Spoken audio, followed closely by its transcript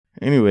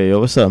Anyway, yo,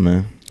 what's up,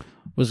 man?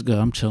 What's good?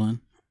 I'm chilling.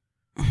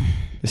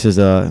 This is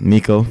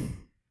Nico,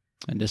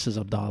 And this is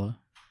Abdallah.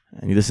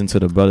 and you listen to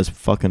the Brothers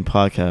fucking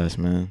podcast,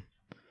 man.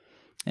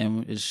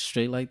 And it's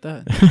straight like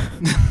that.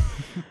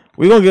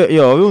 We gonna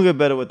get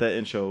better with that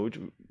intro.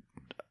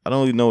 I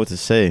don't really know what to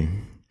say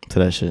to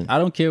that shit. I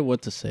don't care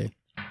what to say.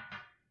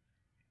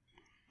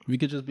 We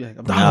could just be like,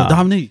 Abdallah,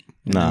 Dominique.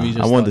 Nah,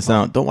 I want to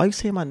sound. Why you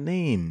say my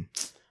name?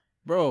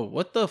 Bro,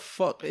 what the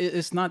fuck?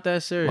 It's not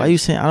that serious. Why you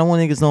saying? I don't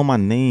want niggas know my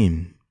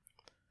name.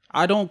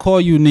 I don't call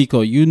you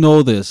Nico. You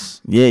know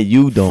this. Yeah,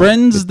 you don't.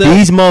 Friends But that-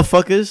 these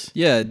motherfuckers.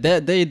 Yeah,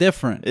 they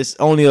different. It's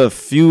only a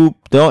few.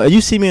 Don't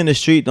you see me in the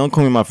street? Don't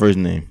call me my first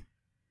name.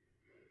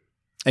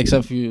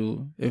 Except for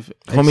you.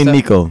 Call me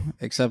Nico.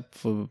 Except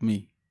for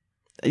me.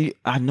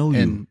 I know you.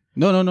 And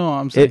no.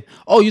 I'm saying.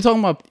 You talking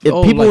about If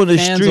people like in the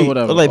fans street, or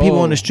whatever? or like people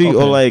on the street,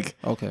 or like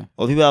okay.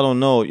 or people I don't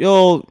know.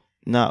 Yo,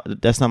 nah,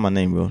 that's not my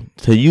name, bro.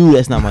 To you,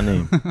 that's not my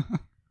name.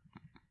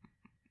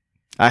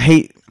 I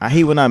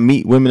hate when I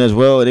meet women as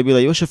well. They be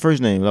like, "What's your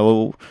first name? Like,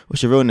 well,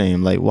 what's your real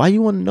name? Like, why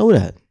you want to know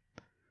that?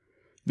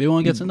 They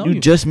want to get to know you. You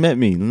just met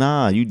me.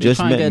 Nah, you just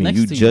trying to met get me. next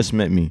You to you. just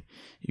met me.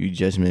 You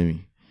just met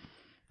me.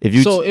 If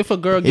you If a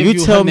girl if gives you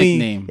you tell her me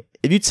nickname,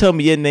 if you tell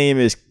me your name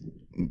is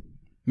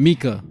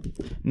Mika,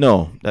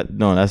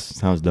 that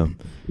sounds dumb.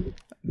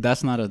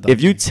 that's not a dumb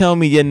If you name. tell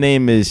me your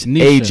name is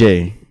Nisha.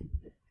 AJ,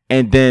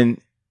 and then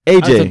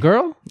AJ, As a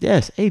girl?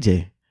 yes,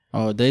 AJ.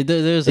 Oh,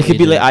 there's It could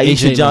be AJ. like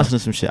Aisha AJ Johnson or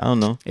some shit. I don't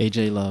know.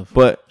 AJ Love.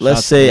 But let's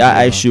Shout say to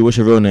I AJ ask you, what's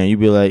your real name? You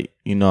be like,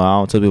 I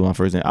don't tell people my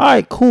first name. All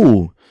right,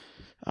 cool.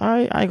 All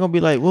right, I ain't gonna be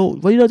like, well,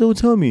 what you not doing?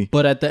 Tell me.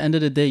 But at the end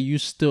of the day, you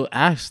still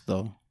ask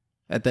though.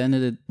 At the end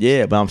of the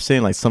Yeah, but I'm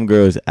saying like some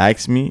girls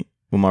ask me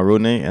with my real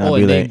name, and I'll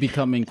be and they like,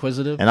 become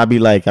inquisitive. and I'll be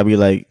like,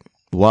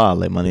 wow,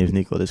 like my name's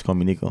Nico. Just call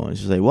me Nico. And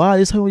she's like, why?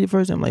 Just tell me your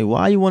first name. I'm like,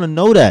 why you want to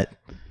know that?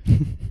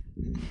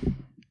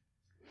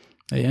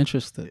 They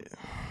interested.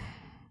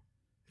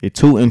 You're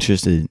too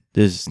interested.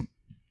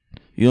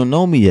 You don't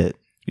know me yet.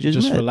 You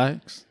just met.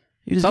 Relax.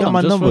 You just Tell got them,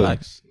 my just number.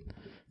 relax.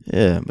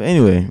 Yeah, but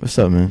anyway, what's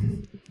up,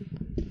 man?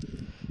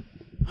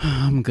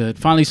 I'm good.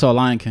 Finally saw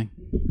Lion King.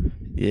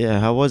 Yeah,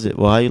 how was it?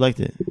 Well, how you liked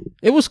it?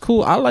 It was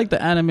cool. I like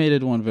the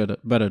animated one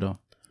better though.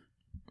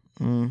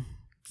 Mm.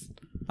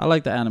 I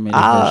like the animated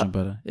version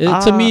better.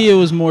 To me, it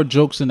was more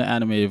jokes in the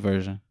animated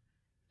version.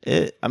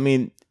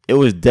 It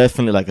was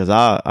definitely like, cause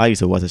I used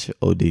to watch this shit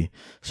OD,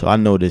 so I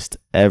noticed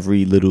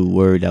every little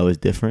word that was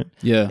different.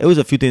 Yeah. It was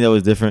a few things that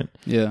was different,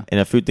 Yeah. and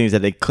a few things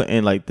that they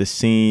couldn't, like the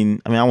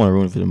scene. I mean, I want to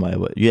ruin it for somebody,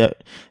 but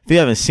if you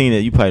haven't seen it,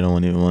 you probably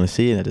don't even want to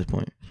see it at this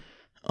point.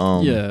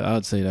 Yeah, I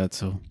would say that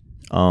too.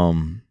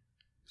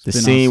 The Been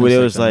out scene where since,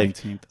 it was the like,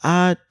 19th.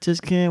 I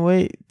just can't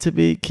wait to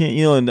be king.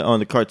 You know, on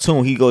the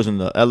cartoon, he goes in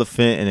the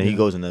elephant, and then he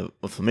goes in the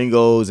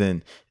flamingos,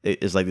 and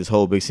it's like this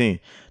whole big scene.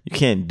 You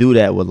can't do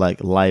that with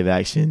like live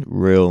action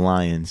real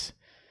lions.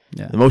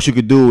 Yeah. The most you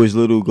could do is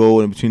little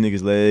go in between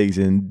niggas' legs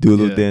and do a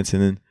little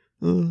dancing and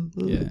Yeah.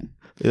 You know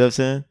what I'm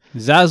saying?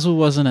 Zazu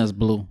wasn't as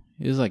blue.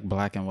 It was like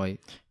black and white.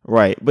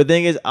 Right. But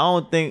thing is, I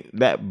don't think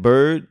that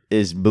bird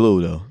is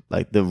blue though.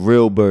 Like the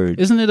real bird.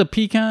 Isn't it a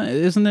pecan?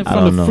 Isn't it I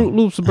from don't the know. Fruit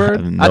Loops bird?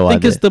 I have no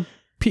think it's idea.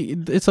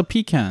 it's a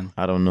pecan.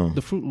 I don't know.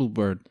 The Fruit Loop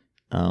bird.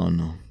 I don't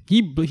know.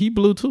 He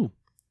blew too.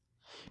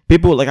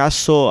 People like I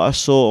saw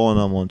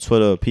on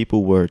Twitter,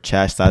 people were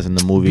chastising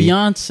the movie.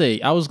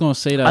 Beyonce. I was gonna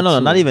say that. I know,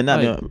 too. not even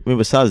that. Like, I mean,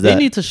 besides they that,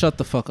 need to shut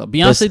the fuck up.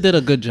 Beyonce did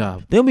a good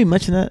job. didn't we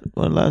mention that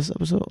on the last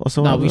episode or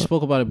something? No, we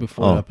spoke about it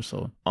before the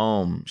episode.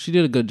 Um, She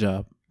did a good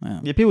job. Yeah.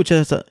 yeah, people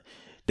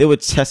they were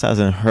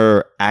chastising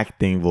her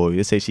acting voice.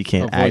 They say she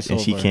can't Her act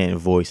and she voiceover. can't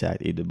voice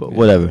act either, but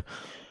whatever.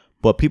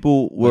 But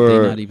people But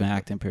they're were not even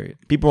acting. Period.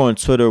 people on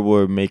Twitter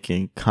were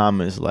making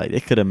comments like they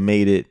could have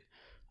made it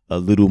a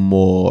little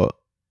more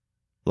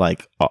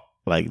like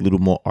little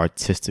more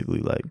artistically.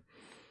 Like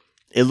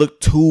it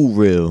looked too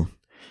real.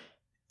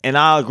 And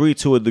I agree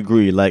to a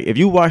degree. Like if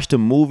you watch the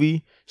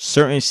movie,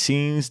 certain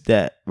scenes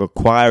that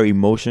require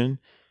emotion,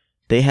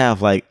 they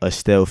have like a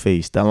stale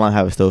face. That line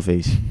have a stale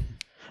face.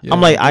 Yeah.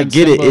 I'm like, I When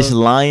get it. Simba- It's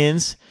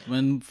lions.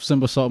 when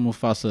Simba saw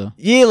Mufasa.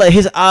 Yeah, like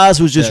his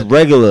eyes was just Yeah,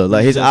 regular.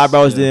 Like his just-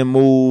 eyebrows yeah. didn't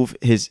move.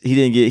 He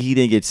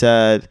didn't get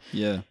sad.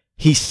 Yeah.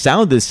 He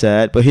sounded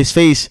sad, but his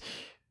face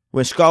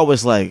when Scar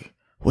was like,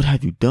 "What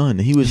have you done?"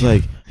 And he was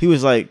like,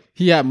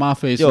 He had my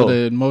face Yo. with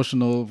an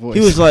emotional voice. he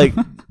was like,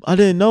 "I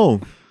didn't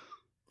know.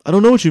 I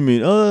don't know what you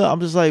mean." I'm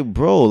just like,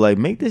 bro, like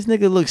make this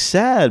nigga look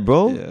sad,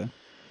 bro. yeah.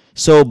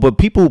 So, but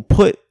people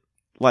put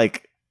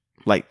like,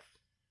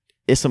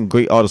 it's some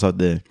great artists out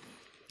there.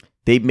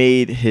 They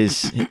made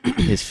his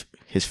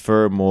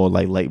fur more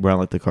like light brown,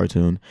 like the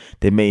cartoon.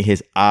 They made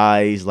his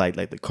eyes like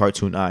the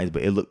cartoon eyes,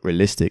 but it looked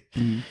realistic.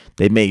 Mhm.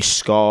 They made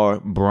Scar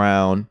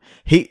brown.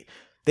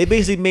 They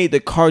basically made the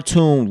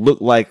cartoon look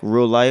like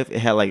real life. It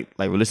had like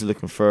realistic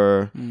looking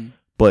fur. Mm.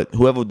 But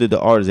whoever did the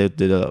artist, they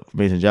did an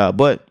amazing job.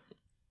 But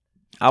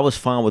I was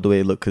fine with the way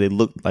it looked because they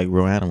looked like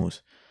real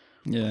animals.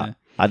 Yeah.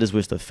 I just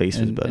wish the face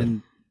was better.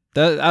 And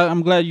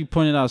I'm glad you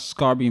pointed out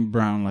Scar being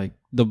brown. Like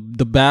the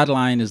bad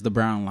lion is the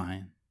brown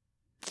lion.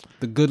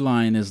 The good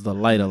lion is the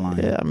lighter lion.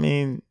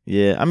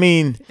 Yeah, I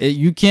mean,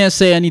 you can't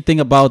say anything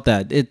about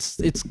that.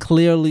 It's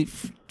clearly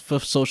for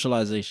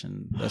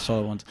socialization. That's all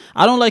I want.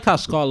 I don't like how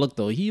Scar looked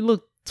though. He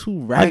looked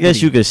too raggedy. I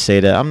guess you could say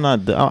that. I'm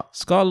not.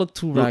 Scar looked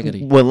too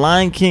raggedy. With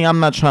Lion King, I'm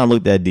not trying to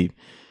look that deep.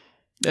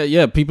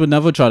 Yeah, people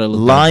never try to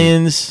look.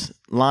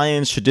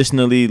 Lions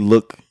traditionally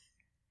look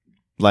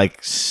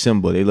like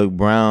Simba. They look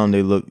brown.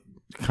 They look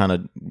kind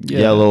of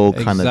yellow,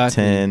 kind of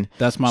tan.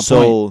 That's my point.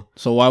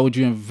 So why would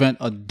you invent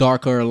a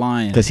darker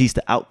lion? Because he's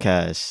the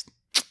outcast.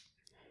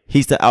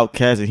 He's the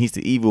outcast and he's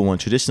the evil one.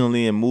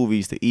 Traditionally in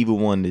movies, the evil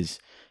one is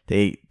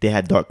they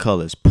had dark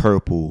colors,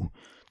 purple,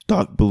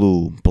 dark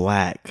blue,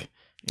 black.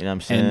 You know what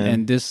I'm saying?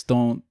 And this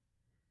don't.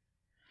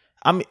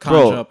 Conjure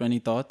bro, up any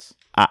thoughts?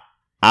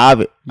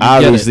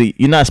 Obviously,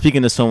 you're not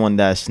speaking to someone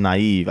that's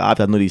naive. I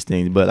know these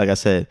things, but like I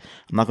said,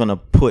 I'm not gonna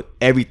put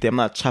everything. I'm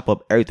not chop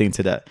up everything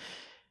to that.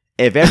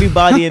 If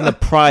everybody in the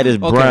Pride is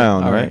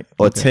brown, right,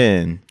 or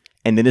tan,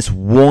 and then this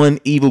one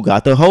evil guy,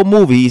 the whole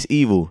movie he's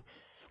evil,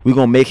 we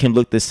gonna make him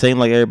look the same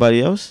like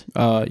everybody else?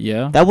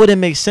 Yeah. That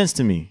wouldn't make sense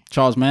to me.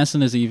 Charles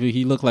Manson is evil.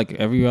 He looked like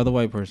every other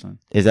white person.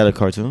 Is that a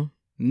cartoon?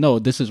 No,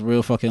 this is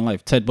real fucking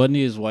life. Ted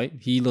Bundy is white.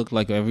 He looked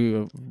like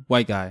every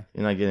white guy.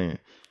 You're not getting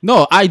it.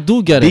 No, I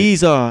do get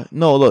it.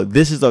 Look,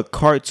 this is a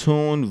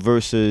cartoon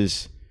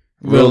versus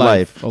real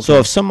life. Okay. So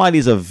if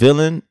somebody's a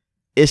villain,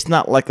 it's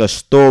not like a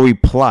story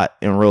plot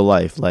in real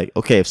life. Like,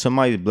 okay, if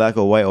somebody's black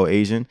or white or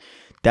Asian,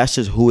 that's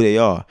just who they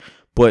are.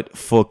 But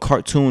for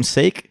cartoon's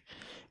sake,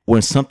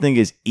 when something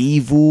is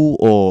evil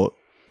or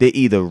they're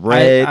either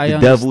red, the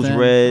devil's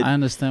red. I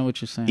understand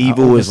what you're saying.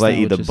 Evil is like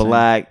either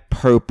black,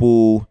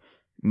 purple,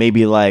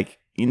 maybe like,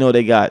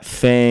 they got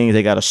fangs,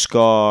 they got a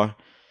scar.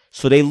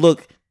 So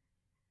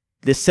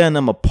they're setting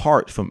them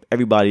apart from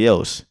everybody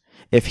else.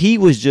 If he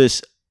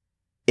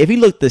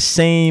looked the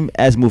same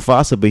as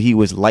Mufasa, but he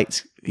was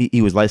light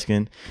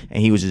skinned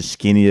and he was just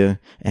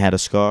skinnier and had a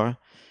scar,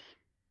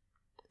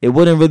 it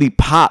wouldn't really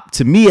pop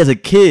to me as a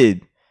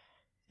kid.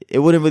 It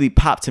wouldn't really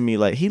pop to me.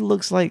 Like, he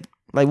looks like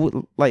he's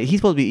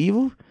supposed to be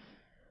evil.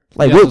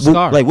 Like,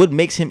 what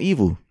makes him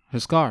evil?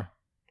 His scar.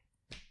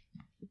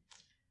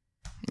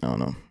 I don't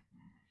know.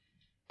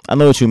 I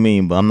know what you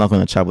mean, but I'm not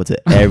gonna chop it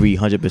to every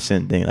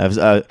 100% thing.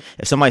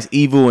 If somebody's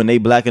evil and they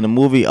black in the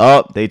movie,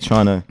 they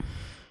trying to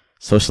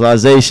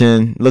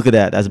socialization. Look at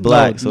that. That's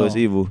black, so it's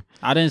evil.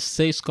 I didn't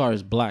say Scar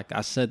is black.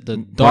 I said the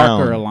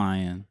darker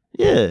lion.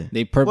 Yeah,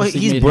 they purposely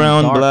he's made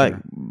brown,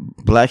 him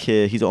black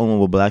hair. He's the only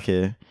one with black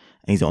hair, and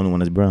he's the only one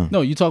that's brown.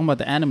 No, you talking about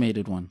the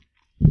animated one?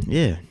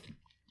 Yeah.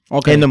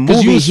 Okay. In the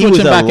movie, he was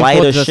a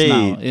lighter shade.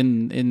 Now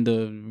in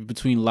the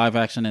between live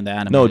action and the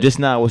animated. No, just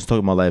now I was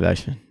talking about live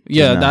action.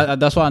 Yeah,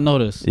 that's what I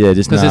noticed. Yeah,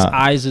 just because his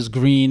eyes is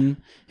green,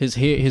 his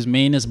hair, his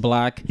mane is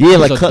black. Yeah,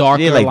 like dark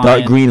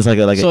green is like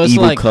an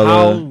evil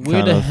color.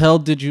 Where the hell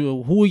did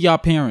you? Who are y'all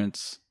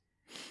parents?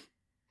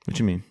 What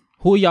you mean?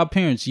 Who are y'all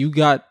parents? You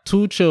got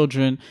two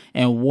children,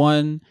 and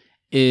one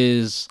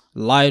is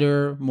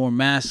lighter, more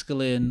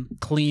masculine,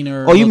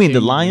 cleaner. Oh, you mean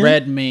the lion?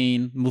 Red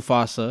mane,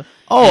 Mufasa.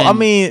 Oh,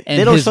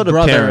 they don't show the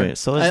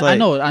parents, so it's I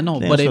know,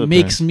 but it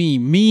makes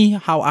me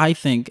how I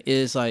think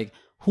is like,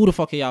 who the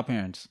fuck are y'all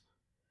parents?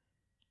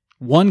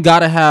 One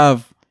gotta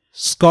have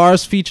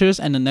Scar's features,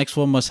 and the next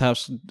one must have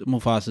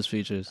Mufasa's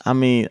features. I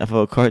mean,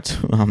 for a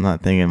cartoon, I'm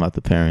not thinking about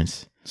the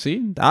parents.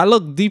 See, I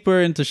look deeper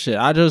into shit.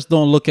 I just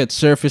don't look at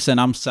surface, and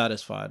I'm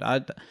satisfied.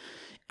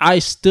 I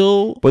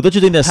still. But don't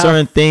you think that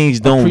certain things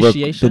don't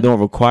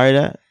require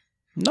that?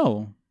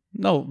 No.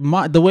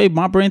 The way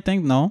my brain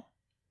thinks, no.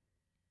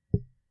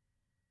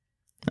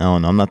 I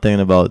don't know. I'm not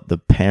thinking about the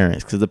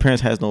parents because the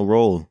parents has no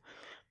role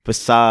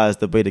besides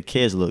the way the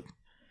kids look.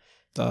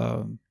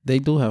 They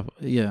do have,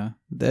 yeah.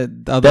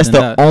 That's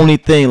the only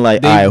thing.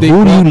 Like, who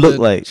do you look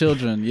like?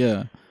 Children,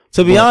 yeah.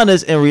 To be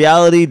honest, in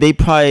reality, they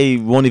probably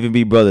won't even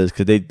be brothers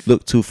because they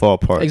look too far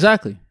apart.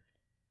 Exactly.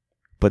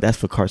 But that's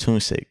for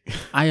cartoon's sake.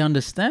 I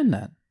understand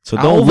that. So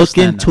don't look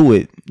into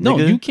it. No,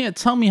 you can't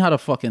tell me how to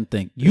fucking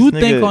think. You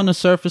think on the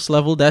surface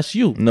level, that's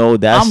you. No,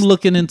 I'm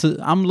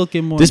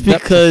looking more. Just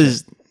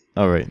because.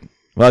 All right.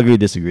 Well, I agree,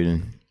 disagree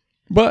then.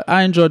 But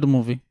I enjoyed the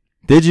movie.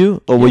 Did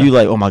you? Or were you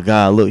like, oh my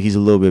God, look, he's a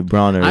little bit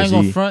browner? I ain't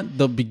gonna front.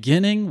 The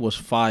beginning was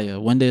fire.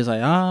 One day it's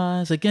like,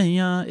 it's again,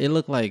 yeah. It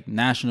looked like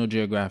National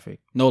Geographic.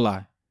 No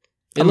lie.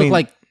 It looked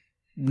like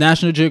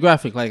National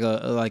Geographic, like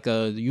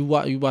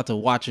you about to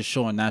watch a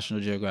show on National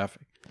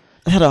Geographic.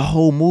 It had a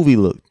whole movie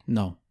look.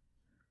 No.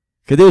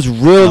 Because there was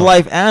real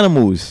life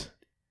animals.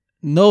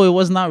 No, it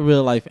was not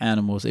real life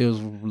animals. It was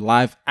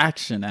live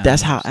action animals.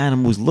 That's how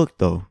animals look,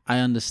 though. I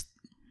understand.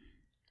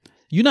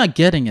 You're not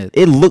getting it.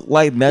 It looked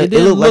like that. It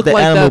looked like the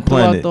Animal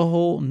Planet.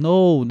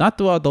 Not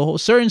throughout the whole.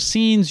 Certain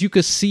scenes you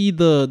could see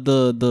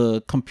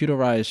the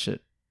computerized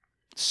shit.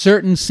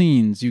 Certain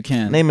scenes you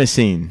can. Name a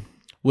scene.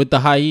 With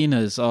the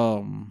hyenas.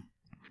 When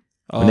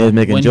they was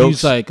making jokes. When he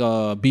was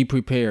like, "Be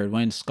prepared."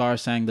 When Scar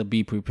sang the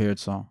 "Be Prepared"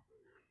 song.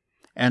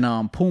 And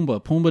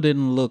Pumbaa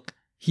didn't look.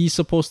 He's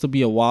supposed to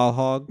be a wild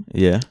hog.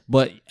 Yeah.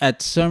 But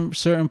at some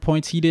certain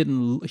points, he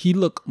didn't. He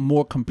looked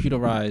more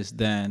computerized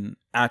than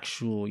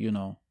actual.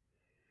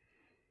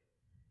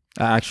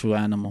 An actual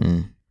animal.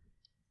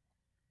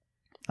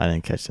 I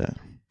didn't catch that.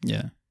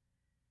 Yeah.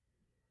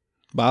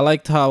 But I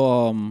liked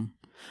how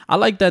I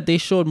like that they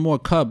showed more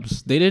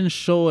cubs. They didn't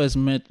show as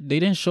much. They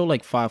didn't show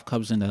like 5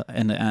 cubs in the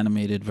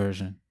animated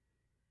version.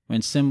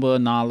 When Simba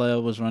and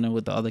Nala was running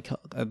with the other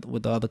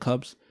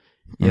cubs.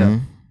 Yeah.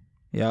 Mm-hmm.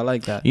 Yeah, I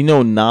like that. You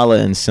know, Nala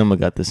and Simba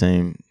got the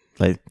same,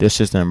 like, their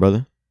sister and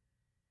brother.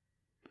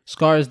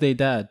 Scar is their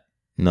dad.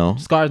 No.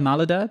 Scar is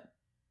Nala's dad?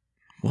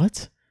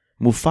 What?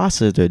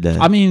 Mufasa is their dad.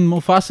 I mean,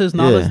 Mufasa is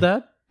Nala's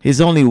dad?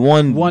 He's only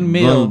one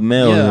male in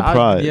the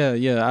pride.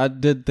 I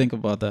did think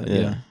about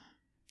that.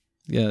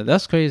 Yeah,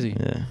 that's crazy.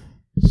 Yeah.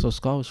 So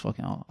Scar was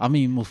fucking out. I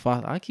mean,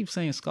 Mufasa. I keep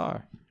saying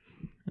Scar.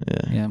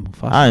 Yeah,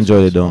 Mufasa. I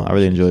enjoyed it though. I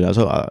really enjoyed it.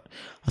 I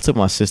took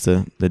my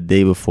sister the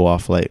day before our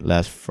flight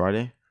last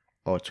Friday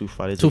or 2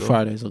 Fridays ago. 2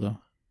 Fridays ago.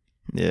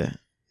 Yeah.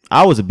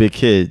 I was a big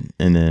kid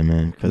in there,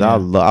 man, because I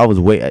was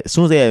as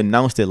soon as they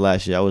announced it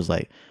last year, I was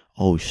like,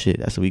 oh shit,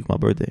 that's the week of my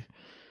birthday.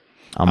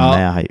 I'm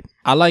mad hype.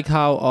 I like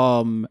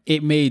how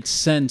it made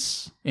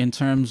sense in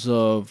terms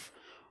of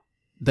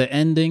the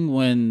ending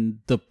when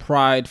the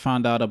Pride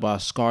found out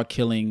about Scar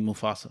killing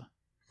Mufasa.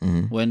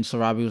 Mm-hmm. When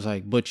Sarabi was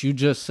like, but you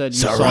just said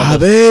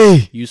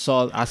you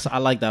saw I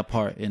like that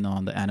part in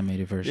on the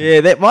animated version.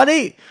 Yeah,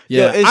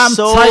 it's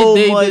so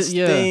much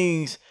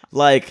things.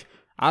 Like,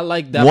 I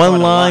like that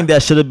one line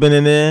that should have been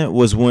in there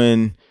was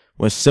when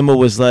Simba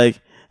was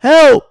like,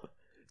 help,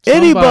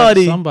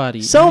 somebody.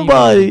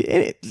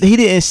 And he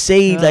didn't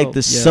say help, like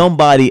the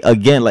somebody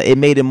again. Like, it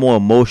made it more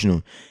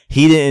emotional.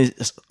 He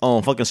didn't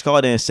fucking Scar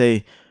didn't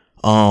say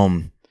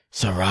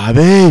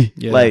Sarabi.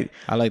 Yeah, like,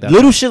 I like that.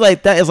 Little shit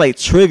like that is like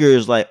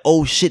triggers. Like,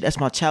 oh shit, that's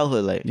my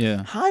childhood. Like,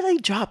 how did they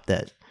drop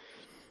that?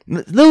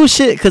 Little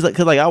shit, cause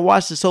like I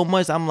watched it so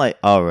much. I'm like,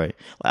 all right,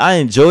 like, I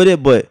enjoyed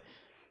it, but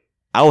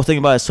I was thinking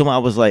about it so much. I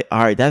was like,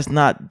 all right, that's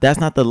not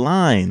the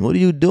line. What are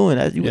you doing?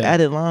 You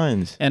added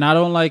lines. And I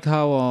don't like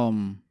how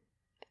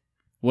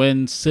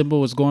when Simba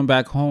was going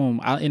back home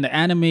in the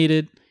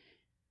animated,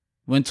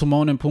 when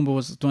Timon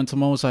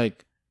was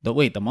like,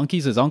 the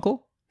monkey's his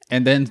uncle.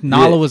 And then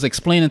Nala was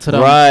explaining to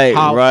them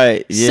how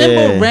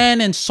Simba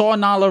ran and saw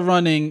Nala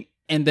running,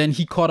 and then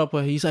he caught up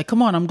with her. He's like,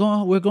 "Come on,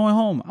 we're going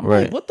home." I'm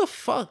like, "What the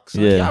fuck?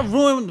 So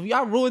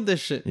y'all ruined this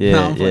shit." They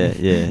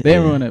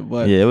ruined it,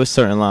 but it was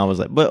certain line was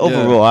like, but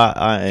overall,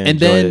 I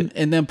enjoyed it.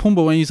 And then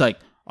Pumbaa, when he's like,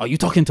 "Are you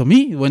talking to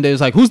me?" When they was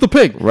like, "Who's the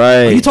pig?"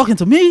 Right? Are you talking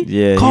to me?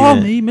 Yeah, call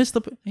me,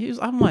 Mr. Pig.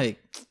 I'm like.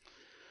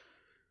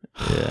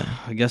 Yeah,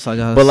 I guess I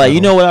got. But like,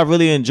 you know what I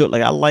really enjoyed?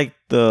 Like, I like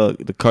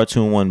the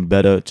cartoon one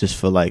better, just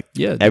for like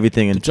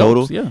everything in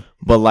total. Jokes,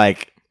 but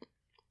like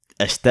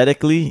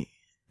aesthetically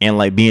and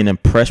like being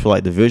impressed with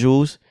like the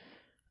visuals,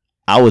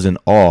 I was in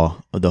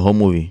awe of the whole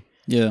movie.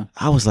 Yeah,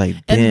 I was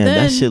like, damn,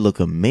 that shit look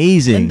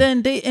amazing. And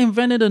then they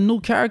invented a new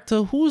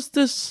character. Who's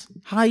this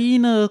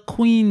hyena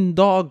queen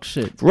dog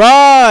shit?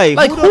 Right?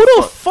 Like,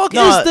 who the fuck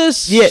is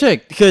this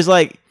chick? Because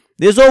like,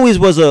 there's always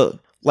was a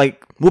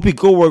like. Whoopi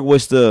Goldberg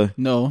was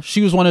No,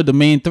 she was one of the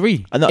main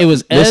 3. It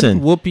was Ed,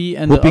 Whoopi,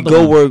 and Whoopi the other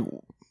Goldberg.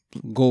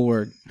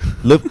 Goldberg.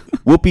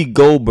 Whoopi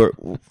Goldberg.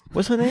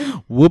 What's her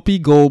name? Whoopi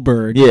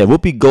Goldberg. Yeah,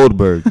 Whoopi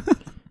Goldberg.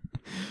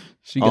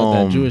 She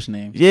got that Jewish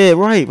name. Yeah,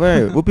 right.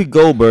 Whoopi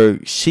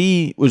Goldberg.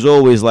 She was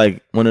always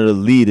like one of the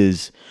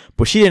leaders,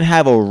 but she didn't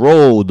have a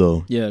role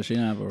though. Yeah, she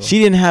didn't have a role. She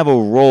didn't have a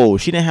role.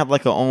 She didn't have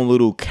like her own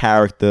little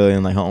character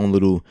and like her own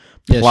little.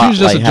 Yeah, plot, she was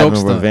just like, a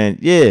jokester. Revenge.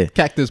 Yeah,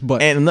 cactus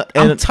butt. And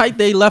I'm tight.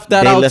 They left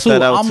that out too.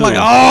 I'm like,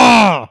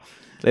 ah.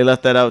 They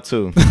left that out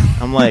too.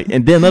 I'm like,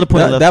 and then another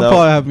point that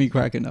part had me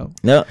cracking up.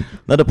 No,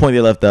 another point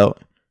they left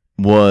out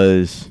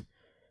was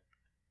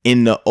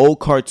in the old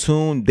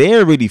cartoon. They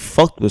already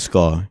fucked with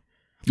Scar.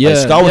 Yeah, like,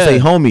 Scar would say,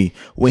 "Homie."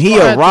 When he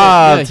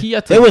arrived,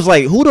 they was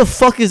like, "Who the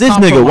fuck is this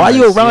nigga? Why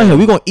you around here?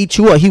 We gonna eat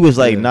you up." He was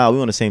like, "Nah, we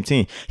on the same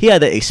team." He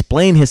had to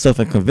explain himself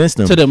and convince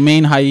them to the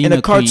main hyena. In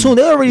the cartoon,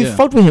 they already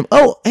fucked with him.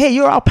 Oh, hey,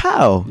 you're our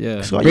pal.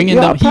 Yeah, bringing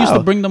them. He used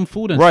to bring them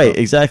food and stuff.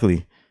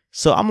 Exactly.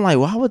 So I'm like,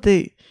 why would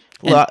they?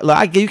 Like,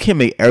 I get you can't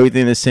make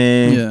everything the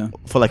same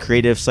for like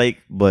creative sake,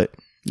 but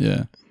for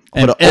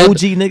the Ed,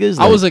 OG niggas,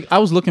 like, I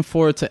was looking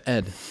forward to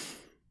Ed.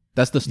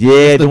 That's the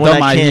the one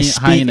that can't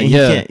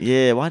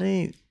speak. Why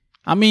they?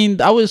 I mean,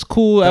 that was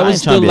cool. I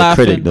was still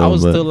laughing. I was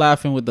still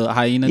laughing with the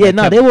hyena. Yeah,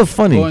 no, they were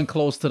funny. Going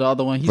close to the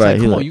other one. He's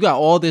like, "Come on, you got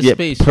all this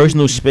space,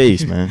 personal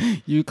space,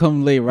 man. You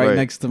come lay right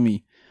next to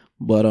me."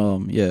 But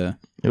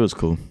it was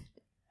cool.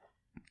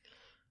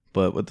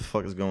 But what the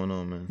fuck is going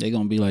on, man? They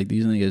gonna be like,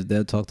 these niggas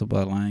dead talked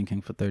about Lion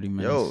King for 30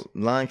 minutes. Yo,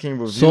 Lion King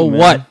review. So man.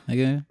 what,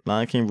 nigga?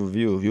 Lion King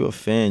review. If you're a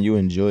fan, you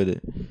enjoyed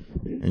it,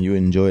 and you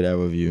enjoyed that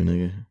review,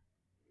 nigga.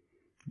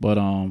 But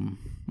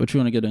what you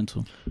wanna get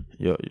into?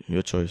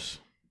 Your choice.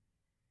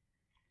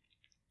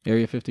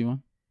 Area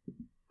 51?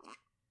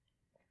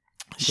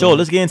 Sure,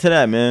 let's get into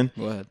that, man.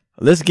 Go ahead.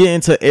 Let's get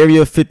into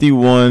Area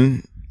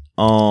 51.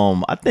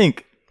 I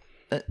think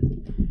let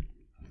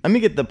me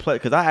get the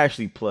pledge because I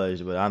actually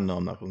pledged, but I know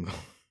I'm not gonna go.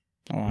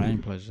 Oh, I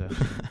ain't pledged that.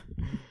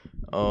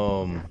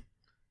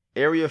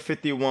 Area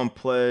 51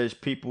 pledge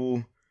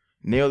people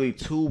nearly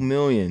 2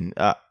 million.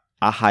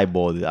 I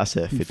highballed it. I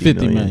said 50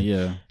 million.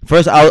 Yeah.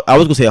 First, I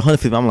was gonna say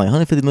 150. I'm like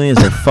 150 million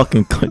is a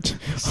fucking country,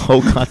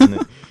 whole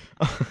continent.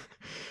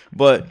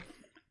 But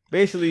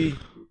basically,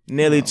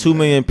 nearly 2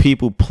 million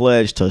people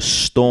pledged to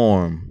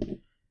storm.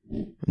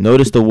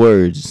 Notice the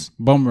words.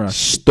 Bum rush.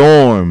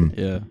 Storm.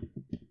 Yeah.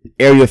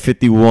 Area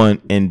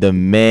 51 and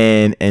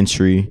demand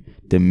entry,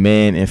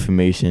 demand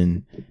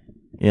information.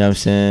 You know what I'm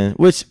saying?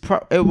 Which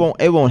it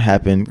won't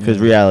happen because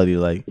reality,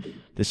 like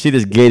the shit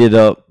is gated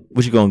up.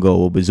 What you gonna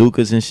go with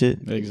bazookas and shit?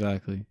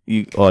 Exactly.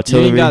 You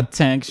artillery. You ain't got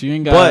tanks. You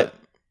ain't got. But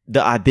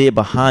the idea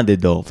behind it,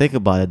 though, think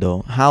about it,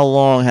 though. How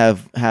long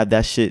have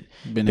that shit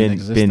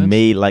been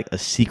made like a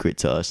secret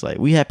to us? Like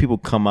we have people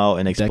come out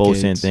and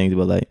expose certain things,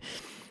 but like,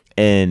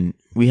 and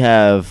we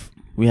have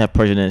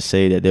presidents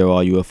say that there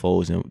are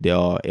UFOs and there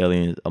are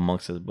aliens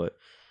amongst us, but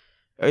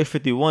Area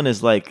 51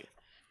 is like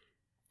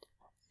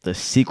the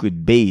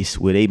secret base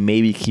where they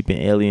may be keeping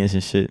aliens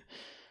and shit,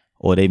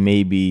 or they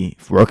may be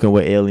working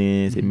with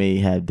aliens. They may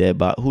have dead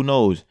bodies. Who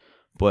knows?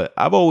 But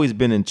I've always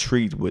been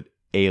intrigued with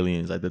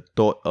aliens, like the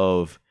thought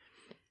of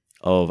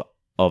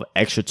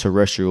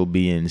extraterrestrial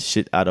beings,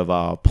 shit out of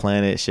our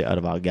planet, shit out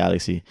of our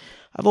galaxy.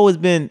 I've always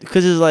been,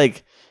 because it's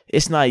like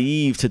it's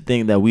naive to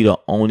think that we the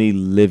only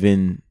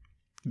living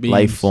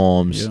life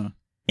forms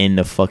in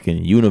the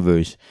fucking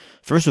universe.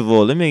 First of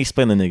all, let me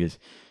explain the niggas.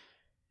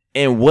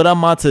 And what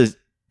I'm about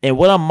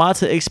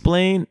to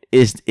explain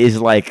is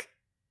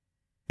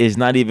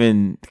not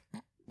even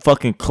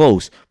fucking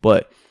close.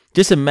 But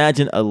just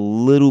imagine a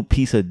little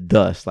piece of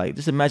dust. Like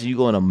just imagine you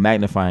go in a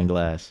magnifying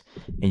glass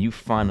and you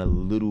find a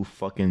little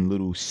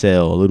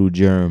cell, a little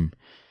germ.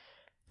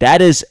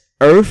 That is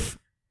Earth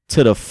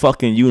to the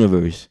fucking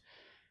universe.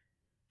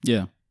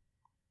 Yeah.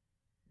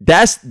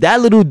 That's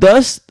that little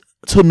dust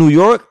to New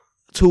York,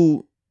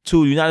 to the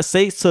United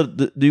States, to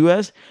the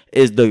US,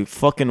 is the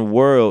fucking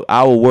world,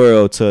 our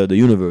world to the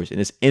universe, and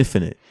it's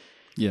infinite.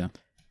 Yeah.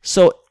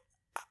 So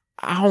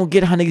I don't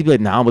get how niggas be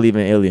like, nah, I don't believe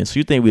in aliens. So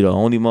you think we the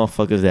only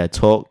motherfuckers that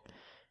talk?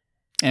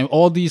 And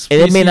all these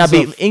species, and it may not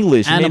be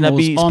English, it may not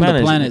be on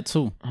Spanish. The planet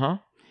too. Huh?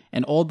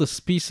 And all the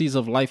species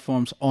of life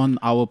forms on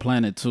our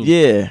planet too.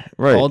 Yeah,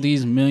 right. All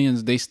these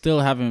millions, they still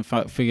haven't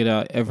figured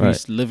out every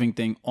living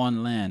thing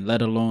on land,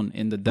 let alone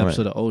in the depths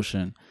of the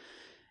ocean.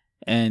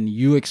 And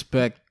you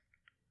expect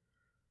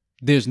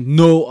there's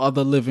no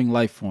other living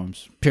life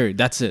forms. Period.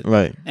 That's it.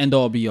 Right. End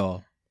all be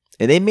all.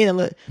 And they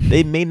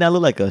may not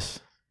look like us.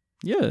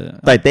 Yeah.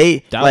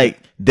 Like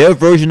their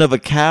version of a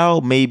cow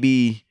may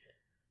be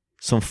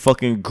some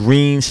fucking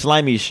green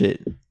slimy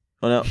shit.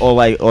 Their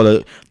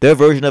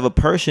version of a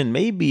person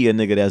may be a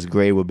nigga that's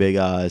gray with big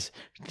eyes,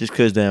 just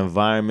because the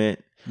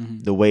environment,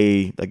 the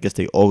way I guess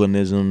the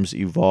organisms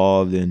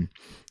evolved and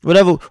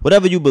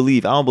whatever you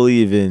believe. I don't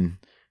believe in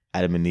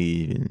Adam and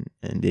Eve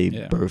and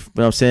their birth. You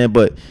know what I'm saying?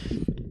 But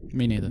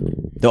me neither.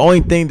 The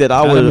only thing that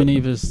I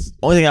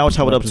would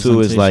chop it up to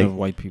is like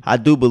white people. I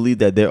do believe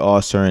that there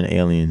are certain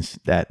aliens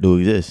that do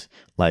exist,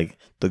 like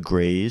the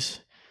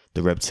Greys,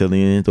 the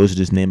reptilians. Those are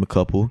just name a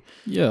couple.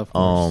 Yeah, of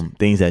course.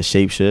 Things that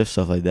shapeshift,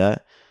 stuff like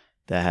that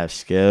have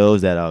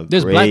scales, that are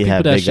There's gray,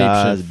 have big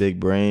eyes, shift. big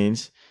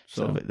brains,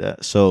 stuff like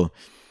that. So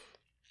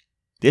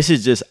this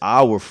is just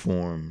our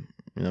form.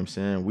 You know what I'm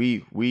saying?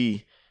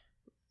 We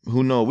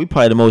who know? We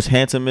probably the most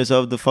handsomest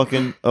of the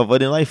fucking of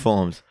other life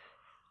forms.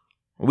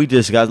 We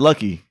just got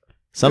lucky.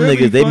 Some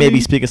niggas they may be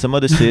speaking some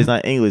other shit. It's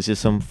not English. It's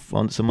some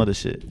other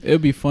shit.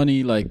 It'd be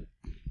funny, like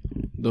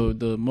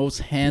the most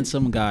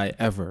handsome guy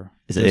ever.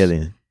 It's an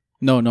alien.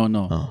 No.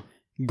 Oh.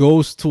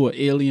 Goes to an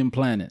alien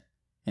planet,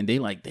 and they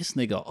like this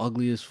nigga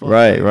ugly as fuck.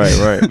 Right.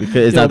 Because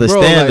it's not the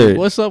standard. Like,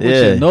 what's up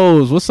with your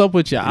nose? What's up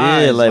with your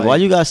eyes? Yeah, like why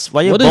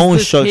your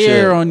bones structure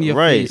hair on your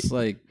face?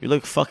 Like you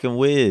look fucking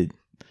weird.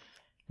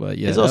 But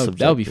yeah,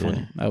 that would be funny.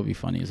 Yeah. That would be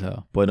funny as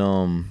hell. But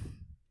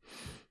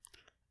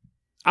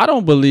I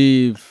don't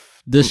believe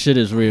this shit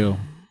is real.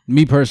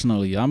 Me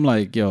personally, I'm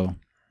like, yo,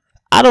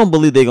 I don't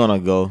believe they're gonna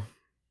go,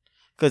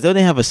 cause they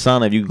don't have a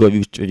sign if you go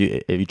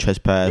if you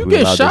trespass,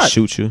 we're allowed to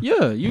shoot you.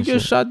 Yeah, you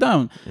get shot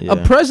down. Yeah.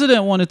 A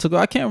president wanted to go.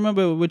 I can't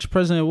remember which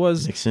president it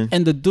was. Nixon.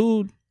 And the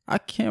dude, I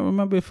can't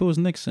remember if it was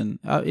Nixon.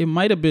 It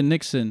might have been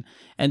Nixon.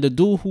 And the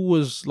dude who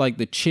was like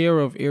the chair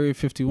of Area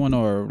 51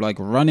 or like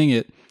running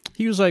it,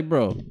 he was like,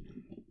 bro.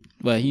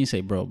 Well, he didn't say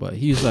bro, but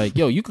he was like,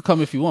 yo, you could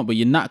come if you want, but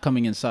you're not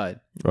coming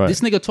inside. Right.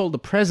 This nigga told the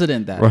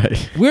president that.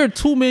 Right. We're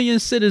 2 million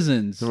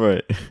citizens.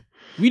 Right.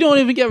 We don't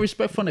even get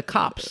respect from the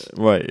cops.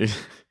 Right.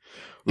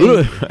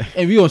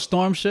 And we gonna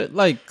storm shit?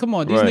 Like, come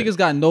on. These niggas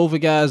got Nova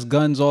gas,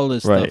 guns, all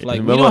this stuff.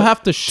 Like, we don't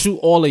have to shoot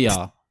all of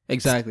y'all.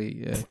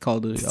 Exactly. Yeah.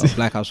 Called the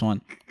Black Ops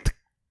 1.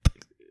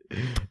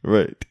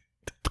 Right.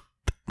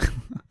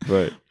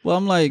 Right. Well,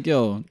 I'm like,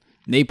 yo,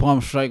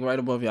 napalm strike right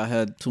above your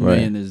head. 2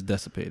 million is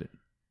dissipated.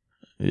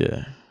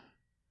 Yeah.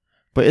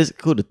 But it's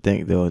cool to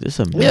think though. Just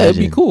imagine. Yeah, it'd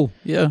be cool.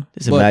 Yeah.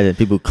 Just imagine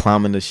people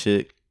climbing the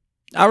shit.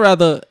 I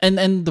rather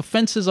and the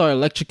fences are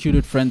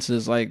electrocuted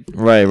fences, like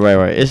right.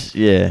 It's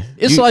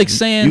It's like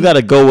saying you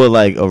gotta go with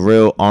like a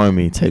real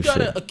army type shit.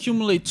 You gotta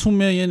accumulate 2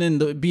 million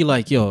and be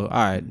like, yo, all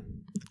right,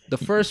 the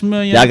first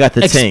million I got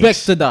the expect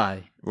tanks to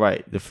die.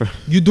 Right.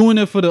 You doing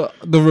it for the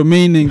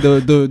remaining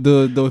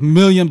the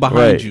million behind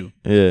right. you.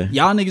 Yeah.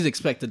 Y'all niggas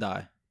expect to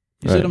die.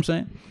 You see what I'm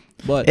saying?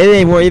 But it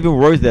ain't more even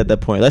worse at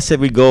that point. Let's say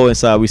we go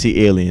inside, we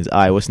see aliens. All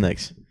right, what's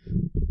next?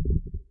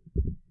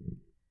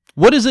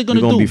 What is it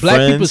gonna do? Black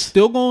friends? people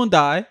still gonna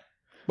die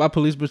by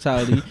police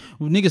brutality.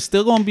 Niggas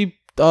still gonna be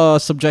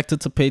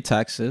subjected to pay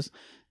taxes.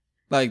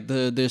 Like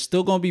there's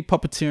still gonna be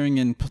puppeteering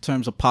in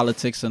terms of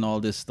politics and all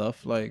this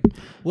stuff. Like,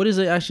 what is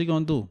it actually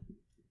gonna do?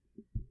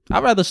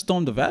 I'd rather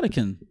storm the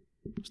Vatican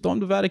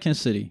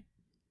City,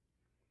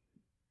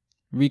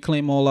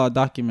 reclaim all our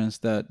documents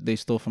that they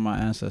stole from our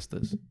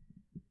ancestors.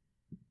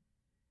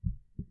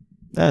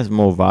 That's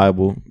more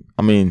viable.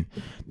 I mean,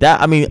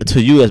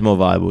 to you that's more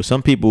viable.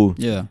 Some people,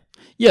 yeah,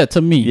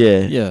 to me,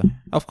 yeah,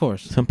 of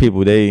course. Some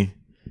people they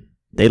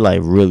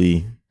like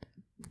really,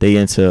 they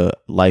into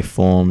life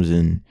forms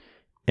and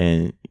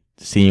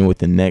seeing what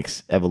the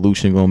next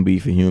evolution gonna be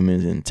for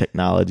humans and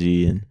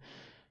technology and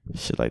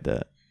shit like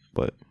that.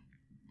 But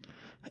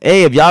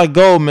hey, if y'all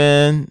go,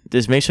 man,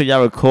 just make sure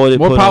y'all record it,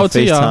 more put power it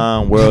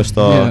on FaceTime,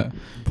 Worldstar,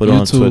 put it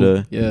on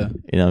Twitter. Yeah,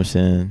 you know what I'm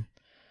saying.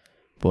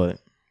 But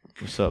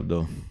what's up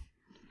though?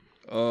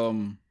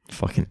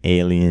 Fucking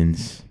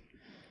aliens.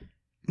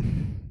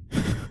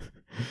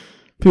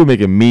 People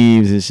making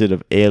memes and shit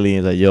of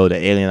aliens, like, yo, the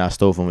alien I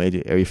stole from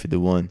Area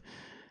 51,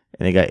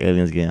 and they got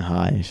aliens getting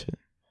high and shit.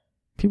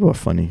 People are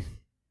funny.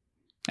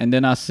 And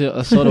then I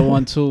saw the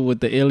one too with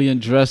the alien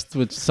dressed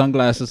with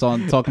sunglasses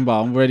on, talking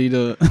about I'm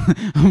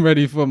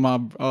ready for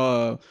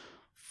my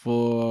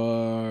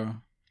for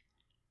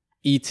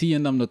ET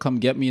and them to come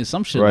get me and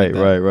some shit like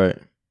that. Right.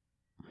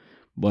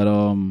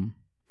 But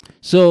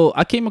so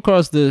I came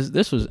across this.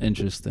 This was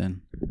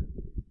interesting,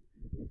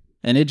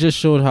 and it just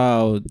showed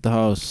how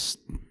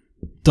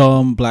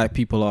dumb black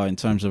people are in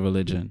terms of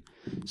religion.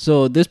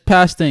 So this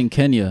pastor in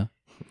Kenya,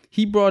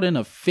 he brought in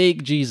a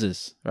fake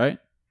Jesus, right?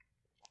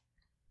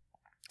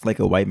 Like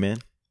a white man?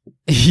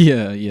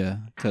 Yeah,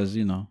 because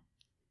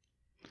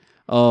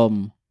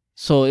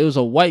so it was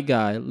a white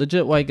guy,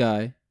 legit white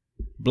guy,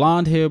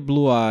 blonde hair,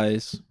 blue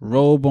eyes,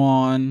 robe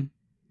on.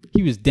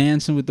 He was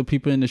dancing with the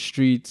people in the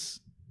streets.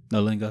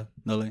 No linga.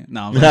 No,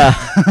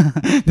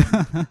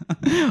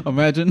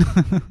 imagine.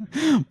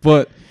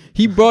 But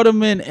he brought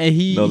him in and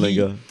he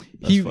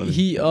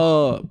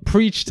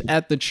preached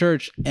at the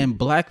church, and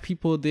black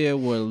people there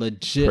were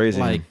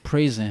legit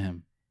praising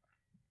him.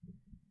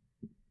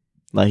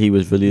 Like he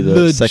was really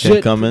the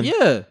second coming?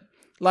 Yeah.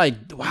 Like,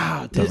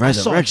 wow, I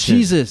saw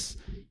Jesus.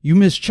 You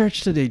missed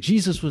church today.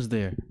 Jesus was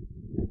there.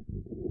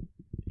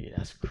 Yeah,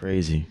 that's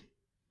crazy.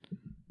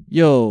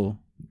 Yo,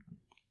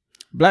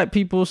 black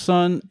people,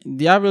 son,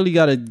 y'all really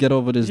got to get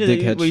over this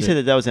dickhead shit. You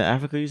said that was in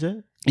Africa, you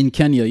said? In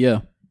Kenya,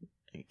 yeah.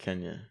 In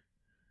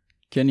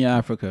Kenya,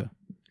 Africa.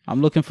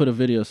 I'm looking for the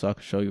video so I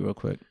can show you real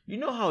quick. You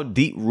know how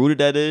deep-rooted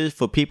that is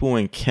for people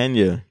in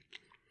Kenya?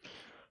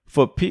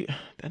 That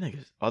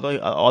nigga,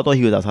 although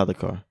he was outside the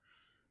car.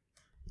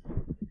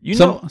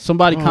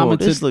 Somebody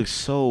commented, this looks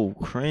so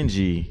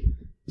cringy.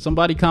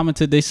 Somebody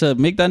commented, they said,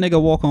 make that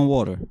nigga walk on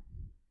water.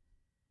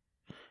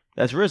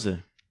 That's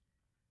RZA.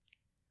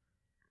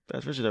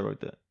 That's RZA that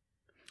wrote that.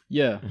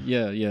 Yeah.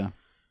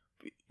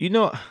 You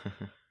know,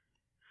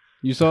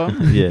 you saw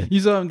him? Yeah.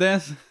 You saw him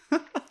dance?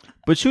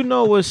 But you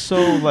know what's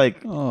so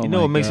like,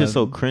 what makes it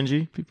so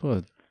cringy? People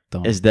are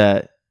dumb. Is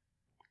that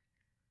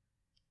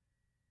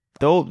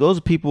those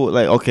people,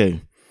 like,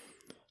 okay,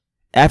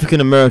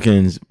 African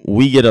Americans,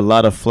 we get a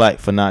lot of flack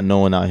for not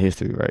knowing our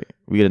history, right?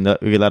 We get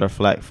a lot of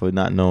flack for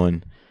not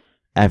knowing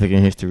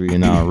African history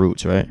and our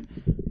roots, right?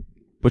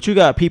 But you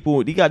got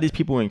these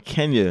people in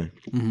Kenya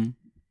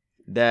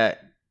that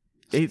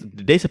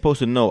they supposed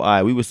to know. All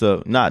right, we was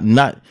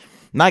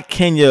not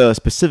Kenya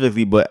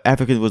specifically, but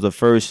Africans was the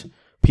first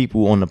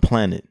people on the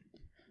planet,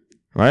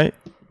 right?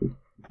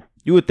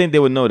 You would think they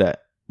would know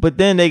that, but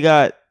then they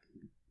got.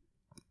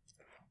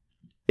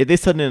 If they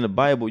studied in the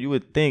Bible, you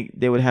would think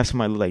they would have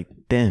somebody look like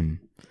them.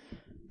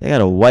 They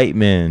got a white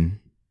man.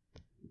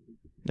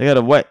 They got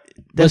a white.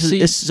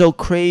 It's so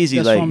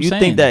crazy. Like, you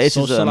think that it's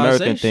just an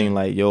American thing,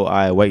 like, yo,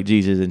 white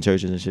Jesus in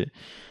churches and shit.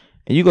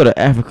 And you go to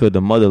Africa,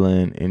 the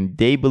motherland, and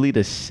they believe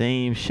the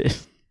same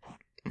shit.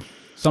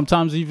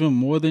 Sometimes even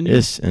more than you.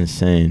 It's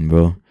insane,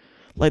 bro.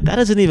 Like, that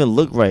doesn't even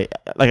look right.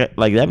 Like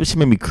that shit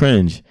made me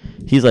cringe.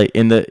 He's like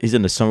he's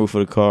in the sunroof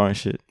of the car and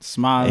shit,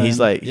 smiling. And he's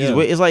like,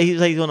 it's like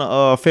he's on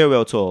a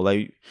farewell tour,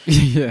 like,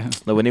 yeah,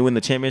 like when they win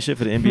the championship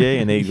for the NBA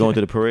and they go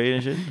into the parade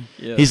and shit.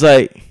 Yeah. He's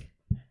like,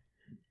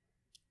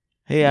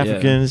 hey,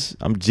 Africans,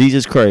 I'm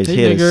Jesus Christ,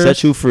 here to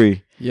set you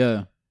free.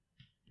 Yeah.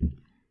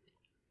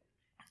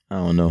 I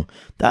don't know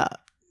that.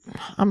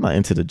 I'm not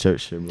into the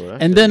church shit, bro.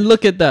 And then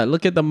look at that.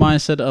 Look at the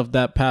mindset of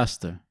that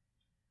pastor.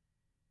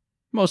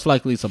 Most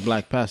likely it's a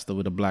black pastor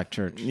with a black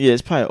church. Yeah,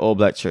 it's probably an all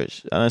black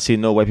church. I don't see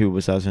no white people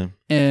besides him.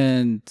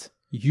 And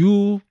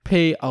you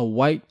pay a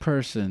white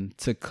person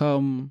to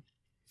come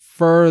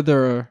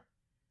further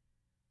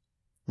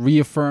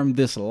reaffirm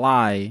this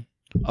lie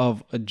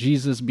of a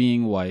Jesus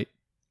being white.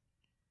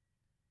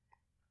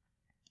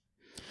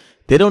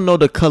 They don't know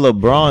the color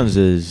bronze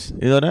is.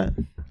 You know that?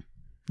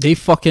 They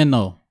fucking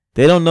know.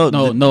 They don't know.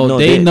 No,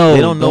 they know.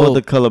 They don't know what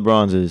the color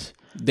bronze is.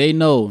 They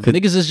know.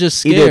 Niggas is just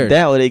scared. Either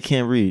that or they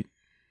can't read.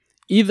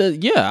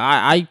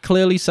 I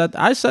clearly said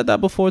that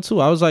before too.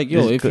 I was like,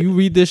 yo, if you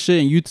read this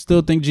shit and you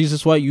still think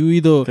Jesus white, you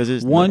either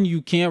one,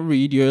 you can't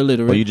read, you're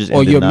illiterate,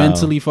 or you're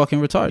mentally fucking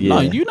retarded. Yeah.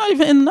 No, you're not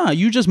even in denial.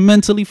 You just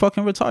mentally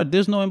fucking retarded.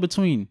 There's no in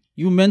between.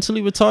 You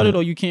mentally retarded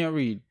or you can't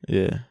read.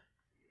 Yeah.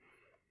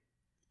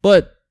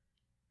 But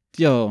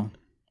yo,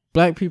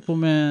 black people,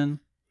 man,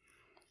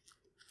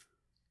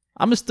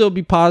 I'ma still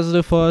be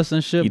positive for us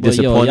and shit. But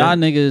yo, y'all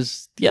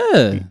niggas,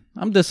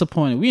 I'm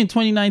disappointed. We in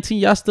 2019,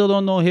 y'all still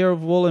don't know hair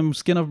of wool and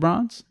skin of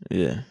bronze?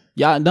 Yeah.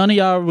 Y'all, none of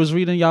y'all was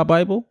reading y'all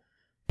Bible?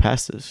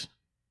 Pastors.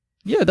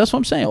 Yeah, that's what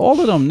I'm saying. All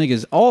of them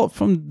niggas, all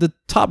from the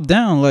top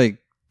down, like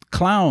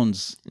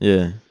clowns.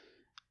 Yeah.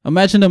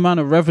 Imagine the amount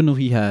of revenue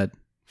he had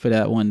for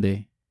that one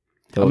day.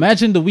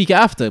 Imagine the week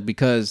after,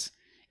 because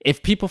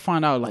if people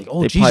find out, like,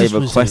 oh, they Jesus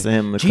probably requested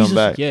him to come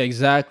back. Yeah,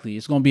 exactly.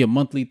 It's gonna be a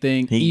monthly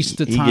thing.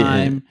 Easter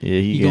time.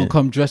 He gonna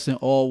come dressed in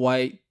all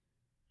white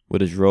with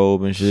his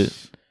robe and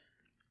shit.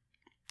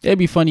 It'd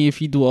be funny if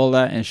he do all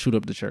that and shoot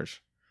up the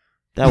church.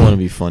 That wouldn't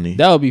be funny.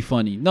 That would be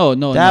funny. No.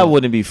 That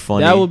wouldn't be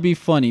funny. That would be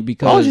funny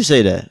because. Why would you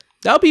say that?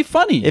 That would be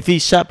funny if he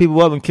shot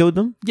people up and killed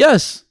them.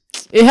 Yes,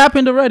 it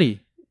happened already.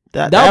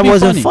 That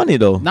wasn't funny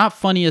though. Not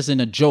funny as in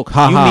a joke.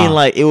 You mean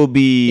like it would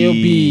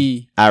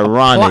be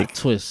ironic? Plot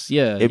twist.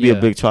 Yeah, it'd be a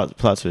big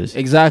plot twist.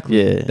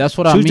 Exactly. Yeah, that's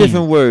what I mean. Two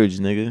different words,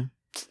 nigga.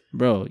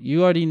 Bro,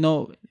 you already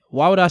know.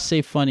 Why would I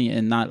say funny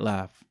and not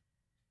laugh?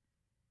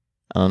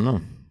 I don't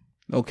know.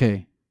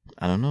 Okay.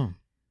 I don't know.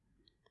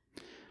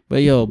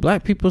 But yo,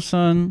 black people,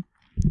 son.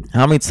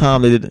 How many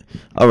times they did?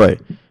 All right.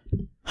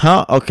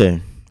 How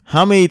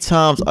many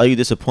times are you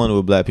disappointed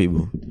with black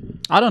people?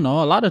 I don't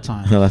know. A lot of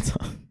times. A lot of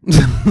times.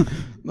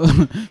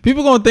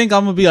 People gonna think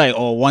I'm gonna be like,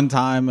 oh, one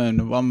time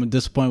and I'm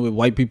disappointed with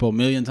white people a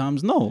million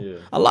times. No,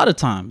 a lot of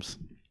times.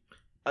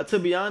 To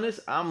be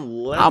honest, I'm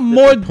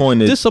more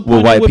disappointed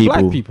with white people.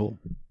 Black people.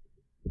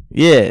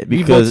 Yeah,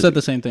 because we both said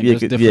the same thing.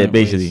 Yeah,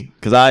 basically,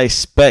 because I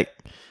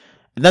expect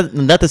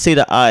not to say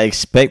that I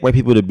expect white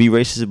people to be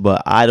racist,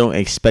 but I don't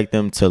expect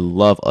them to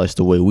love us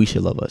the way we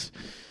should love us.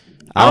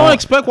 I don't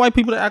expect white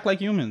people to act like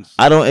humans.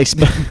 I don't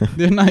expect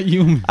they're not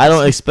humans. I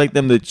don't expect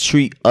them to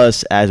treat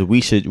us as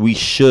we should. We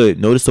should.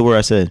 Notice the word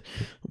I said.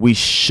 We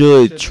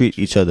should treat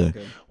each other.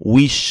 Okay.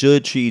 We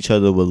should treat each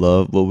other with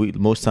love, but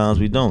most times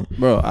we don't.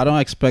 Bro, I don't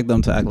expect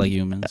them to act like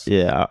humans.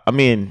 Yeah, I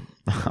mean,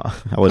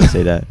 I wouldn't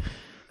say that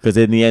because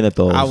they're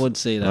Neanderthals. I would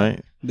say that.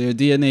 Right? Their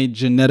DNA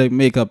genetic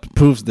makeup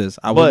proves this.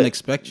 I wouldn't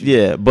expect you.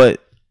 Yeah,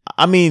 but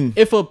I mean,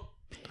 if a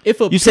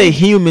you say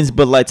humans,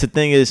 but like the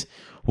thing is,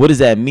 what does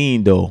that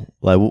mean though?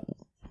 Like,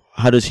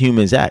 how does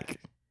humans act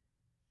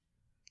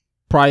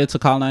prior to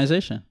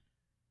colonization?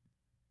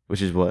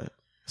 Which is what?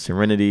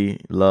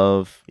 Serenity,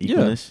 love,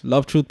 equalness? Yeah.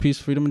 Love, truth, peace,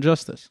 freedom, and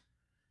justice.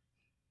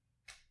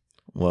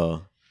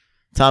 Well,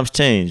 times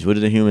change. What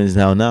are the humans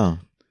now?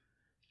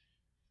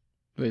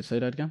 Wait, say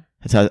that again?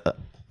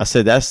 I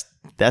said that's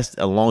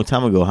a long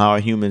time ago. How are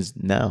humans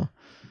now?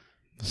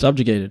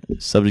 Subjugated,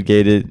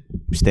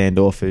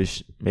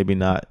 standoffish, maybe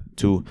not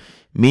too.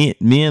 Me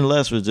and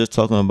Les was just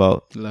talking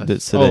about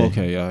this today. Oh,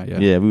 okay, yeah.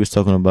 Yeah, we was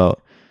talking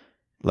about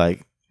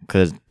like,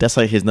 cause that's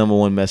like his number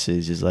one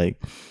message is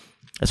like,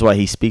 that's why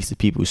he speaks to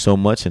people so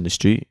much in the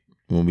street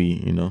when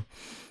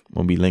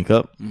we link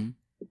up.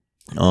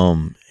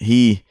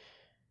 Mm-hmm.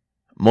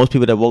 Most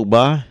people that walk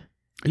by,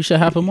 you should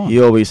have him on.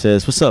 He always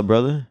says, "What's up,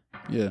 brother?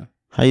 Yeah,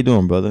 how you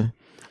doing, brother?"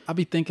 I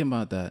be thinking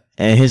about that.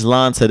 And his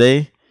line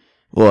today,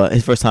 well,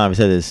 his first time he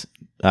said this,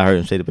 I heard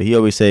him say it, but he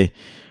always say,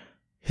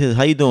 he says,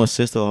 "How you doing,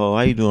 sister? How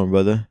you doing,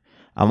 brother?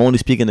 I'm only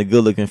speaking to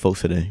good looking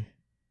folks today."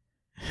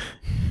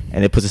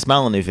 And it puts a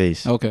smile on their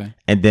face. Okay.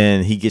 And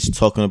then he gets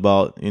talking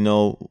about,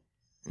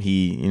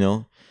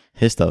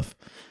 his stuff.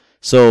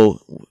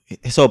 So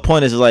his whole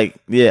point is like,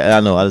 yeah, I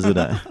know, I just do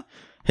that.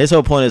 His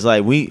whole point is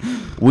like we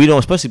don't,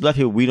 especially black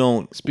people, we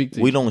don't speak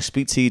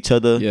to each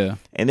other. Yeah.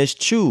 And it's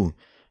true.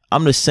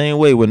 I'm the same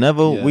way.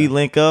 Whenever we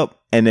link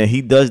up and then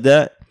he does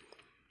that,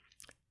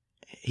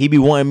 he be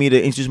wanting me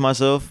to introduce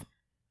myself.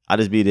 I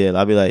just be there.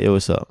 I'll be like, yo,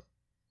 what's up?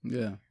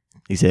 Yeah.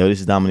 He said, "Oh, this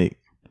is Dominic.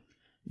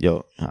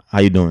 Yo, how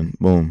you doing?"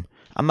 Boom.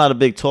 I'm not a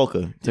big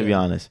talker, to be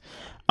honest.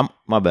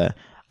 My bad.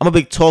 I'm a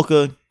big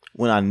talker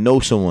when I know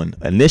someone.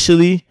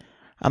 Initially,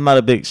 I'm not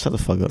a big, shut the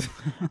fuck up.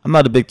 I'm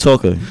not a big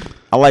talker.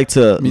 I like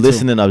to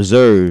listen and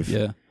observe. Yeah.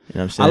 You know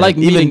what I'm saying? I like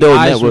meeting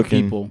eyes with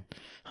people.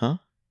 Huh?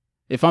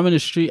 If I'm in the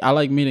street, I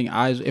like meeting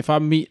eyes. If I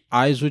meet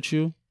eyes with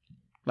you,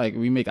 like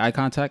we make eye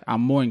contact,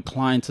 I'm more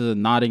inclined to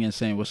nodding and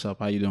saying, "What's up?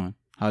 How you doing?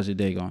 How's your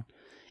day going?"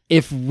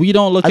 If we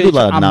don't look at each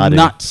other, I'm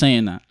not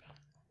saying that.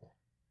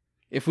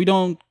 If we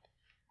don't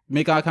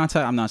make eye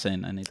contact, I'm not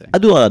saying anything. I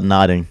do a lot of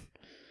nodding.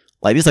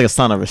 Like, it's like a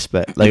sign of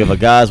respect. Like, if a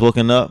guy's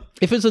walking up.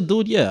 If it's a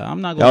dude, yeah.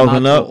 I'm not going to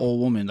nod to an old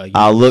woman. Like,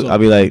 I'll look, I'll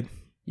be like.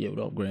 Yeah,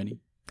 what up, granny?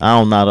 I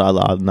don't nod,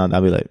 I'll nod.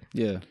 I'll be like.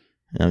 Yeah. You know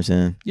what I'm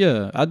saying?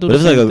 Yeah, I do but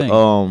the same thing.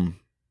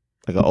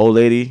 Like an old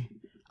lady,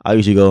 I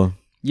usually go.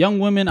 Young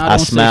women, I don't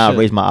smile, say shit.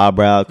 raise my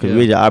eyebrow. Because you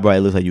raise your eyebrow,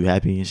 it looks like you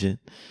happy and shit.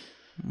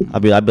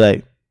 I'd be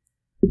like,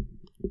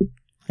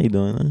 how you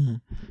doing? You know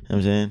what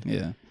I'm saying?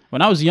 Yeah.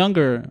 When I was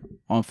younger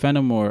on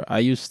Fenimore, I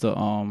used to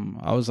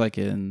I was like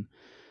in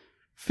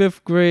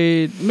 5th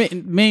grade,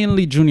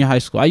 mainly junior high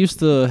school. I used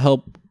to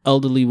help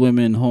elderly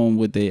women home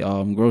with their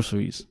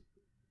groceries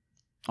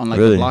on like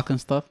Really? the block and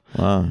stuff.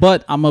 Wow.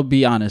 But I'm gonna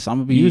be honest.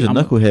 You was a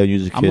knucklehead when you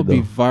was a kid, I'm gonna be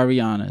though. very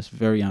honest.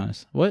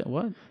 What?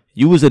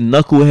 You was a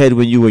knucklehead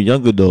when you were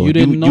younger, though. You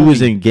didn't know you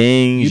was me. in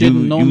gangs. You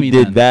didn't know me You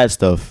did then. bad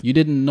stuff. You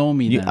didn't know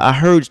me then. I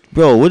heard,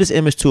 bro. What is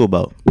MS2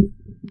 about?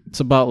 It's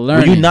about Were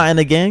learning. you not in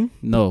a gang?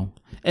 No.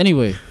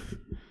 Anyway,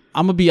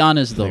 I'm gonna be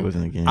honest though. was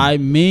in a gang. I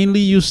mainly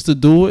used to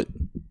do it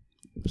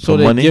so For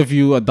they money? give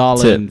you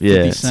 $1 Tip, and 50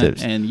 yeah, cents.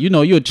 tips. And you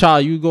know, you're a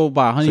child. You go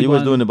buy honey So you was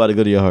bun. doing it by the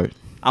good of your heart.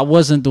 I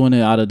wasn't doing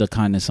it out of the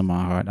kindness of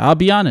my heart. I'll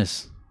be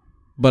honest.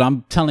 But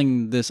I'm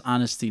telling this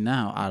honesty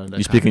now out of the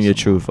You speaking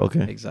kindness your of my truth,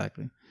 heart. okay?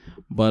 Exactly.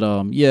 But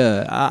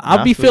yeah, I'll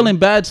I be feel feeling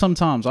bad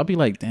sometimes. I'll be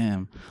like,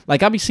 damn.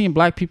 Like I'll be seeing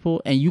black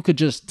people and you could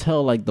just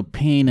tell like the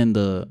pain and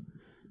the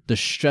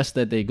stress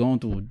that they're going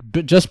through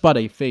just by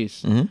their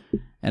face. Mm-hmm.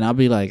 And I'll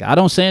be like, I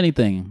don't say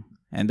anything.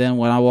 And then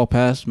when I walk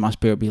past, my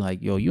spirit be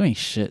like, yo, you ain't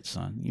shit,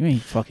 son. You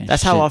ain't fucking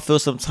That's shit. how I feel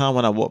sometimes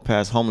when I walk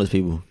past homeless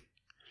people.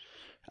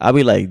 I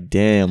be like,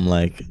 damn,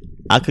 like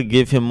I could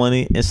give him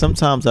money, and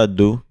sometimes I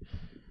do.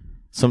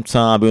 Sometimes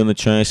I'll be on the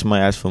train,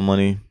 somebody asks for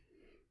money,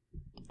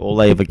 or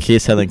like if a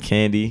kid's selling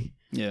candy,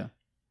 Yeah.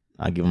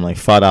 I give him like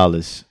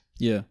 $5.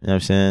 Yeah. You know what I'm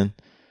saying?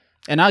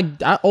 And I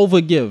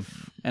overgive.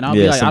 And I'll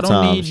be like, I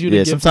don't need you to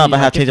give sometimes me. I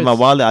have Like, change if in my it's-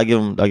 wallet. I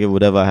give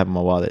whatever I have in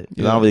my wallet. 'Cause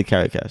I Yeah. don't really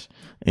carry cash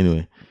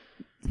anyway.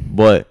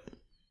 But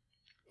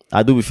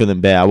I do be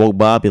feeling bad. I walk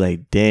by, I be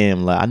like,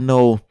 damn, like I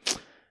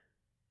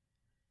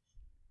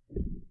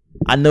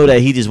know that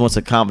he just wants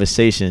a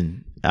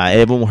conversation.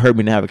 It won't hurt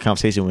me to have a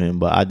conversation with him,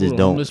 but I just Who, a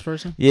don't. homeless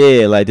person?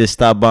 Yeah, like just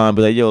stop by and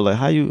be like, yo, like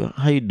how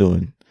you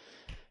doing?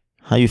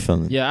 How you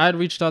feeling? Yeah, I had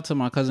reached out to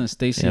my cousin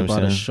Stacy You know what I'm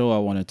about a saying? show I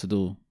wanted to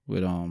do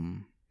with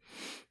pertaining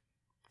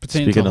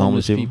Speaking to of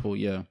homeless homeless people.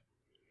 Yeah.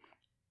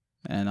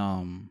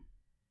 And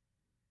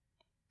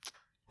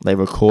Like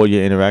record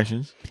your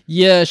interactions.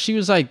 yeah, she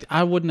was like,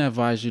 I wouldn't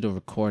advise you to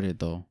record it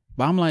though.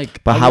 But I'm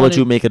like, But I how would wanted-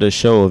 you make it a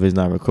show if it's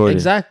not recorded?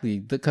 Exactly,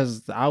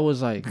 because I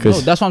was like, no,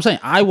 'Cause- that's what I'm saying.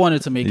 I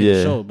wanted to make it Yeah.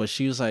 a show, but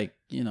she was like,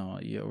 you know,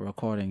 you're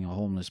recording a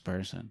homeless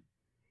person.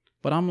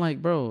 But I'm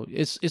like, bro,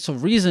 it's a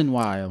reason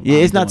why. Yeah, I'm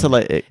it's not to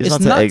doing it. like it's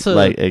not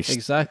to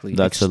exactly not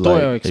to extort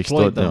like or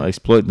exploit them.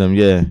 exploit them.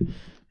 Yeah,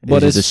 But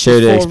it's it's just to share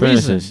their for a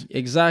reason. experiences.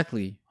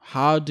 Exactly.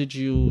 How did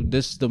you?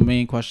 This is the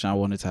main question I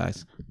wanted to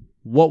ask.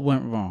 What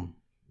went wrong?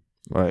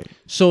 Right.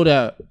 So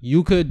that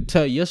you could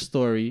tell your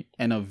story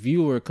and a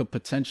viewer could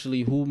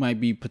potentially, who might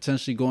be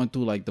potentially going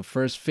through like the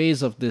first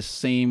phase of this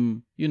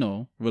same, you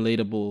know,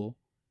 relatable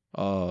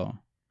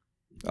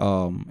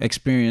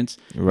experience,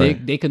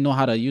 Right. they can know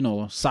how to, you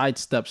know,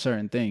 sidestep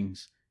certain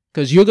things.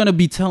 Because you're going to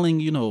be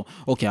telling, you know,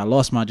 okay, I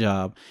lost my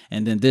job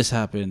and then this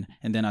happened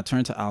and then I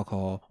turned to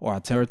alcohol or I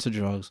turned to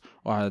drugs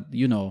or,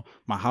 you know,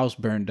 my house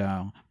burned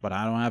down, but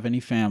I don't have any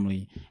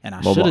family and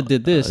I Well, should have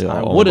did this. yeah,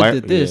 I or would have right-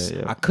 did this. yeah,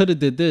 yeah. I could have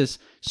did this.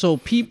 So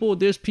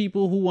there's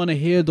people who want to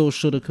hear those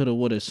shoulda, coulda,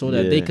 woulda so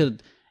that they Yeah.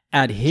 could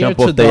adhere Jump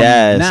to off their them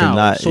ass and now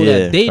not- so yeah,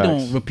 that they facts.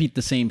 don't repeat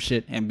the same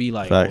shit and be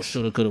like, Facts. oh,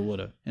 shoulda, coulda,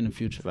 woulda in the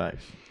future.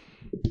 Facts.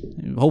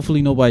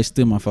 Hopefully nobody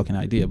steal my fucking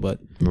idea, but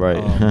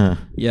Right.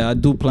 yeah, I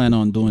do plan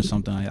on doing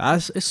something like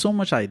that. It's so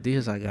much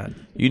ideas I got.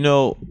 You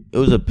know, it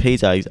was a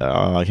page I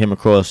came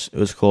across. It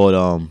was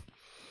called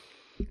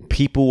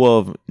People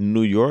of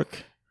New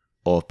York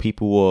or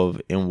People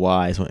of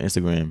NY. It's on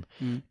Instagram.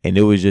 And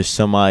it was just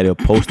somebody to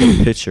post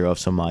a picture of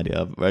somebody,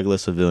 a regular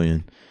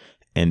civilian,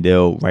 and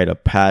they'll write a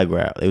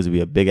paragraph. It would be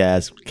a big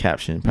ass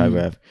caption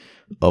paragraph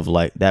of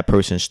like that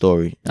person's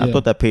story. And I Yeah.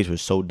 thought that page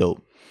was so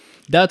dope.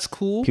 That's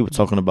cool. People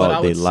talking But I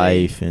about their would say-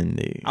 life and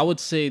they. I would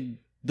say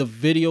the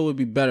video would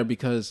be better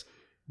because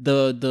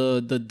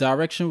the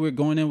direction we're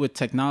going in with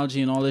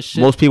technology and all this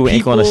shit. Most people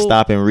ain't gonna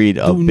stop and read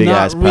a do big not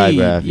ass read.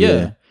 paragraph.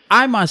 Yeah.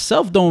 I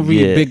myself don't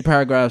read Yeah. big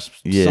paragraphs.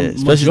 Yeah. some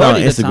Especially not on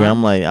majority of the Instagram. time.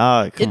 I'm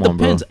like, come It on,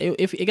 bro. depends.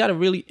 If it gotta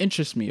really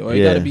interest me, or it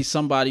Yeah. gotta be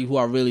somebody who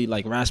I really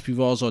like, Raspy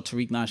Rawls or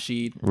Tariq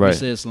Nasheed, Right.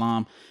 Isa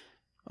Islam.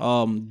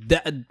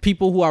 That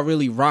people who I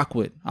really rock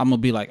with, I'm gonna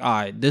be like, all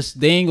right,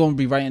 they ain't gonna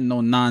be writing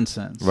no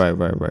nonsense, Right.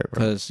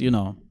 Because you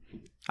know,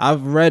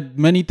 I've read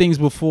many things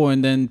before,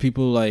 and then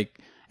people like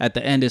at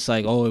the end, it's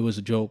like, oh, it was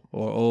a joke,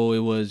 or oh, it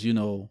was, you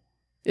know,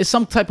 it's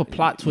some type of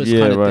plot twist Yeah,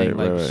 kind of right, thing,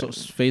 like right. So,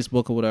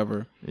 Facebook or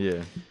whatever.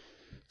 Yeah.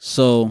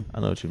 So I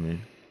know what you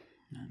mean.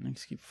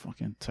 niggas keep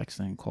fucking texting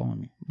and calling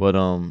me. But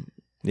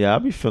yeah,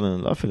 I'm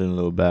feeling a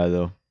little bad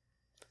though.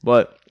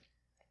 But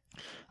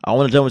I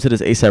want to jump into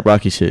this ASAP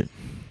Rocky shit.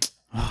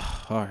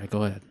 All right,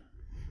 go ahead.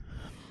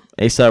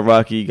 ASAP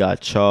Rocky got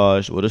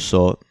charged with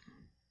assault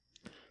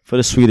for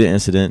the Sweden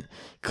incident.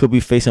 Could be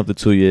facing up to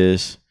 2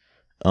 years.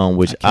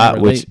 Which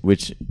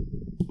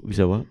you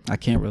said what? I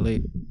can't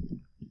relate.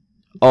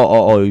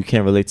 Oh, you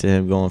can't relate to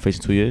him going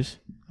facing 2 years?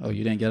 Oh,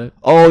 you didn't get it?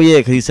 Oh yeah,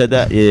 because he said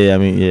that. Yeah, I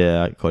mean,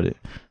 yeah, I caught it.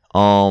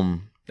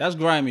 That's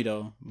grimy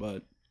though,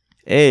 but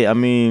Hey, I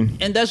mean,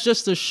 and that's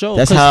just a show.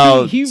 That's 'cause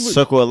how he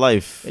circle of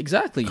life,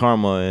 exactly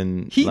karma,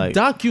 and he like,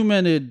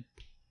 documented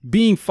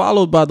being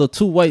followed by the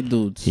 2 white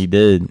dudes. he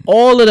did.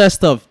 All of that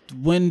stuff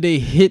when they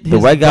hit his The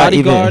white guy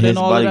even bodyguard his and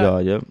all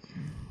bodyguard. of Yep, that.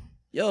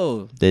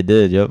 Yo, they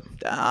did. Yep.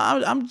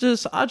 I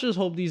just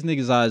hope these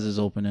niggas' eyes is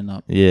opening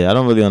up. Yeah, I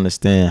don't really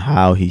understand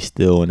how he's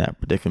still in that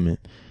predicament.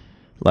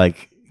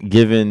 Like,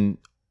 given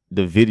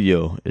the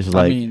video, it's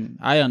like. I mean,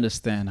 I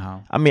understand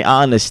how. I mean,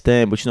 I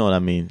understand, but you know what I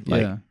mean.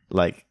 Like, Yeah.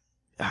 like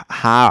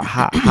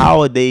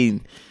how are they?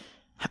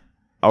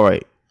 All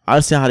right, I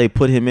understand how they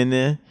put him in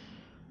there.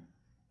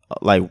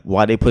 Like,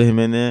 why they put him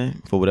in there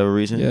for whatever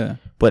reason. Yeah.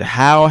 But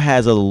how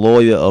has a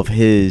lawyer of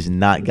his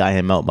not got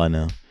him out by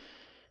now?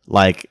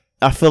 Like,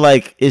 I feel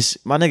like it's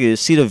my nigga.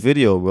 See the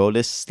video, bro.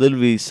 That's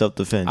literally self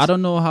defense. I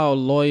don't know how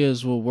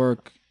lawyers will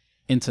work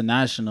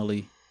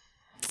internationally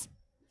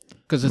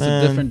because it's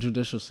a different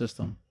judicial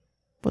system.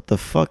 What the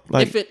fuck?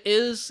 Like,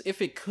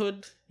 if it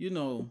could,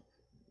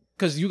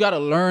 because you got to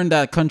learn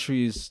that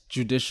country's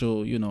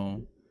judicial,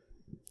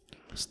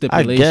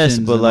 stipulations, I guess,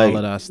 but and like, all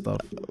of that stuff.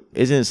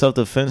 Isn't self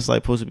defense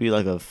like supposed to be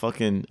like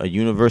a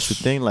universal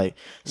thing? Like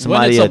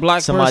When it's a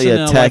black somebody person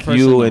and a attack white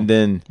you, person, and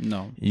then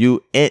no.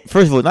 you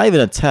first of all, not even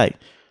attack.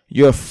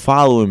 You're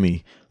following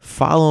me.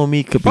 Following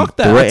me could Fuck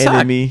be that, threatening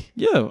attack. me.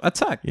 Yeah,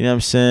 attack. You know what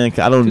I'm saying? 'Cause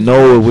I don't 'Cause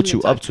know you what actually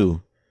you up attack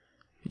to.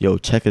 Yo,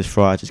 checkers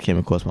fraud just came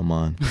across my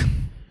mind.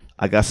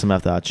 I got some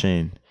after our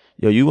chain.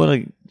 Yo, you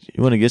wanna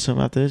get some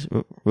after this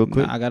real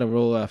quick? Nah, I gotta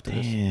roll after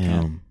this.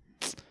 Damn.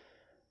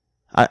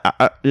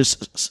 I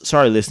just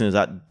sorry, listeners.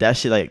 That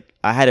shit, like,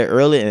 I had it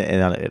early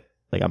and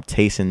I'm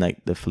tasting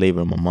like the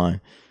flavor in my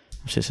mind.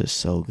 This shit is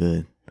so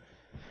good.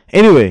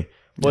 Anyway,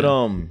 but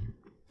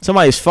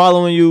somebody's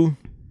following you.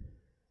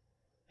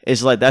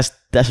 It's like that's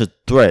a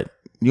threat.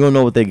 You don't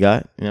know what they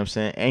got. You know what I'm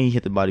saying? And he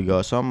hit the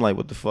bodyguard. So I'm like,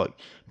 what the fuck?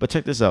 But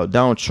check this out.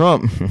 Donald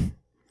Trump,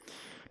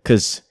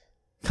 because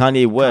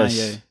Kanye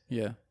West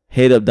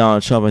hit up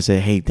Donald Trump and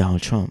said, hey,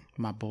 Donald Trump.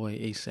 My boy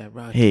ASAP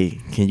Rocky.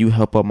 Hey, can you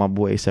help out my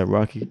boy ASAP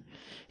Rocky?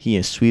 He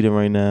in Sweden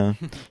right now.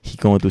 He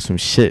going through some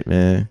shit,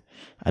 man.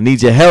 I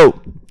need your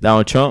help,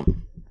 Donald Trump.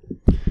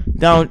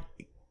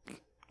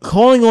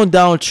 Calling on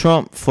Donald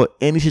Trump for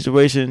any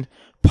situation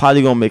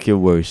probably gonna make it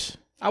worse.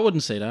 I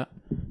wouldn't say that.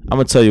 I'm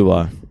gonna tell you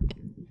why.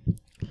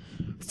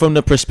 From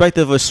the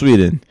perspective of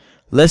Sweden,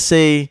 let's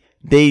say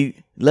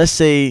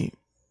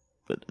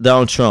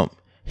Donald Trump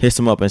hits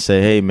him up and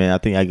say, hey man, I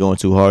think I going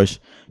too harsh.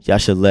 Y'all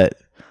should let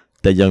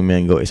that young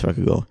man go. ASAP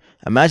Rocky go.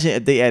 Imagine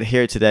if they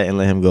adhere to that and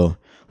let him go.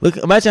 Look,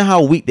 imagine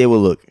how weak they would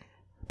look.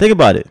 Think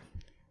about it.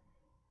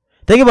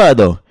 Think about it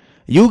though.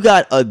 You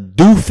got a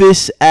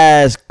doofus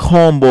ass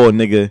cornball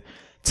nigga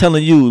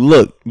telling you,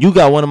 look, you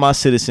got one of my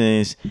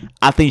citizens.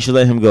 I think you should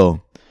let him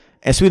go.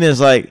 And Sweden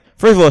is like,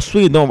 first of all,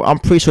 Sweden I'm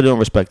pretty sure they don't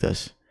respect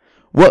us.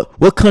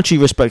 What country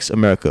respects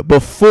America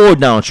before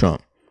Donald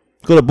Trump?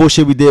 Go to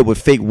bullshit we did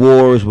with fake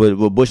wars, with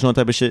Bush and all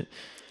type of shit.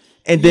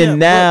 And then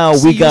now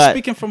we got. You're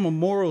speaking from a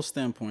moral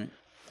standpoint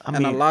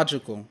and a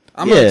logical.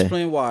 I'm gonna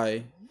explain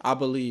why I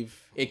believe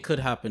it could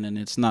happen, and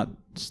it's not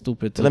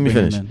stupid to. Let me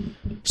finish.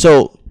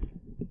 So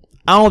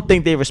I don't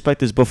think they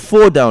respect us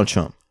before Donald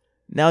Trump.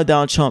 Now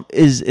Donald Trump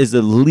is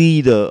the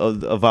leader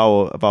of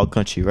our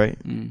country, right?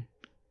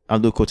 I'll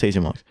do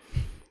quotation marks.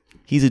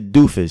 He's a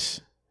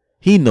doofus.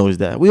 He knows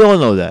that. We all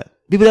know that.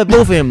 People that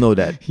vote for him know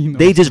that.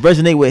 They just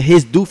resonate with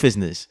his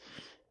doofusness.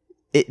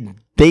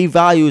 They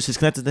values is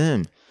connected to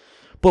him.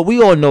 But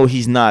we all know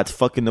he's not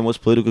fucking the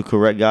most politically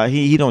correct guy.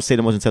 He don't say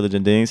the most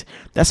intelligent things.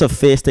 That's a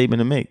fair statement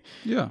to make.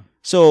 Yeah.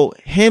 So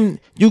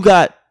you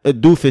got a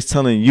doofus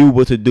telling you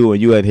what to do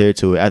and you adhere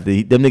to it after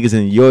them niggas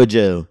in your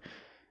jail.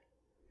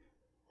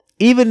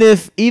 Even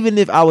if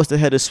I was the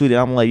head of Sweden,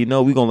 I'm like, we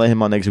gonna let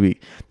him out next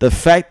week. The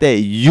fact that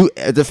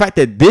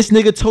this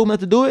nigga told me not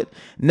to do it,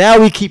 now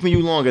we keeping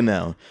you longer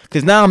now.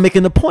 Cause now I'm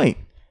making the point.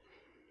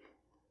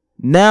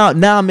 Now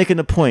I'm making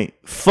the point.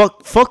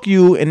 Fuck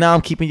you, and now I'm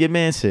keeping your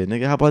man said,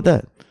 nigga. How about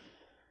that?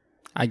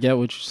 I get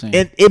what you're saying.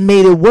 And it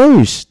made it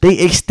worse. They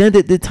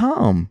extended the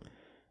time.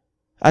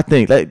 I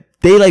think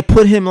they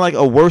put him in like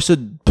a worse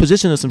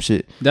position or some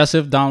shit. That's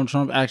if Donald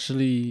Trump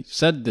actually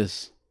said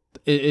this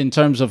in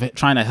terms of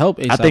trying to help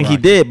ASAP I think Rocky.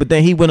 he did, but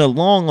then he went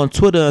along on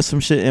Twitter or some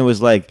shit and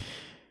was like,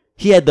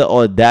 he had the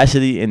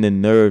audacity and the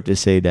nerve to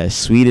say that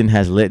Sweden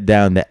has let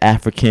down the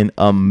African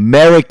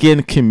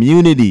American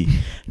community,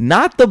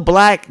 not the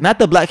black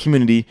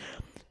community,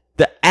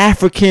 the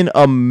African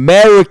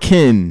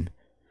American.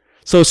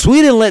 So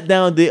Sweden let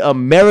down the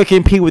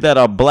American people that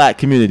are black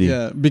community.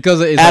 Yeah,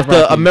 because of A$AP after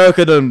Rocky.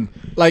 America done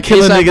Like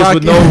killing A$AP niggas Rocky.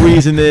 with no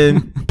reason,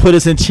 then put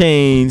us in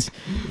chains,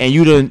 and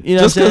you done,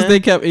 just because they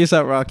kept. kept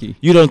ASAP Rocky.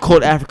 You done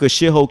called Africa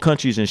shithole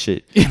countries and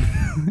shit.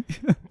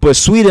 But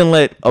Sweden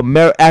let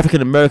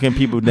African American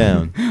people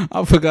down.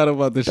 I forgot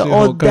about the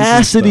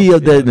audacity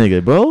of that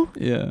nigga, bro.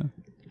 Yeah.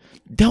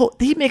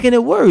 They making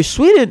it worse.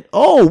 Sweden,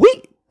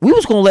 we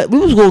was gonna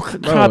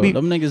copy.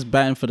 Them niggas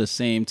batting for the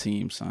same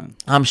team, son.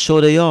 I'm sure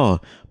they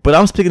are. But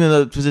I'm speaking in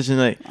a position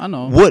like, I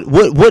know.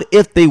 What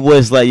if they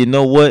was like, you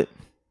know what?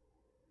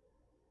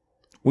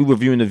 We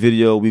reviewing the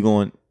video, we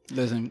going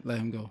Let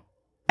him go.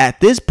 At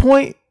this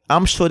point,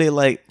 I'm sure they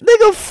like,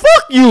 nigga,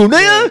 fuck you,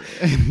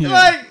 nigga. Yeah.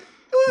 Like,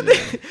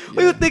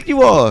 who you think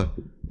you are?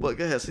 But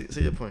go ahead,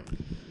 say your point.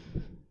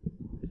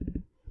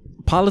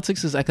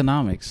 Politics is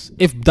economics.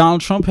 If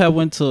Donald Trump had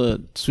went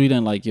to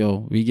Sweden like,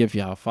 yo, we give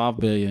y'all $5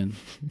 billion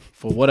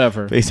for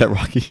whatever, face at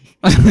Rocky,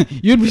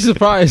 you'd be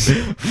surprised.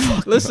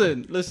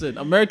 Listen.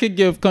 America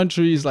give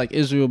countries like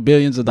Israel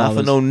billions of dollars.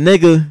 Not for no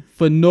nigga.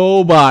 For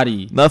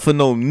nobody. Not for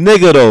no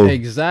nigga though.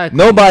 Exactly.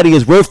 Nobody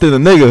is worse than a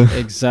nigga.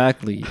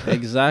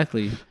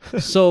 Exactly.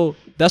 So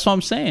that's what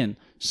I'm saying.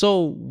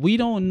 So we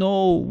don't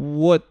know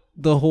what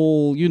the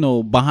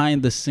whole,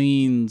 behind the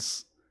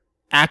scenes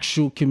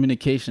actual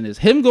communication is.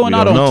 Him going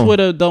out on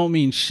Twitter don't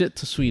mean shit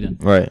to Sweden.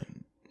 Right.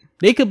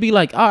 They could be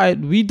like, all right,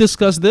 we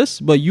discussed this,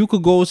 but you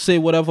could go say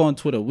whatever on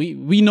Twitter.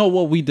 We know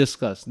what we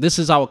discussed. This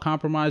is our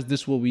compromise.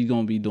 This is what we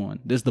gonna be doing.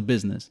 This is the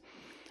business.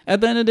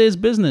 At the end of the day, it's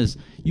business.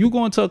 You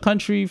go into a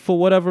country for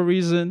whatever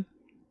reason.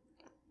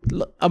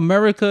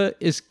 America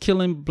is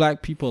killing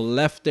black people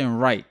left and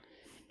right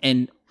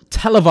and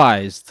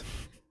televised.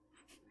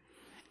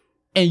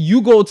 And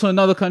you go to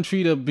another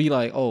country to be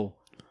like, oh,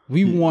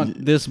 we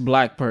want this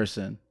black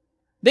person.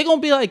 They gonna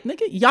be like,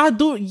 nigga,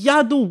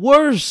 y'all do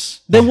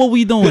worse than what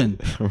we doing.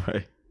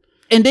 Right.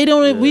 And they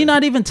don't. Yeah. We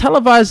not even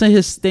televising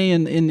his stay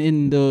in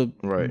the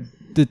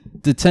the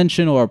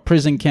detention or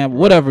prison camp,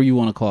 whatever you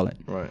want to call it.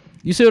 Right.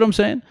 You see what I'm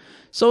saying?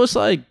 So it's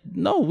like,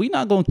 no, we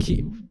not gonna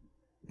keep,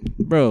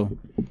 bro.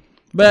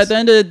 But at the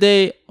end of the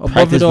day,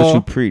 above it all, what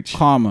you preach.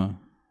 Karma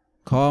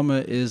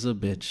is a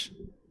bitch.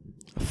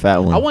 Fat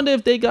one. I wonder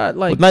if they got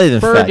like not even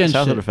Ferg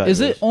and shit. Is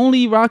it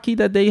only Rocky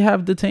that they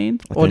have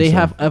detained, or they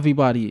have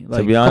everybody?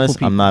 Like, to be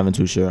honest, I'm not even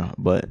too sure,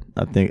 but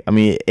I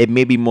mean, it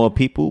may be more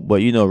people,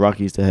 but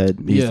Rocky's the head.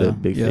 He's the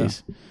big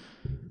face.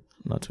 I'm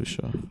not too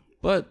sure.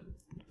 But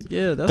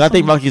yeah, that's. I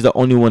think Rocky's the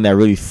only one that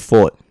really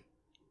fought.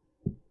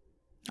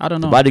 I don't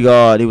know. The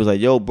bodyguard, he was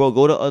like, "Yo, bro,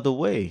 go the other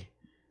way."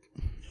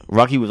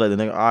 Rocky was like, "The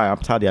nigga, all right, I'm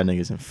tired of y'all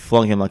niggas," and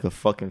flung him like a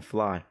fucking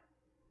fly.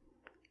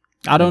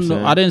 I don't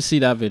know. I didn't see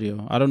that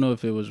video. I don't know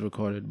if it was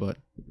recorded, but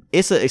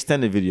it's an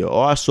extended video.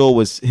 All I saw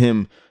was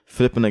him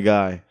flipping a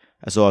guy.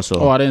 That's all I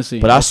saw. Oh, I didn't see.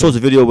 But I saw the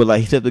video where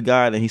like he flipped the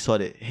guy and then he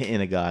started hitting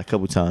a guy a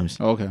couple times.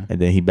 Okay.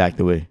 And then he backed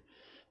away.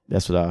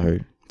 That's what I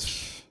heard.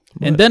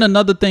 And then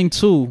another thing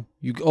too,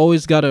 you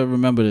always gotta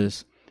remember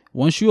this.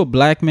 Once you're a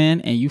black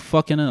man and you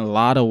fucking a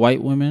lot of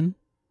white women,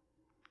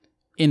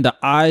 in the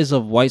eyes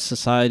of white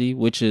society,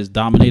 which is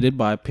dominated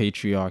by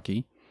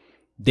patriarchy,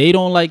 they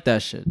don't like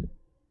that shit.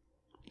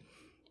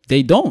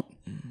 They don't.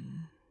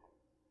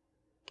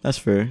 That's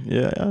fair.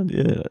 Yeah,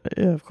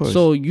 of course.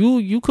 So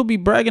you could be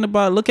bragging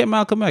about, look at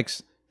Malcolm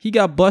X. He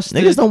got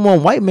busted. Niggas don't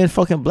want white men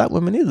fucking black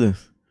women either.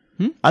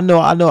 I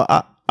know.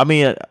 I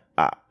mean,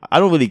 I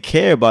don't really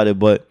care about it,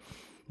 but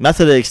not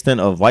to the extent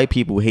of white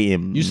people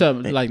hating. You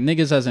said like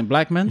niggas as in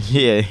black men?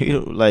 Yeah,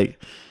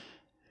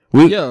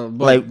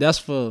 but like that's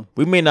for.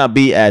 We may not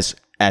be as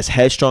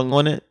headstrong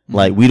on it.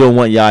 Like we don't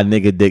want y'all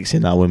nigga dicks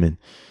in our women.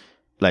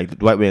 Like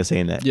the white man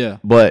saying that. Yeah.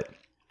 But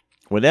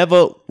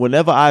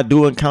Whenever I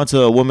do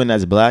encounter a woman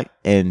that's black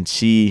and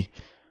she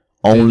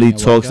only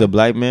talks to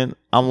black men,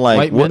 I'm like,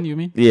 white what? Men, you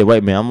mean? Yeah,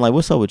 white man. I'm like,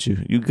 what's up with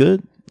you? You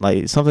good?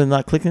 Like something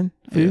not clicking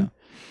for you?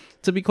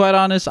 To be quite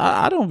honest,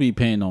 I don't be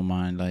paying no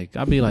mind. Like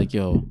I be like,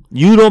 yo,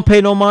 you don't pay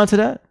no mind to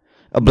that?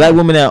 A black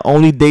woman that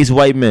only dates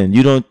white men.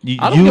 I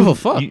don't give a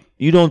fuck.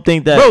 You don't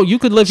think that, bro? You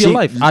could live your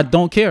life. I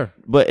don't care.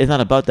 But it's not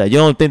about that. You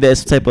don't think that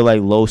it's some type of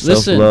like low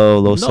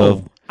self-love, low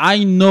self.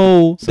 I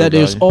know that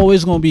there's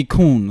always going to be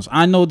coons.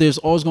 I know there's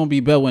always going to be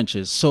bell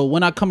wenches. So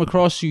when I come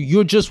across you,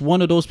 you're just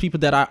one of those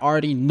people that I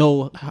already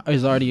know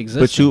is already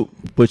existing.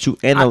 But you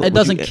analyze. It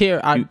doesn't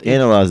care. You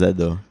analyze that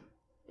though.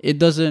 It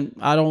doesn't.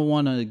 I don't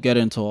want to get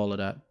into all of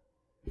that.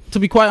 To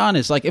be quite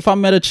honest, like if I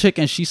met a chick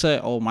and she said,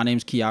 "Oh, my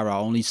name's Kiara. I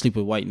only sleep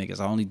with white niggas.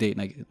 I only date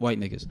white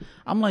niggas."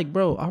 I'm like,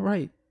 bro, all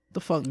right,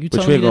 the fuck you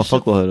telling me? But you ain't gonna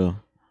fuck with her though.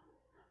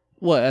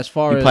 What? As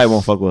far as you probably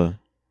won't fuck with her.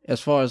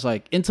 As far as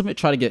like intimate,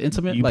 try to get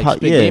intimate, like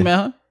spit game at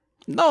her.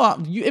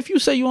 No, if you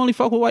say you only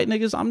fuck with white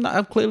niggas,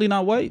 I'm clearly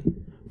not white.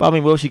 But I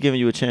mean, what if she giving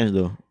you a chance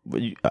though?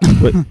 But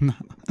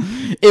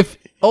if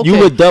you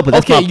would dub, but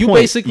that's my you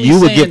point. Basically you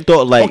would get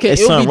thought like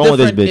it's something wrong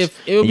with this bitch.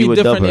 It would be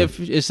different if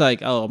it's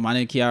like, oh, my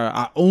name Kiara,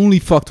 I only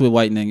fucked with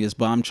white niggas,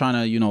 but I'm trying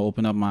to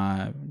open up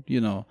my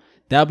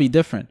that'd be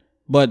different.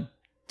 But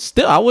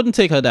still, I wouldn't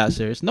take her that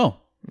serious. No.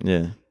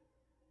 Yeah.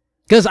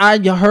 Because I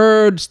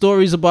heard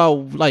stories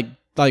about like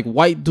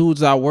white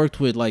dudes I worked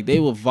with, like they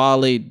would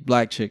violate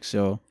black chicks,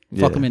 yo.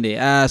 Fuck them in their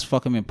ass,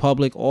 fuck them in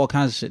public, all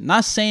kinds of shit.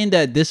 Not saying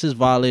that this is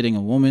violating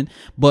a woman,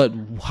 but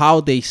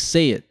how they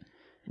say it.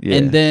 Yeah.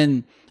 And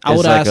then I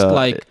would ask,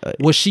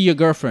 was she your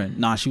girlfriend?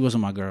 Nah, she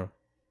wasn't my girl.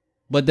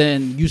 But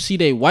then you see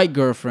their white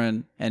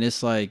girlfriend, and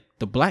it's like,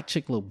 the black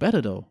chick look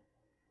better, though.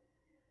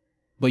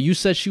 But you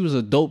said she was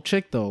a dope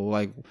chick, though.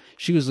 Like,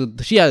 she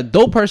had a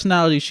dope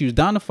personality. She was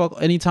down to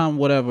fuck anytime,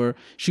 whatever.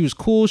 She was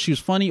cool. She was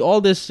funny.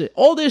 All this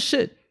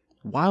shit.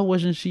 Why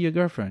wasn't she your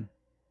girlfriend?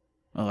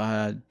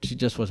 She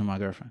just wasn't my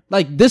girlfriend.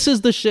 Like, this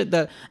is the shit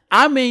that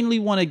I mainly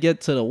want to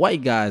get to the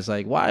white guys.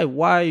 Like, why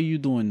are you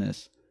doing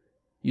this?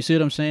 You see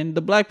what I'm saying?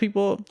 The black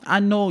people, I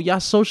know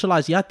y'all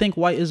socialize. Y'all think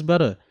white is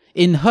better.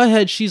 In her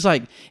head, she's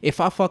like, if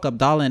I fuck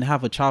Abdallah and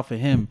have a child for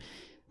him,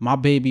 my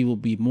baby will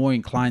be more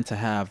inclined to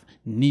have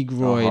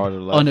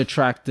negroid,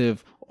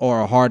 unattractive,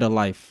 or a harder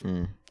life.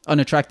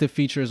 Unattractive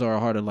features or a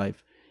harder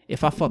life.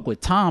 If I fuck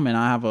with Tom and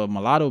I have a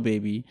mulatto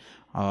baby,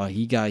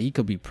 he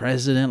could be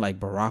president like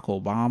Barack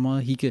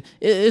Obama.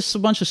 It's a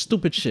bunch of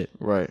stupid shit.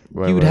 Right.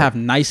 He would have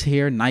nice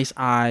hair, nice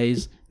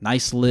eyes,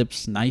 nice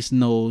lips, nice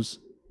nose,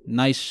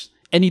 nice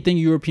anything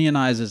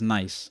Europeanized is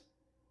nice.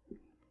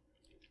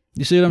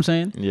 You see what I'm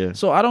saying? Yeah.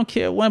 So I don't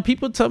care when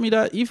people tell me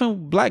that.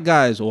 Even black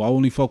guys, I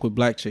only fuck with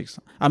white chicks.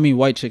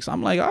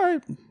 I'm like, all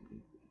right.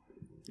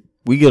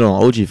 We get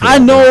on OG for I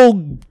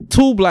know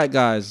 2 black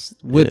guys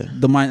with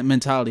the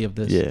mentality of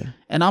this. Yeah.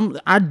 And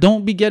I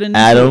don't be getting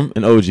Adam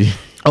and OG.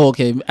 Oh,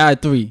 okay.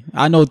 Add 3.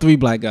 I know 3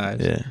 black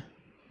guys. Yeah.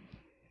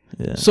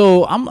 Yeah.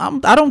 So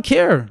I don't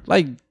care.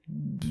 Like,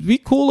 we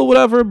cool or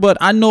whatever, but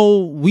I know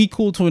we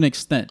cool to an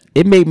extent.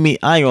 It made me,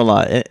 I ain't gonna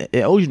lie,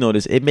 I always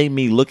notice, it made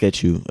me look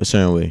at you a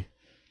certain way.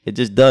 It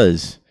just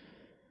does.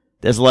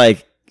 That's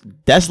like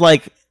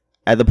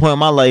at the point in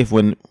my life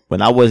when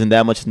I wasn't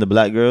that much into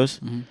black girls,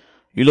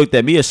 you looked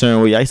at me a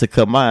certain way. I used to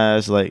cut my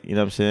ass, like, you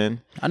know what I'm saying?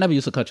 I never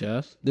used to cut your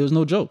ass. There was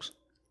no jokes.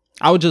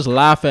 I would just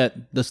laugh at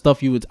the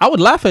stuff I would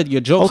laugh at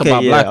your jokes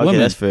about black women.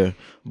 That's fair.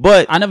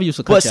 But I never used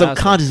to cut your ass. But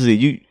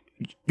subconsciously,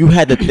 you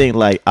had to think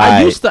like,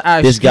 I used to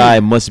ask this guy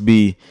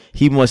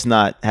he must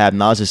not have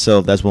knowledge of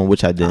self. That's one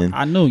which I didn't.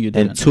 I knew you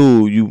didn't. And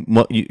 2,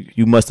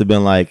 you must have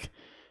been like,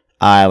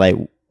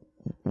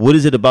 what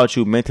is it about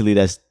you mentally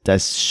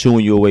that's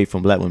shooing you away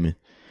from black women?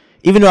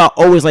 Even though I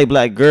always like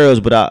black girls,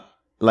 but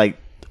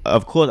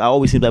of course, I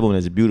always see black women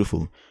as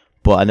beautiful,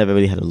 but I never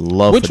really had a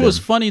love for them. Which was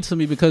funny to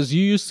me because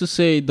you used to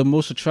say the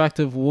most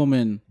attractive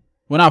woman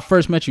when I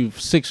first met you,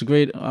 6th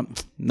grade,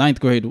 9th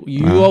grade.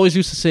 You always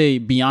used to say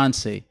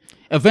Beyonce.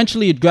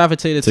 Eventually, it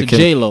gravitated to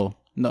J-Lo.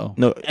 No,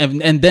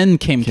 and then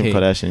came Kim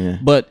Kardashian. Yeah.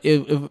 But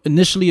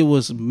initially, it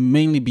was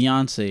mainly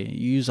Beyonce.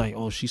 You was like,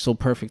 oh, she's so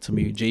perfect to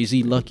me.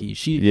 Jay-Z lucky.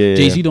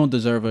 Jay-Z don't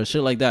deserve her.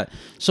 Shit like that.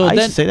 So I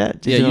used to say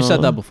that. Yeah, you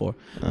said that before.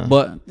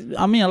 But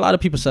I mean, a lot of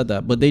people said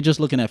that, but they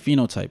just looking at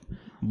phenotype.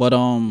 But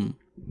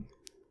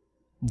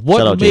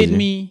what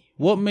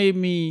made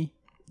me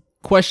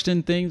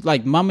question things?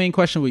 Like, my main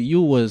question with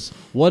you was,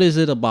 what is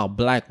it about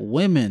black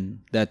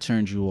women that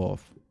turned you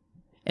off?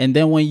 And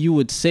then when you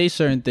would say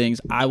certain things,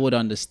 I would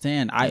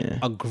understand. I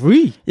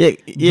agree. Yeah.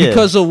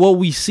 Because of what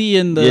we see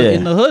in the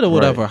hood or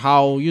whatever,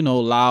 how,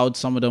 loud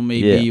some of them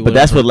may be. But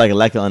that's what, like, a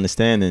lack of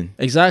understanding.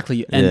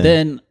 Exactly. And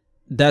then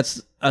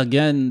that's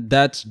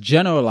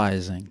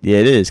generalizing. Yeah,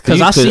 it is.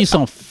 Because I see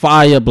some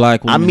fire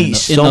black women. I meet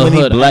so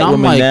many black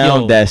women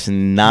now that's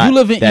not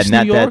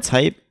that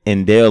type,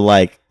 and they're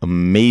like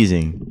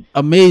amazing.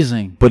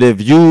 But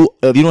if you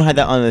don't have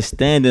that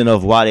understanding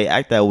of why they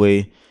act that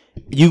way,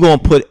 you gonna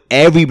put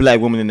every black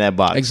woman in that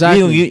box.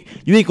 Exactly.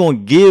 You ain't gonna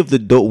give the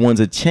dope ones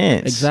a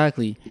chance.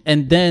 Exactly.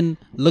 And then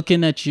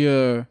looking at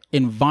your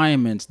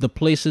environments, the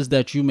places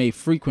that you may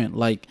frequent,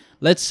 like,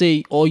 let's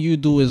say all you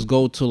do is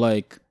go to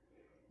like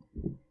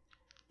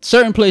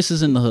certain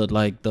places in the hood,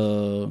 like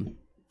the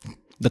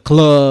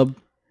club,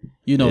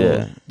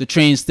 the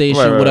train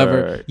station,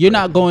 whatever. Right. You're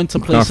not going to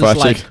places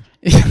like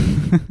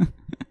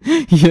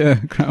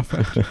Crown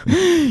Fried.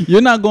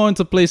 You're not going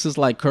to places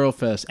like Curl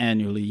Fest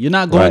annually. You're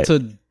not going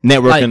to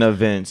networking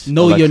events.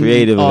 Know your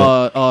creative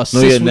know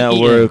your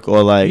network eating.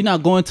 Or like you're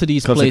not going to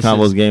these places.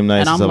 Combos game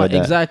nights and stuff like that.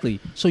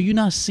 Exactly. So you're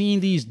not seeing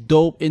these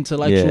dope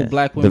intellectual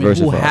black women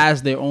who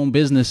has their own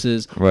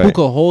businesses, who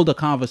could hold a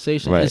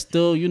conversation. It's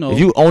still, if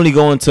you only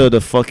go into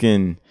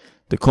the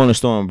corner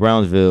store in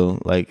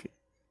Brownsville, like,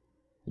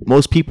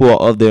 most people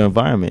are of their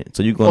environment,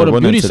 so you're going to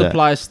run into that. Or the beauty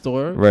supply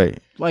store, right?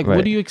 Like,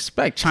 what do you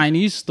expect?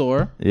 Chinese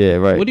store, yeah,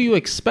 right. What do you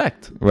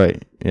expect?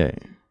 Right, yeah.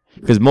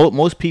 Because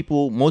most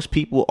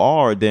people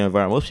are their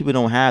environment. Most people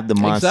don't have the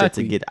mindset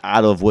to get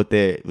out of what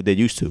they're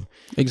used to.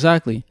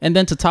 Exactly. And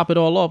then to top it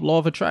all off, law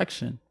of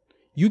attraction.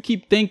 You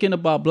keep thinking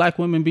about black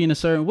women being a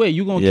certain way,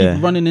 you're gonna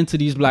keep running into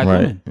these black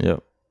women.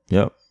 Yep.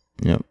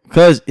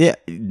 Because you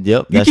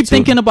keep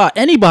thinking about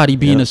anybody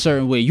being a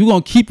certain way, you're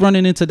gonna keep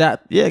running into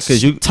that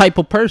type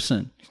of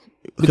person.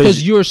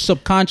 Because you're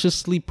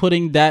subconsciously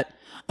putting that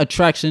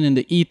attraction in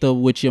the ether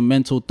with your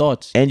mental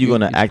thoughts. And you're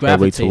gonna act that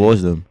way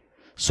towards them.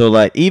 So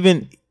like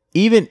even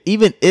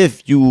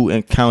if you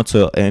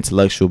encounter an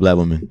intellectual black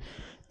woman,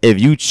 if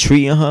you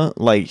treating her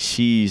like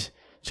she's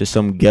just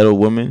some ghetto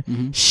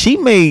woman, she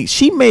may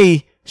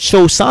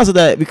show signs of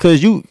that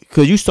because you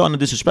starting to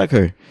disrespect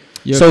her.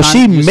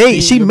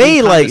 She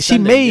may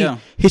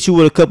hit you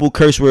with a couple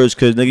curse words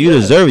because nigga, you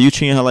deserve it. You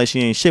treating her like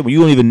she ain't shit, but you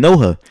don't even know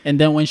her. And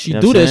then when she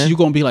do this, you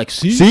gonna be like,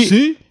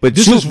 see, but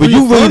you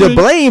really to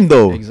blame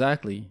though.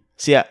 Exactly.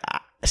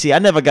 I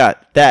never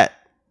got that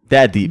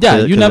deep.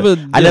 Yeah, you never.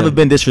 I never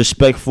been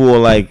disrespectful,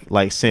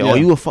 like saying, "Oh,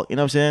 you a fuck," you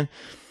know what I'm saying?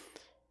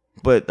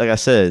 But like I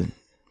said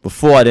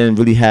before, I didn't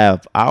really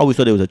have. I always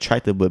thought it was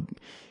attractive, but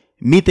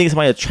me thinking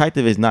somebody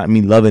attractive is not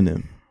me loving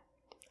them.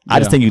 I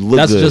just think you look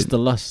That's good. just the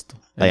lust.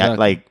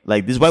 Like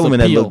like these white It's women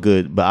that appeal. look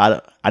good,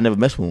 but I never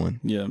messed with one.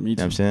 Yeah, me too. You know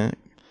what I'm saying?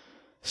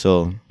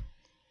 So,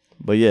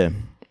 but yeah,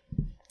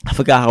 I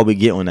forgot how we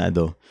get on that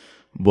though.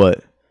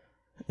 But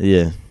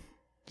yeah,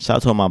 shout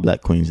out to all my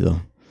black queens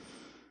though.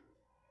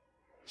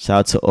 Shout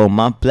out to all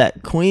my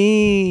black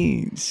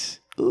queens.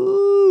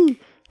 Ooh,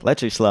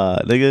 electric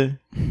slide, nigga.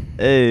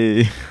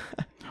 Hey.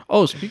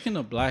 Oh, speaking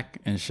of black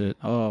and shit,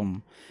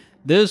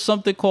 there's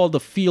something called the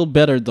Feel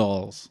Better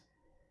dolls,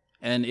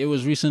 and it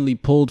was recently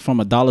pulled from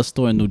a dollar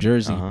store in New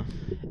Jersey.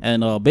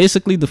 And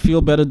basically, the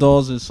Feel Better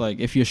dolls is like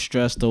if you're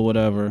stressed or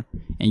whatever,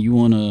 and you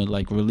want to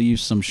like relieve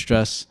some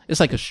stress. It's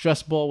like a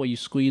stress ball where you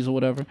squeeze or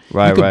whatever.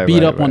 Right, you could right, beat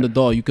right, up on right. the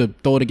doll. You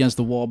could throw it against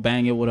the wall,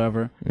 bang it,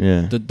 whatever.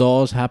 Yeah. The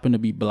dolls happen to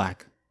be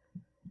black.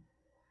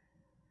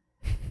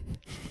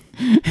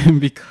 And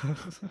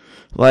because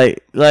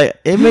Like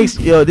it makes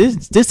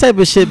this type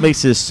of shit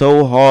makes it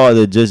so hard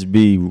to just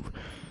be.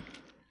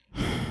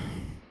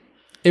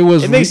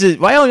 it makes it.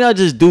 Why don't y'all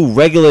just do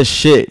regular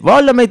shit? Why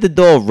don't y'all make the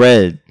door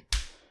red?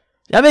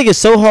 Y'all make it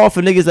so hard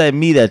for niggas like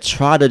me that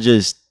try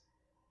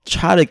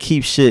to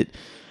keep shit.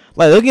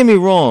 Like, don't get me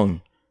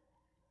wrong.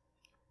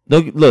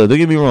 Don't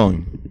get me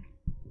wrong.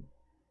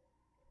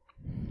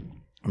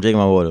 I'm drinking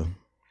my water.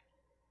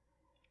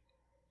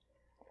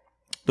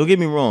 Don't get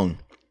me wrong.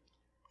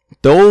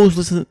 Those who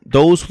listen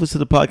to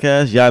the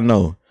podcast, y'all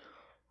know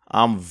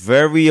I'm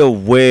very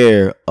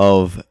aware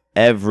of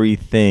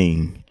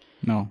everything.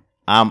 no,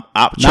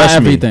 Trust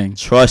everything. me.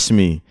 Trust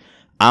me.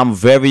 I'm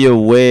very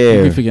aware.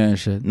 you be forgetting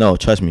shit. No,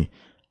 trust me.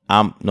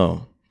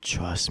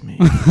 Trust me.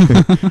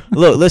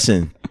 Look,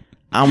 listen.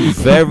 I'm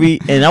very,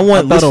 and I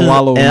want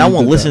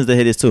listeners to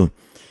hear this too.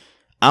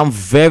 I'm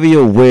very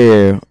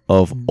aware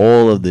of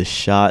all of the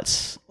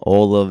shots,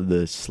 all of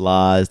the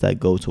slides that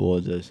go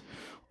towards us,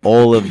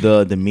 all of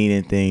the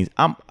demeaning things.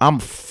 I'm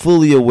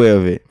fully aware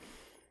of it.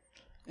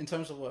 In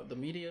terms of what, the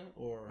media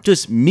or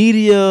Just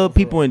media,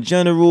 people in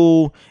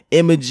general,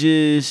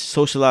 images,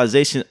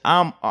 socialization.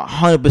 I'm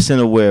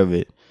 100% aware of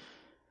it.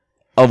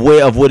 Of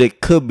what it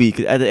could be.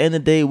 Because at the end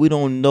of the day, we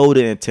don't know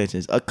the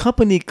intentions. A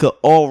company could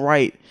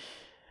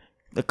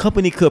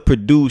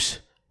produce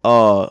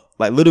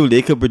like literally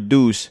they could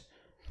produce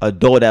a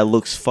doll that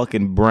looks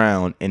fucking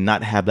brown and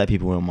not have black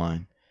people in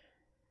mind.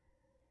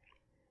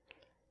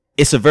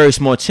 It's a very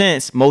small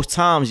chance. Most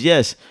times,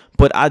 yes.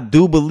 But I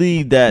do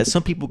believe that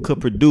some people could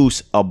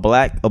produce a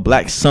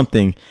black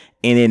something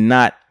and it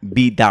not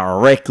be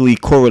directly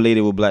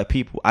correlated with black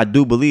people. I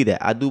do believe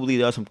that. I do believe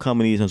there are some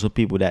companies and some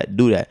people that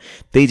do that.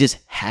 They just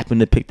happen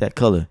to pick that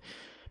color.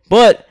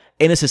 But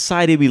in a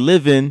society we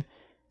live in,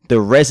 the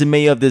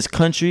resume of this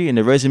country and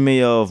the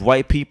resume of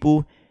white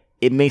people,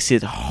 it makes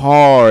it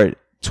hard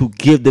to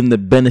give them the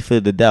benefit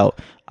of the doubt.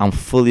 I'm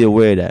fully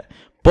aware of that.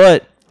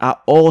 But I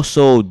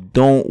also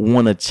don't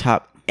want to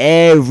chop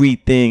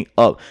everything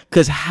up.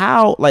 Cause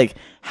how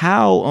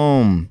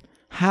one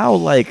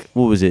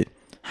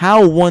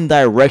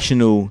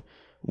directional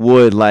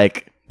would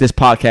like this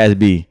podcast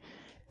be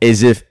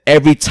is if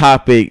every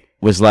topic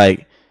was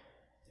like,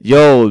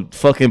 yo,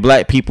 fucking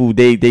black people,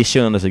 they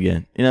shit on us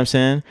again. You know what I'm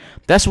saying?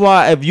 That's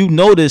why if you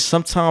notice,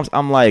 sometimes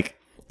I'm like,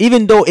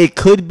 even though it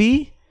could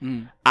be,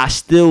 I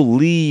still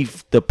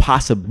leave the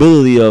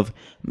possibility of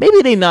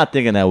maybe they not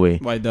thinking that way.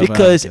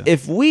 Because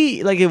if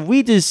we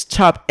just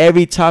chop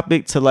every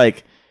topic to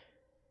like,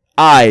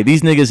 alright,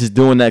 these niggas is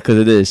doing that because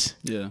of this.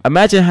 Yeah.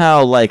 Imagine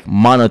how like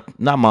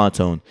not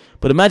monotone,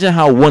 but imagine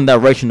how one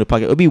directional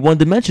podcast would be one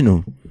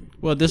dimensional.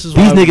 Well, this is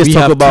these why niggas we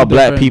talk have about two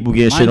black different people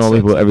getting shit on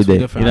people every day. You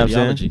know what I'm saying?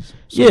 ideologies.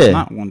 So Yeah. it's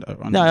not one.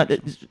 No,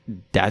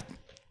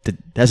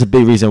 that's a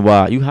big reason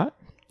why you hot.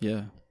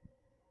 Yeah.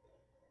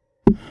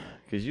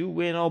 Cause you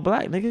wearing all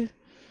black, nigga.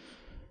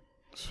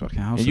 This fucking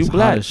house And is you hot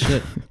black. as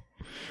shit.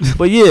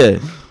 But yeah,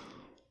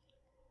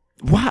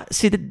 why?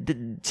 See,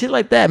 the shit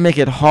like that make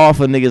it hard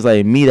for niggas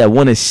like me that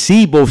want to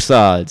see both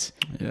sides.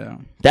 Yeah.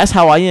 That's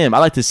how I am. I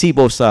like to see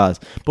both sides.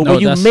 But No,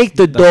 when you that's- make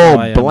the that's how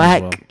I am doll as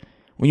black, well.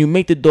 when you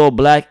make the doll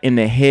black and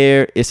the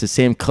hair, it's the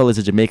same color as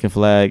the Jamaican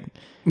flag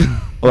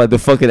or like the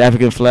fucking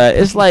African flag.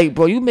 It's like,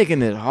 bro, you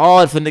making it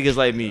hard for niggas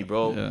like me,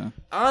 bro. Yeah.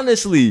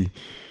 Honestly,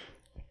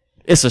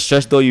 it's a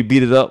stretch though. You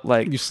beat it up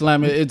like You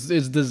slam it.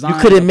 It's designed.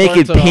 you couldn't make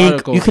it according to the pink.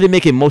 article, You couldn't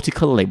make it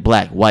multicolor like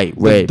black, white,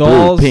 the red, blue,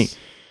 dolls, pink.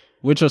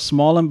 which are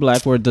small and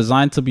black, were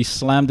designed to be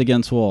slammed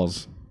against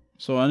walls.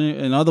 So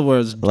in other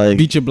words, Like,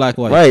 beat your black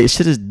wife. Right,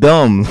 shit is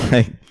dumb.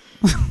 Like,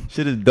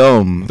 shit is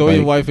dumb. Throw Like,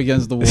 your wife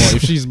against the wall.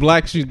 If she's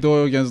black, she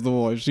throw her against the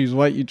wall. If she's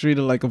white, you treat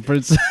her like a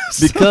princess.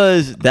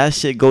 because that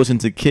shit goes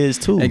into kids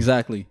too.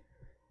 Exactly.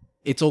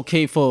 It's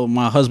okay for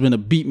my husband to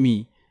beat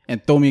me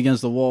and throw me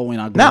against the wall when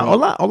I go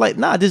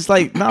out. Just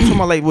like, I'm talking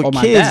about like with Or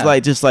my kids, dad.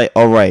 like just like,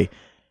 all right,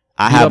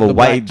 I Beat have up a the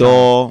white black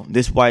doll.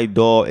 This white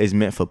doll is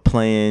meant for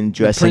playing,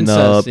 dressing princess,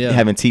 up, yeah.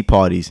 having tea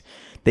parties.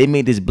 They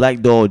made this black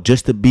doll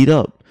just to beat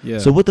up. Yeah.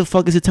 So what the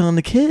fuck is it telling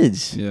the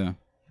kids? Yeah.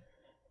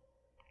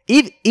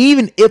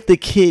 Even if the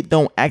kid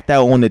don't act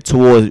out on it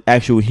towards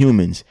actual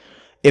humans,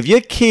 if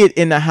your kid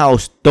in the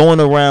house throwing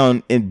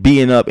around and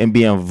beating up and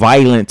being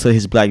violent to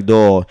his black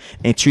doll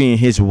and treating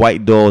his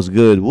white dolls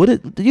good,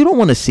 you don't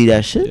want to see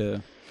that shit. Yeah.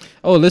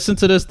 Oh, listen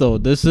to this though.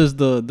 This is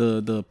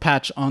the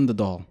patch on the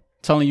doll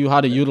telling you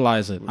how to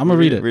utilize it. I'm gonna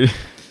read it.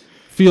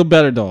 Feel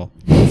better doll.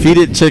 Feed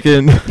it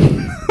chicken.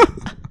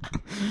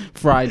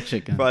 Fried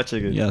chicken. Fried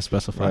chicken. Yeah,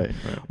 specify. Right.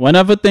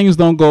 Whenever things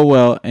don't go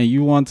well and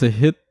you want to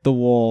hit the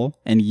wall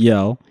and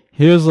yell,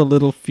 here's a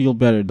little feel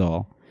better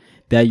doll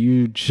that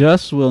you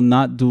just will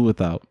not do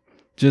without.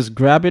 Just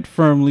grab it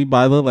firmly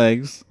by the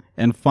legs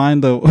and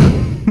find the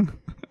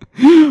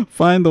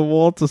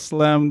wall to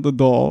slam the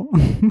doll.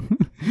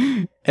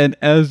 And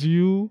as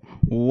you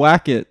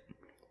whack the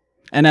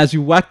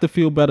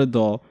feel better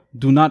doll,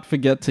 do not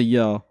forget to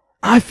yell,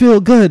 I feel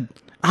good.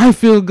 I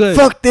feel good.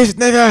 Fuck this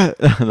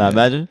nigga. Now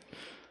imagine.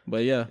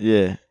 But yeah.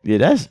 Yeah.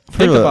 That's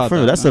Think about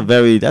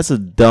that, that's a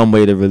dumb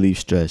way to relieve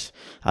stress.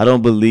 I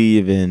don't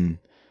know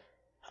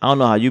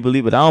how you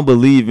believe, but I don't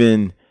believe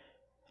in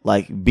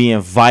like being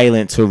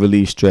violent to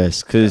relieve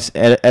stress. Because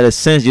at a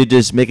sense, you're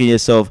just making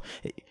yourself,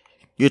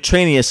 you're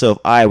training yourself.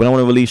 All right, when I want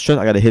to relieve stress,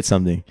 I got to hit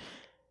something.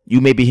 You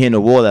may be hitting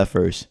the wall at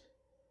first.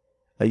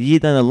 A year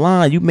down the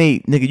line,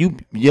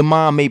 your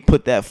mom may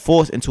put that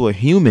force into a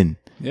human.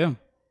 Yeah.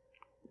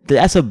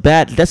 That's a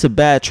bad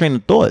train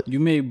of thought. You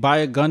may buy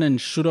a gun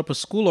and shoot up a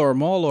school or a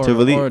mall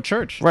or a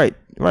church. Right.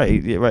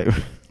 Yeah, right.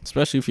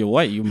 Especially if you're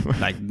white, you're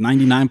like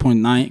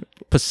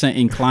 99.9%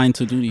 inclined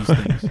to do these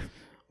things.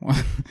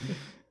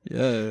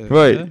 Yeah.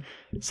 Right. Yeah.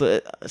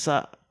 So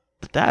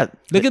that.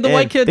 Look at the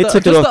white kid. They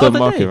took it off the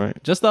market,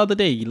 right? Just the other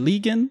day,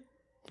 Legan,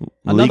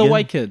 another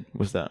white kid.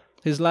 What's that?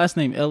 His last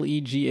name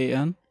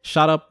Legan.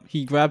 Shot up.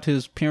 He grabbed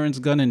his parents'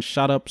 gun and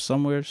shot up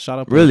somewhere.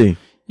 Really?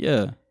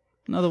 Yeah.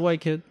 Another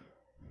white kid.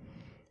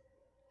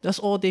 That's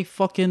all they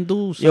fucking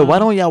do. Son. Yo, why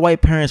don't y'all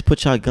white parents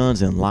put y'all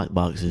guns in lock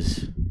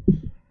boxes?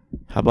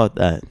 How about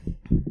that?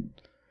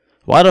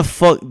 Why the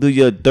fuck do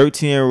your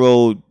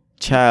 13-year-old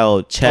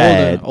child,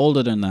 Chad...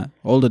 Older than that.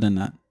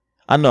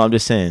 I know, I'm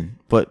just saying.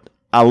 But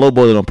I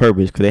lowballed it on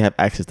purpose because they have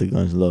access to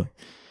guns low.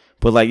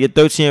 But like your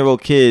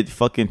 13-year-old kid,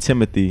 fucking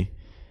Timothy,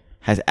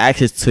 has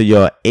access to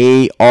your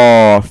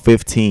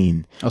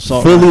AR-15.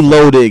 Fully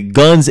loaded,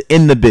 guns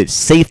in the bitch,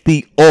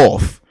 safety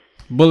off.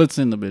 Bullets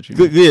in the bitch.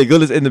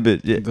 Bullets in the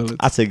bitch. Yeah,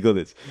 I say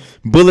bullets.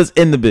 Bullets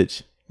in the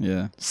bitch.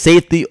 Yeah.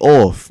 Safety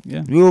off.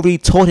 Yeah. We already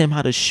taught him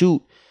how to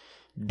shoot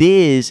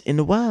deers in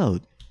the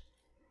wild.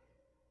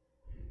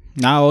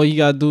 Now all you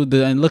gotta do,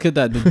 and look at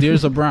that, the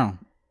deers are brown.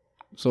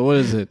 So what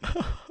is it?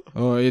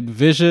 Or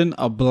envision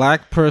a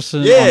black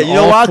person. Yeah, you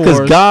know why?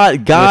 Because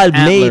God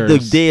made the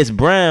deers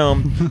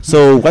brown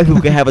so white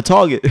people can have a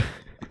target.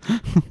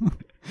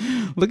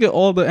 Look at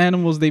all the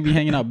animals they be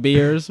hanging out.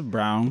 Bears,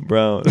 brown.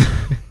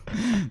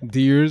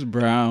 Deers,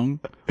 brown.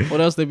 What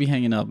else they be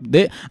hanging up?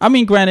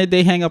 Granted,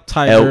 they hang up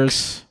tigers.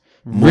 Elks,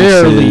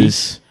 rarely,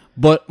 mooses,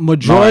 but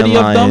majority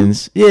of them.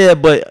 Yeah,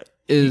 but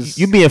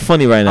you being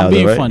funny right now. I'm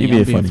being though, right? funny.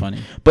 You're being funny.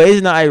 But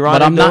isn't it ironic?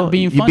 But I'm not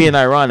being funny. You're being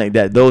ironic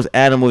that those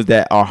animals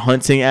that are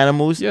hunting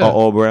animals are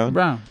all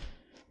brown.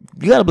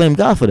 You gotta blame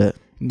God for that.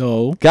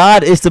 No,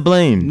 God is to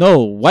blame. No,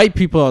 white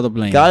people are to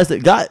blame. God is the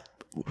God.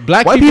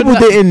 Black people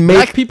haven't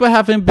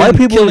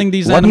been killing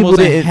these animals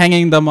and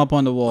hanging them up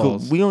on the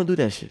walls. We don't do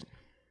that shit.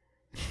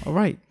 All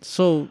right.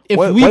 So if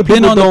we've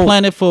been on the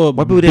planet for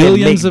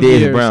billions of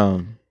years,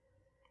 brown.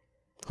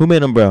 Who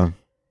made them brown?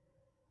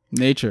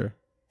 Nature.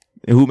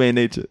 And who made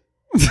nature?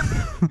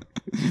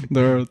 The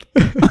earth.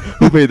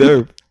 Who made the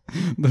earth?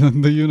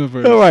 The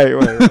universe. Oh, right.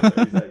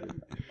 Exactly.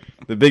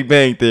 The Big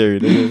Bang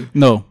Theory.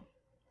 No.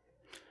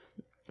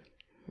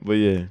 But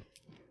yeah,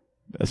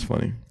 that's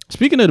funny.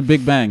 Speaking of the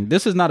Big Bang,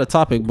 this is not a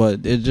topic,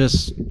 but it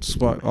just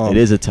sparked. It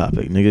is a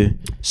topic, nigga.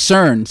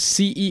 CERN,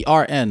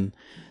 CERN.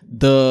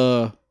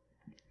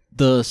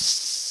 The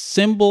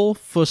symbol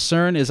for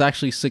CERN is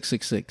actually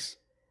 666.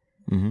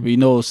 Mm-hmm. We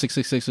know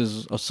 666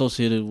 is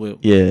associated with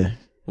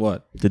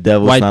what? The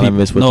devil. White people.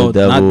 With no,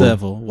 the devil. Not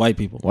devil. White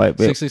people.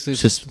 666.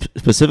 Just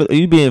specific. Are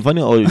you being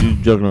funny or are you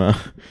joking around?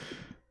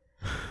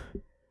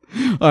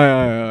 All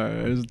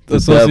right. The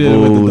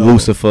devil, with the devil.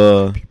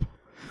 Lucifer.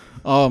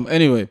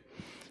 Anyway,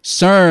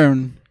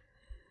 CERN.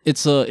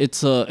 It's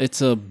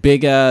a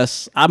big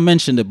ass. I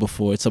mentioned it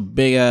before. It's a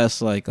big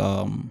ass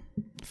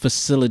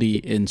facility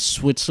in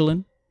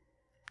Switzerland,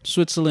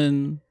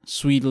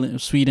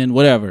 Sweden,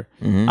 whatever.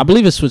 Mm-hmm. I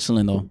believe it's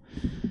Switzerland though.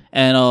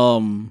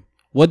 And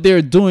what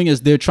they're doing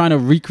is they're trying to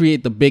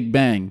recreate the Big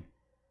Bang.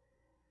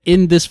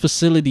 In this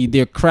facility,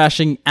 they're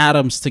crashing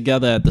atoms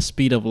together at the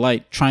speed of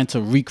light, trying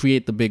to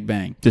recreate the Big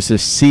Bang. Just to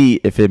see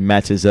if it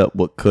matches up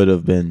what could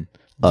have been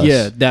us.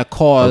 Yeah, that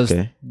caused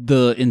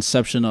the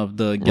inception of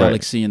the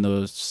galaxy and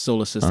the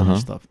solar system and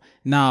stuff.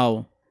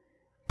 Now,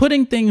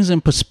 putting things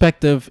in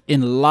perspective,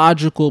 in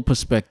logical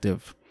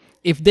perspective,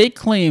 if they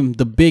claim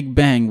the Big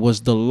Bang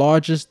was the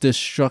largest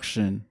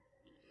destruction.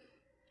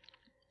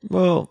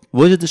 Well,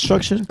 was it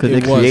destruction? Because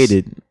it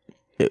created.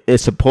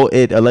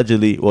 It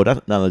allegedly, well,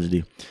 not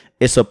allegedly.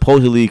 It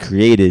supposedly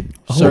created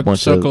a whole bunch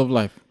circle of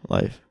life.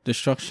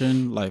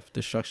 Destruction, life.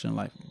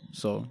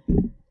 So.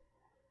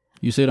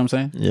 You see what I'm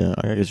saying? Yeah,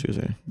 I guess you're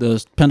saying.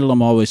 The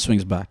pendulum always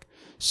swings back.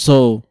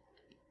 So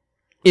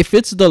if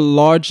it's the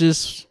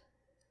largest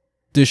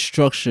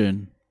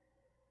destruction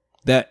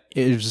that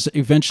is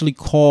eventually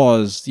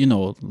caused,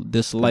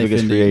 this life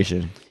biggest in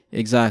creation.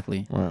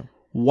 Exactly. Right.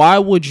 Why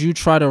would you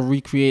try to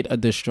recreate a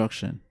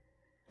destruction?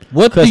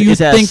 What do you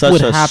think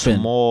would happen?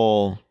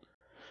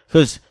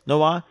 Because know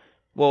why?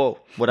 Well,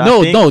 what no,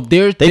 I think, no,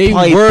 they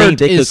probably think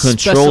they could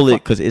control it specify-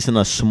 because it's in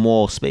a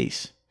small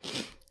space.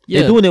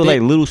 Yeah, They're doing it with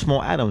like little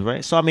small atoms,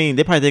 right? So I mean,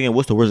 they're probably thinking,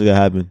 what's the worst that could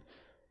happen?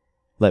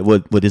 Like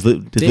what this they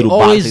little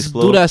box always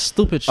explode? do that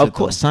stupid shit. Of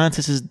course,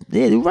 scientists is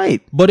you're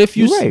right. But if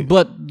you, You're right.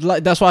 but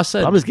like that's why I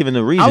said I'm just giving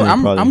the reason.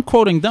 I'm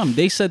quoting them.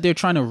 They said they're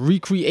trying to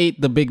recreate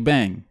the Big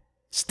Bang.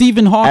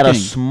 Stephen at Hawking. a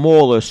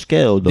smaller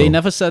scale, though. They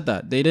never said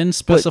that. They didn't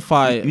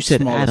specify. You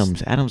said smallest.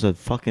 atoms. Atoms are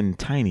fucking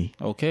tiny.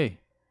 Okay.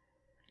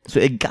 So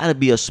it gotta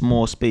be a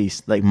small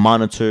space, like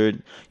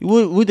monitored.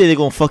 What think they're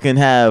gonna fucking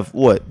have?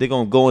 What they're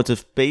gonna go into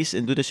space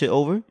and do this shit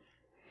over?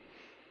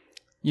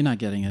 You're not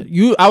getting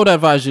it. I would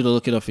advise you to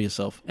look it up for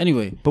yourself.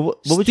 Anyway, But what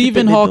would you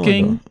Stephen think they're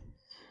Hawking doing,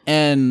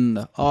 and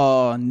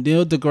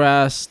Neil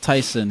deGrasse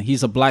Tyson.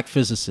 He's a black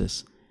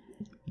physicist.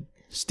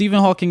 Stephen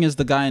Hawking is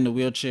the guy in the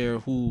wheelchair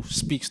who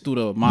speaks through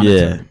the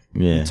monitor.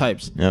 Yeah. Who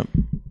types. Yep.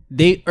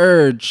 They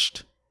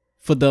urged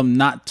for them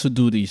not to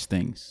do these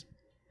things,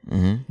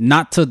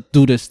 not to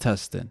do this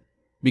testing,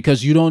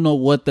 because you don't know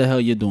what the hell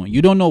you're doing.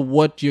 You don't know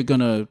what you're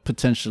gonna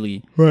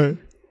potentially. Right.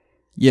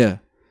 Yeah.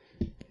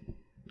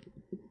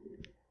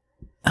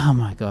 Oh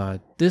my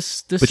God.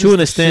 This. But is you the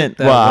understand shit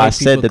that why white I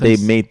said people that they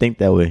may think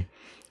that way.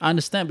 I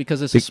understand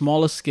because it's a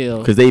smaller scale.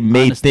 Because they may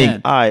I understand.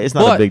 think, all right, it's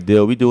not a big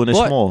deal. We're doing it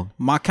But small.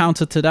 my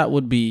counter to that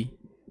would be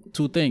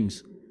two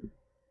things.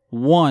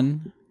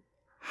 One,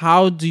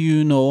 how do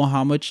you know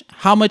how much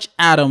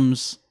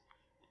atoms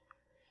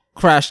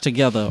crashed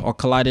together or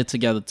collided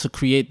together to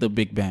create the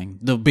Big Bang?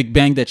 The Big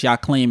Bang that y'all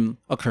claim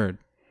occurred.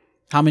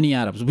 How many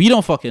atoms? We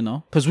don't fucking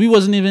know because we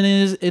wasn't even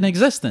in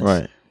existence.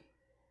 Right.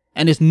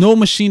 And there's no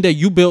machine that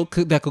you built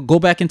that could go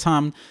back in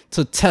time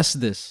to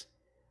test this.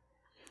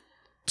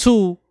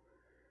 Two,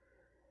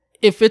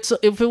 if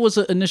it was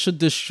an initial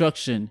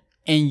destruction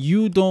and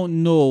you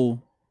don't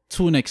know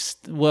to an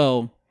extent,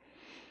 well,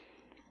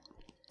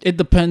 it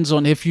depends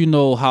on if you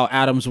know how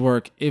atoms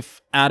work.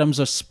 If atoms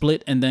are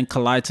split and then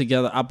collide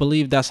together, I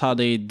believe that's how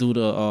they do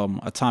the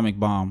atomic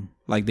bomb.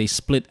 Like they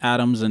split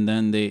atoms and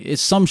then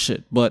it's some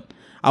shit. But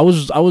I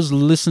was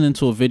listening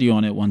to a video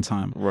on it one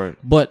time. Right.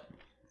 But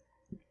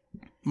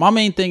my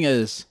main thing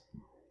is,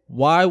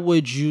 why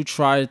would you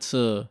try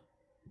to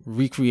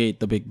recreate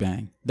the Big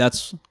Bang?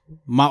 That's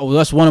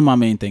one of my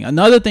main things.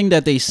 Another thing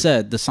that they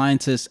said, the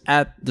scientists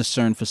at the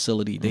CERN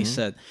facility, they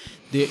said,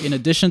 in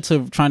addition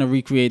to trying to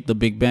recreate the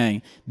Big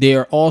Bang, they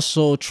are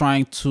also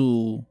trying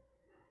to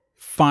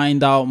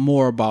find out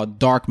more about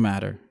dark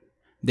matter.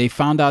 They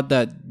found out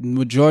that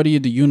majority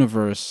of the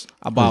universe,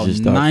 about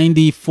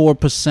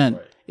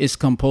 94%, is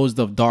composed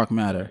of dark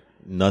matter.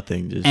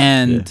 Nothing. Just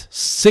And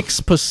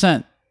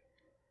 6%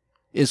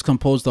 is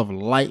composed of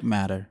light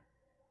matter.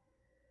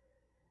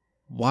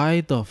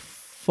 Why the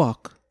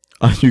fuck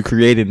are you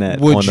creating that?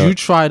 would you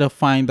try to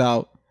find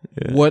out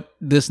what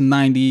this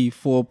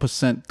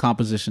 94%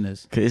 composition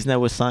is? Isn't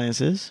that what science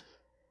is?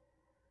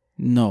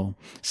 No.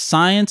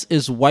 Science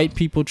is white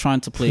people trying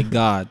to play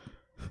God.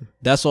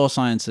 That's all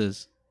science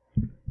is.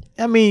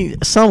 I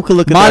mean, some could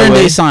look at Modern that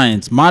way. day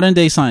science. Modern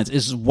day science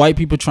is white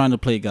people trying to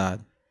play God.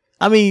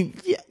 I mean,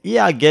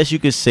 yeah, I guess you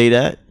could say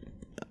that.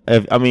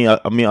 I mean,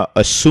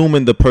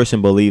 assuming the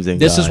person believes in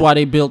This God. is why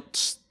they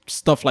built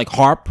stuff like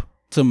HARP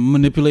to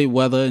manipulate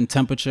weather and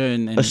temperature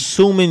and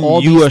assuming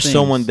all you these are things.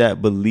 someone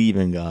that believe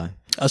in God.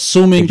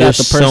 Assuming If that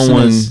the you're person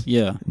someone is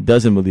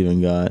doesn't believe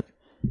in God,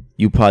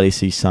 you probably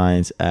see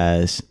science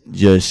as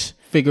just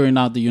figuring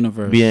out the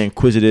universe. being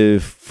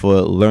inquisitive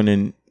for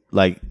learning,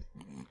 like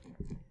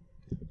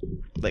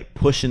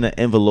pushing the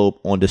envelope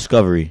on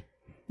discovery.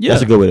 Yeah.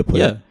 That's a good way to put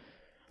it.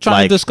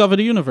 Trying to discover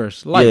the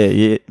universe. Life.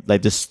 Yeah.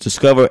 Like just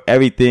discover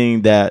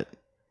everything that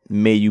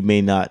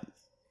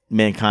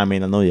mankind may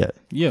not know yet.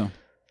 Yeah.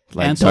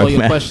 Like answer all your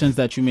matter. questions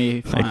that you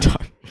may find.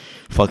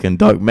 Fucking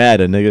dark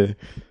matter, nigga.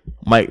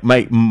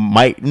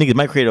 Niggas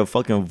might create a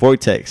fucking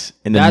vortex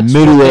in the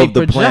middle of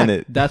the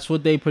planet. That's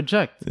what they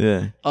project.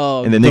 Yeah.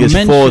 And the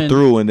niggas fall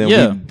through and then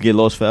we get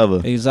lost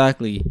forever.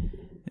 Exactly.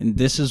 And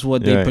this is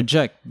what they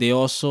project. They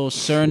also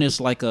CERN is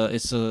like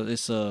it's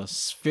a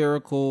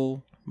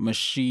spherical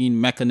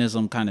machine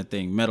mechanism kind of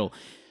thing, metal.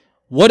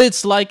 What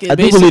it's like, I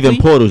do believe in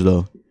portals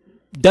though.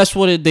 That's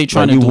what they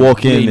trying to do. You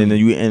walk in and then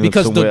you end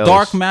because somewhere the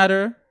dark else.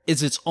 matter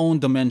is its own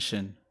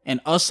dimension, and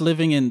us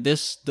living in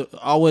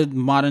our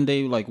modern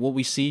day, like what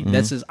we see,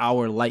 that's is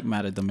our light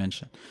matter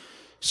dimension.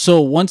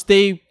 So once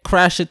they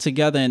crash it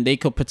together and they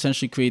could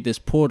potentially create this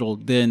portal,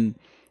 then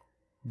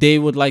they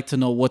would like to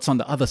know what's on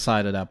the other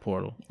side of that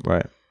portal.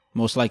 Right.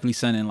 Most likely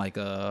sending like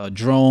a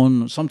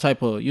drone, some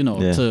type of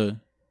to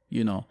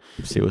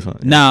see what's on.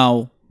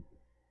 Now,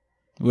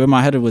 where am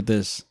I headed with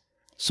this?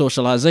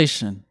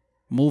 Socialization.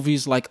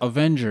 Movies like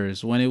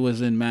Avengers, when it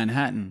was in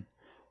Manhattan,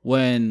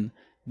 when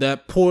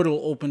that portal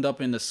opened up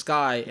in the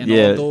sky and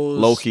all those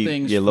Loki,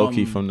 things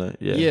Loki from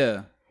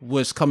the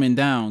was coming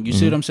down. You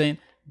see what I'm saying?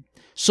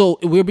 So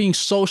we're being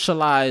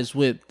socialized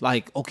with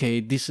like, okay,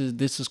 this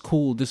is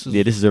cool. This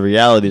is a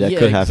reality that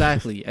could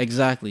happen.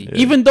 Exactly. Yeah.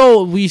 Even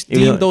though we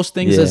deem those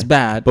things as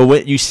bad, but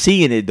when you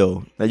see in it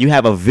though, like you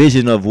have a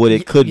vision of what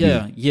it could be.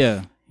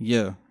 Yeah.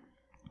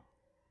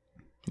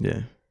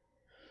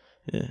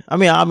 I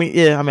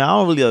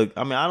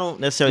don't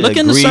necessarily look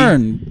agree. into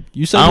CERN.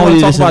 You said you want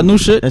to talk about new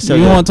shit.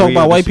 You want to talk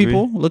about white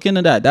people? Look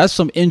into that. That's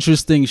some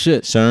interesting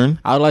shit. CERN.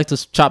 I would like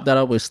to chop that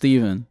up with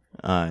Steven.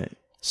 All right.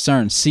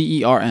 CERN.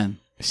 CERN.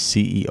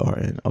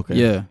 CERN. Okay.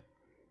 Yeah.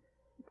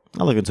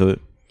 I'll look into it,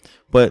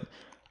 but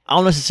I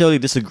don't necessarily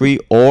disagree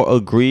or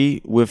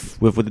agree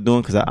with what they're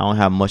doing because I don't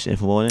have much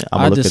info on it.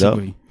 I'm gonna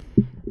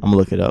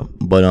look it up.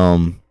 But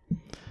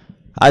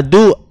I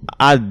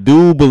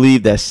do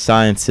believe that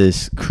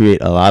scientists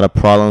create a lot of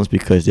problems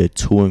because they're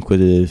too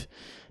inquisitive,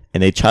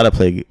 and they try to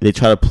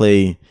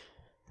play,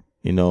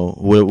 you know,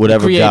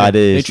 whatever God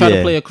is. They try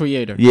to play a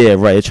creator. Yeah,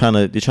 right.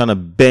 They're trying to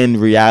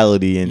bend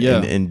reality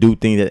and do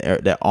things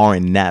that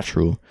aren't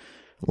natural,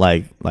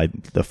 like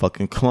the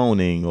fucking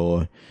cloning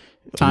or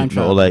time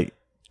travel, or like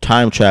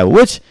time travel.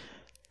 Which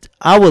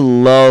I would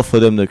love for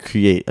them to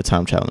create a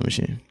time traveling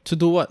machine. To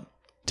do what?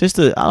 Just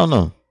to, I don't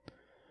know.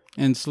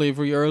 End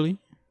slavery early.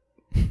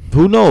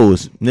 Who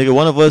knows, nigga?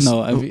 One of us.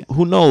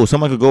 Who knows?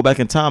 Somebody could go back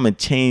in time and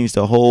change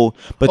the whole.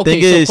 But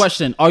thing is,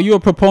 question: are you a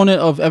proponent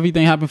of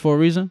everything happened for a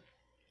reason?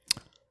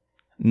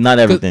 Not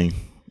everything.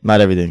 Not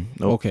everything.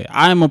 Nope. Okay,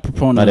 I'm a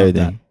proponent not of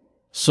everything. that.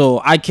 So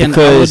I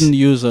wouldn't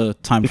use a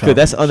time travel. Because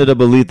that's under the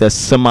belief that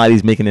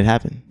somebody's making it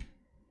happen.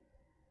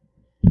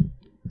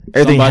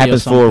 Everything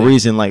happens for a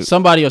reason, like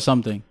somebody or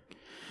something.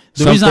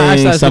 The reason I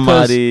ask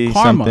that is because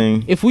karma.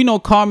 Something. If we know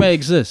karma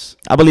exists,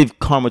 I believe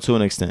karma to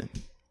an extent.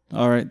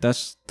 All right,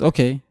 that's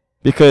okay.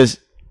 Because,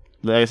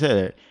 like I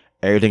said,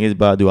 everything is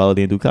about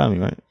duality and dichotomy,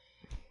 right?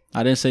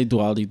 I didn't say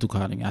duality,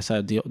 dichotomy. I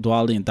said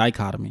duality and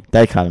dichotomy.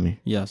 Dichotomy.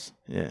 Yes.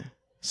 Yeah.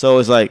 So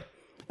it's like,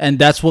 and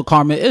that's what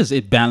karma is.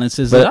 It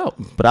balances it out.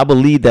 But I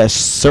believe that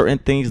certain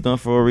things done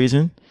for a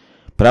reason.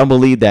 But I don't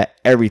believe that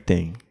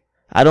everything.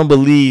 I don't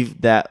believe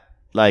that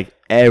like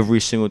every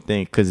single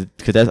thing, because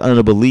that's under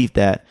the belief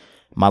that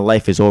my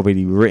life is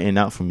already written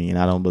out for me, and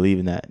I don't believe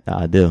in that.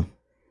 I do.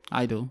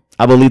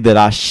 I believe that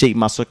I shaped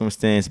my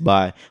circumstance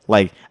by,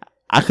 like,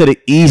 I could have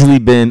easily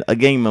been a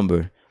gang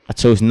member. I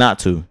chose not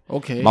to.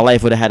 Okay. My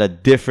life would have had a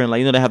different, like,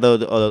 you know, they have the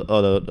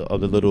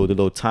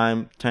little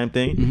time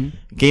thing.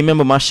 Mm-hmm. Gang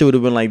member, my shit would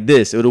have been like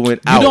this. It would have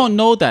went out. You don't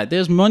know that.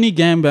 There's many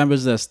gang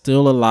members that's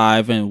still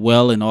alive and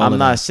well and all. I'm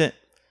not saying.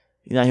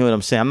 You not hear what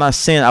I'm saying? I'm not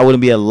saying I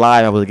wouldn't be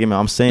alive if I was a gang member.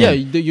 I'm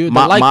saying the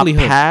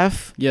likelihood. My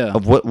path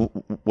of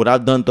what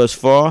I've done thus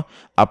far,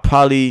 I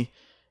probably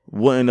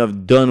wouldn't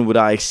have done what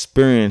I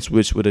experienced,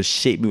 which would have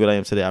shaped me what I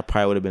am today. I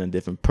probably would have been a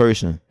different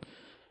person.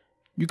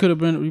 You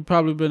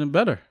probably been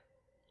better.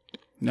 You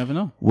never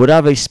know. What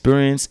I've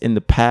experienced in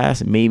the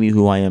past made me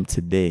who I am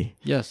today.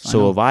 Yes.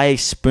 So if I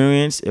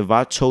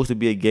chose to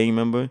be a gang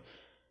member,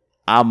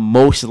 I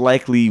most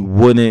likely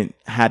wouldn't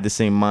have the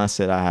same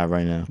mindset I have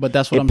right now. But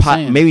that's what I'm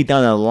saying. Maybe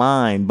down the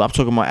line, but I'm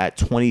talking about at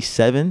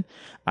 27.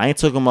 I ain't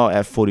talking about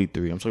at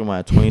 43. I'm talking about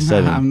at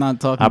 27. I'm not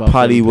talking about I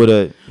probably would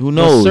have, who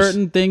knows? But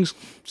certain things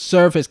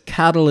serve as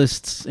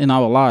catalysts in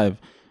our life.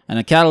 And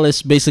a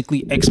catalyst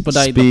basically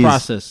expedite the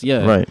process.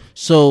 Yeah. Right.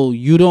 So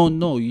you don't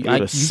know. You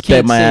can't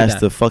say my ass that.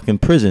 to fucking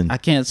prison. I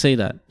can't say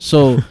that.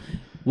 So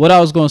what I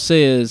was going to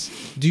say is,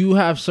 do you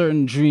have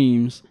certain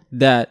dreams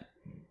that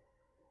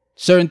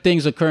certain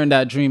things occur in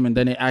that dream and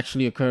then they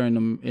actually occur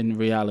in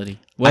reality?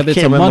 Whether I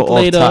can't remember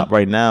off top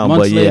right now,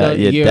 but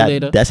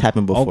that's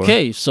happened before.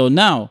 Okay, so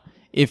now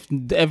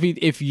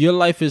if your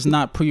life is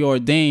not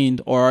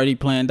preordained or already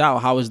planned out,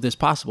 how is this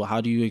possible? How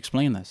do you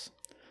explain this?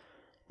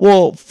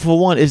 Well, for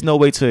one, there's no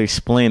way to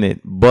explain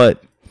it,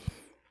 but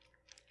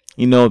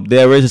you know,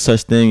 there is a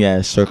such thing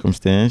as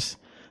circumstance.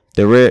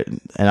 And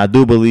I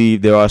do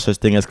believe there are such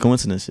thing as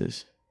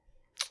coincidences.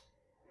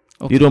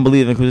 Okay. You don't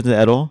believe in coincidence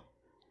at all?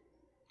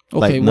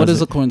 Okay, what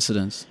is a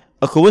coincidence?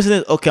 A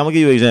coincidence. Okay, I'm gonna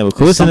give you an example.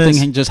 Coincidence.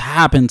 Something just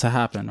happened to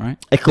happen,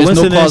 right? A coincidence.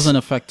 There's no cause and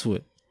effect to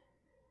it.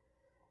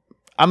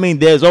 I mean,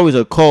 there's always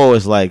a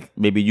cause. Like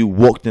maybe you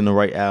walked in the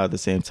right aisle at the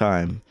same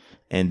time,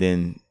 and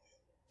then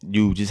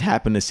you just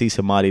happen to see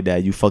somebody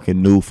that you fucking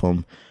knew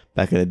from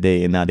back in the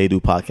day, and now they do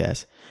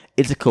podcasts.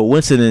 It's a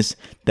coincidence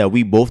that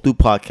we both do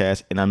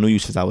podcasts, and I knew you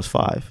since I was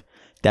 5.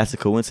 That's a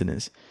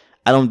coincidence.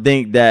 I don't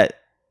think that,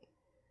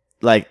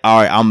 like,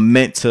 all right, I'm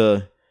meant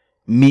to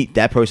meet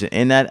that person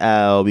in that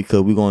aisle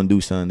because we're going to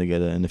do something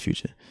together in the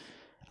future.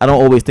 I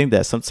don't always think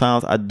that.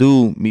 Sometimes I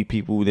do meet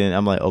people, then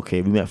I'm like,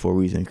 okay, we met for a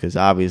reason because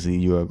obviously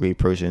you're a great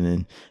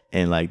person,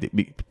 and like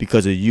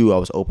because of you, I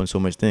was open to so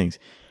much things.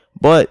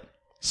 But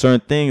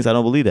certain things, I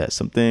don't believe that.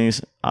 Some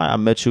things, I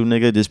met you,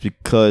 nigga, just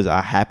because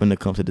I happened to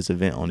come to this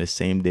event on this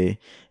same day,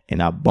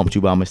 and I bumped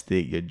you by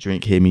mistake. Your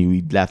drink hit me,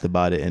 we laughed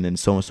about it, and then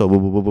so and so, boom,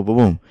 boom, boom, boom, boom,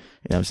 boom. You know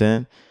what I'm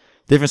saying?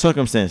 Different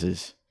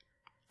circumstances.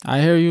 I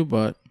hear you,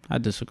 but I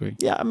disagree.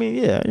 Yeah, I mean,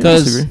 yeah, I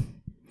disagree.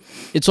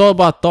 It's all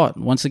about thought.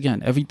 Once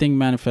again, everything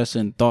manifests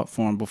in thought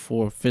form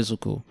before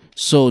physical.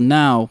 So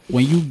now,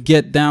 when you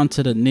get down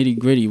to the nitty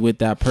gritty with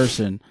that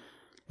person,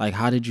 like,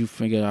 how did you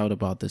figure out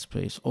about this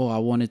place? Oh, I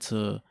wanted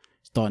to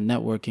start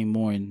networking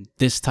more in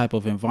this type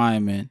of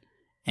environment,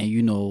 and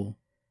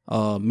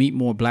meet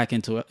more black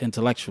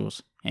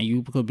intellectuals. And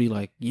you could be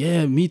like,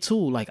 yeah, me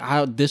too. Like,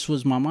 this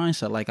was my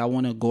mindset. Like, I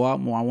want to go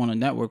out more. I want to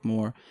network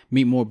more,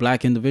 meet more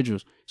black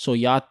individuals. So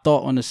y'all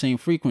thought on the same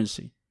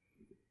frequency.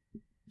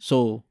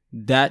 So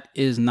that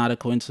is not a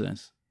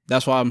coincidence.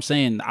 That's why I'm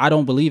saying I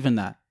don't believe in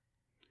that.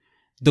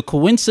 The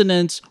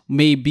coincidence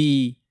may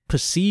be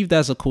perceived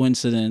as a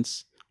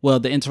coincidence. Well,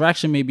 the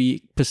interaction may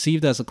be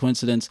perceived as a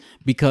coincidence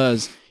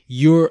because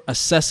you're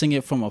assessing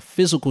it from a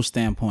physical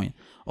standpoint.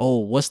 Oh,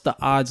 what's the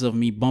odds of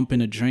me bumping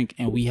a drink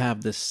and we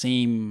have the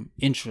same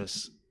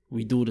interests?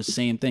 We do the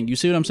same thing. You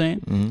see what I'm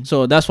saying? Mm-hmm.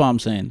 So that's what I'm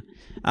saying.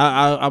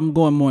 I'm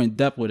going more in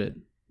depth with it.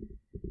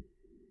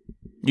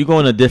 You're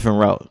going a different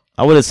route.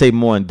 I wouldn't say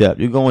more in depth.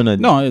 You're going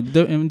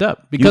in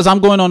depth because I'm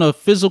going on a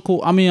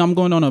physical. I mean, I'm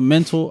going on a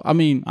mental. I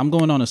mean, I'm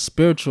going on a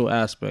spiritual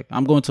aspect.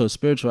 I'm going to a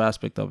spiritual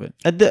aspect of it,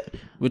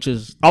 which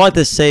is I like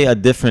to say a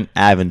different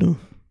avenue.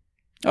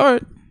 All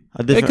right.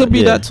 It could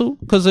be that too,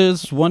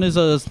 because one is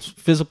a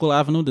physical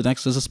avenue, the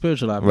next is a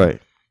spiritual avenue.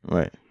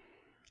 Right.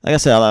 Like I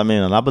said,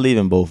 I believe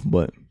in both,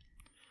 but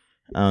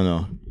I don't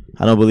know.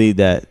 I don't believe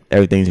that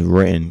everything's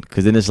written,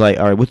 because then it's like,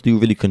 all right, what do you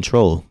really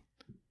control?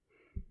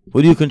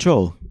 What do you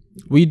control?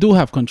 We do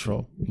have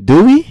control.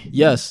 Do we?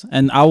 Yes,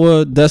 and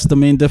that's the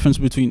main difference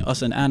between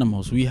us and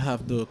animals. We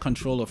have the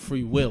control of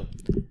free will,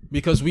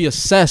 because we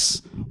assess.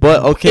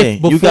 But okay,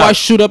 before I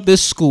shoot up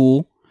this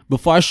school,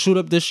 before I shoot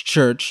up this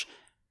church,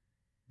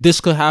 this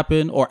could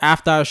happen, or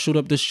after I shoot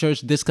up this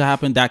church, this could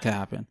happen, that could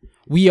happen.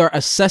 We are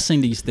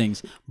assessing these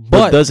things,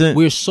 but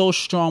we're so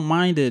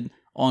strong-minded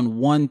on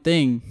one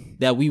thing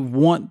that we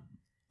want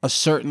a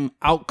certain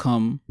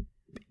outcome,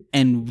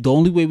 and the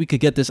only way we could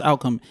get this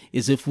outcome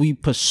is if we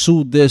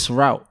pursue this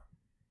route.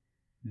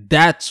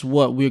 That's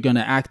what we're going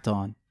to act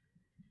on.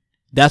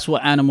 That's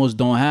what animals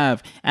don't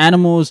have.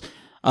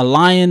 A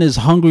lion is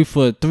hungry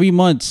for 3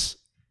 months,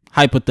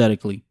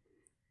 hypothetically.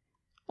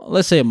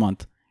 Let's say a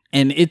month.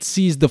 And it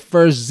sees the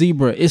first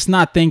zebra. It's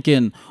not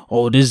thinking,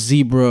 oh, this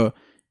zebra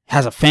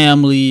has a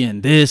family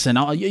and this and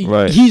all.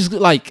 Right. He's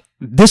like,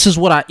 this is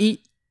what I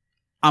eat.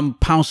 I'm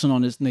pouncing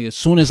on this nigga as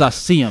soon as I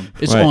see him.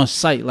 It's on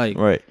sight. Like,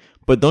 right.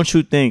 But don't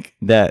you think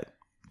that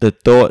the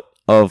thought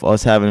of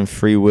us having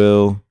free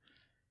will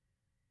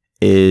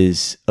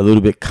is a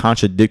little bit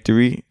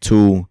contradictory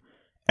to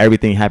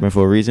everything happened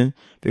for a reason?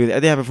 Because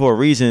everything happened for a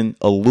reason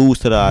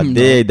alludes to the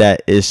idea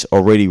that it's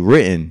already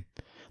written.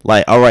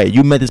 Like, all right,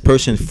 you met this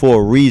person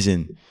for a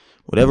reason.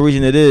 Whatever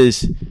reason it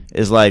is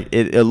like,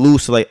 it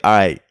alludes to like, all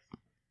right,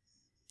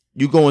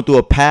 you going through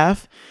a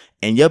path,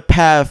 and your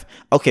path,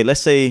 okay, let's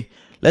say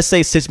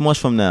 6 months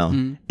from now,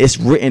 it's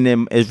written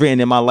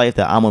in my life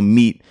that I'm gonna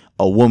meet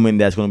a woman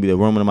that's gonna be the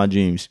woman of my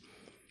dreams.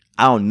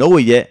 I don't know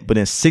it yet, but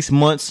in 6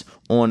 months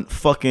on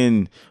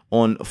fucking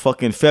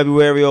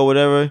February or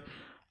whatever,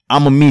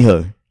 I'm gonna meet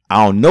her.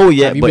 I don't know it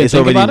yet, but it's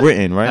already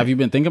written, right? Have you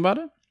been thinking about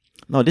it?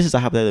 No, this is a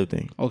hypothetical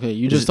thing. Okay,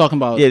 you're just talking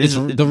about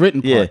the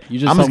written part.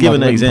 Yeah, I'm just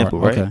giving an example,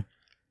 right? Okay.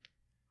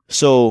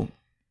 So,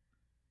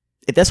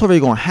 if that's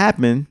already going to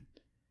happen,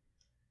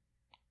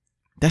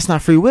 that's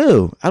not free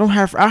will. I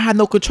have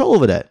no control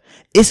over that.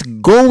 It's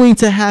going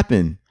to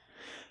happen.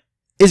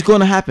 It's going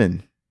to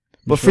happen.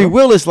 But free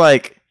will is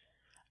like,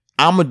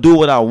 I'm going to do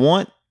what I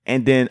want,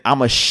 and then I'm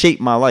going to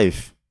shape my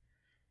life.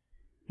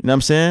 You know what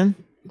I'm saying?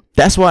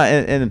 That's why,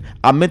 and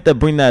I meant to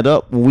bring that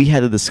up when we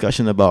had a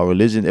discussion about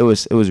religion. It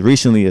was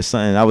recently or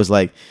something. I was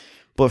like,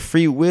 but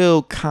free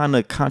will kind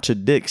of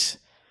contradicts.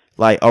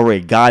 Like, all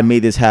right, God made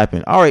this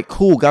happen. All right,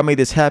 cool, God made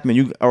this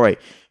happen. All right.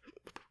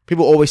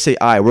 People always say,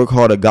 all right, work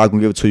harder, God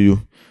gonna give it to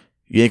you.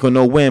 You ain't gonna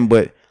know when,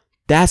 but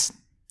that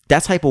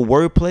type of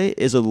wordplay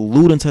is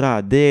alluding to the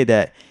idea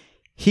that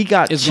he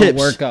got it's chips.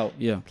 Gonna work out,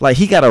 yeah. Like,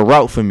 he got a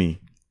route for me,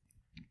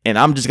 and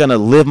I'm just gonna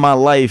live my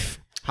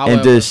life. However,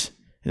 and just.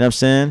 You know what I'm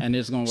saying? And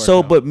it's gonna work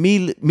out. But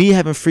me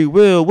having free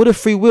will, what if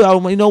free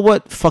will? You know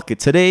what? Fuck it.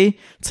 Today,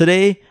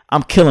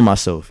 I'm killing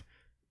myself.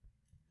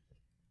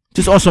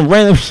 Just on some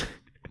random.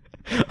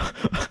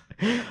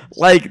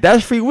 Like,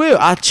 that's free will.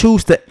 I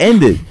choose to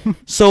end it.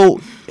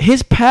 So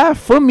his path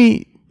for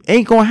me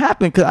ain't gonna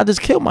happen because I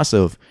just killed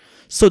myself.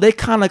 So they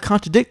kind of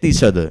contradict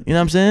each other. You know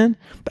what I'm saying?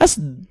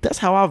 That's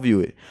how I view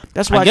it.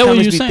 That's why I kind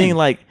of be thinking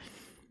like,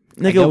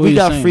 nigga, we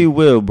got free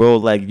will, bro.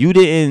 Like, you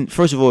didn't.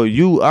 First of all,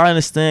 I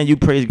understand you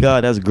praise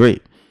God. That's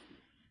great.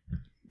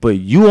 But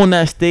you on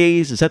that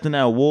stage accepting that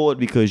award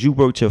because you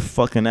worked your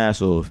fucking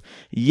ass off.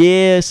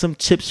 Yeah, some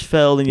chips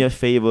fell in your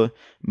favor.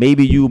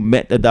 Maybe you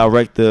met the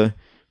director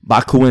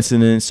by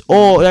coincidence,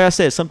 or like I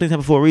said, some things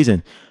happen for a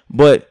reason.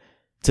 But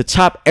to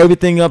chop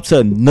everything up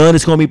to none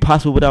is gonna be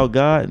possible without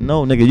God.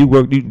 No, nigga, you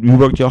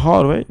worked your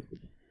hard, right?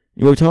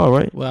 You worked hard,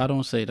 right? Well, I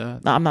don't say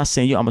that. No, I'm not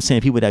saying you. I'm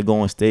saying people that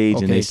go on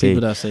stage and they say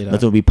that.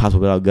 Nothing will be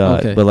possible without God.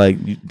 Okay. But like,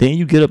 then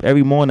you get up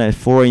every morning at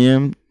 4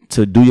 a.m.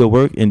 to do your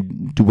work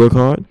and to work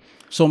hard.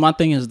 So my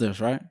thing is this,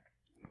 right?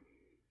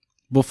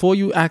 Before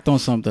you act on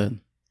something,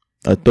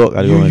 a thought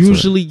gotta you go into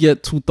usually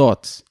get two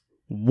thoughts.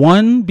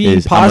 One being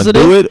Is,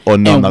 positive, I'ma do it or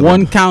no, and I'm not one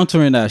gonna-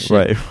 countering that shit.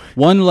 Right.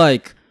 One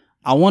like,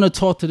 I want to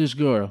talk to this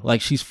girl,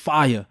 like she's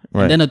fire.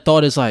 Right. And then the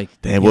thought is like,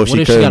 Damn, yeah, what if what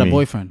she if she got curved a me?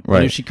 boyfriend? What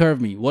Right. if she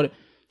curved me? What?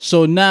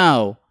 So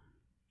now,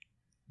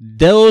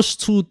 those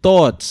two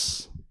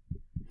thoughts,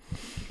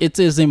 it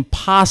is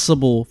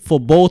impossible for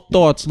both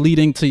thoughts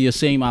leading to your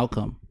same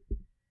outcome.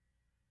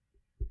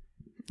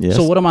 Yes.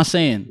 So what am I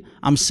saying?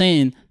 I'm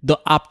saying the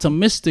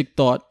optimistic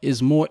thought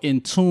is more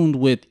in tune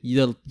with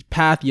the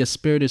path your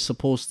spirit is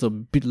supposed to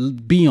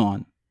be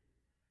on.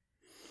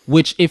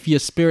 Which, if your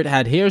spirit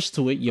adheres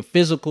to it, your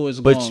physical is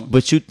going.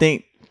 But you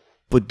think?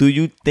 But do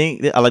you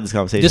think that I like this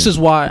conversation? This is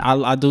why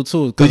I do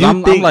too. Because Do you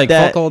I'm think like,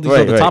 that- fuck all these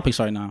right, other right. topics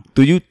right now.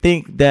 Do you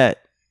think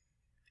that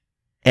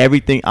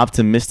everything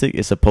optimistic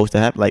is supposed to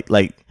happen?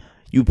 Like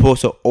you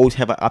supposed to always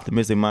have an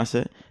optimistic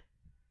mindset?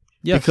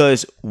 Yes.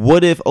 Because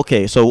what if?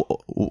 Okay, so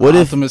what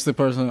if? Optimistic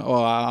person?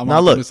 Or I'm Now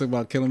look, optimistic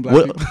about killing black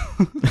what-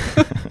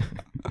 people.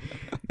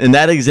 In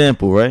that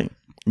example, right?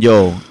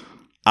 Yo,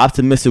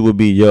 optimistic would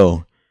be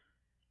yo,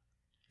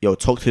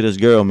 talk to this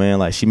girl, man.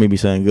 Like she may be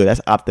something good. That's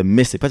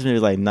optimistic. Person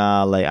is like,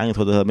 nah, like I ain't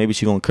talk to her. Maybe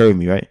she gonna curve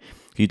me, right?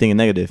 You thinking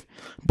negative.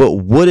 But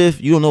what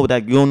if you don't know who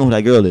that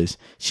girl is?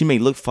 She may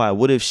look fine.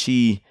 What if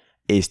she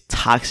is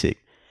toxic?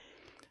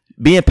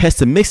 Being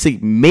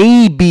pessimistic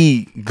may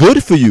be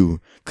good for you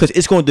because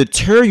it's going to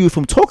deter you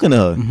from talking to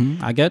her.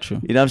 I get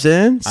you. You know what I'm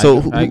saying? I So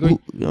agree. you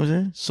know what I'm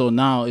saying? So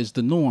now is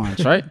the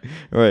nuance, right?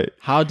 Right.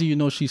 How do you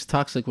know she's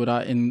toxic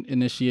without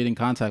initiating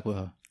contact with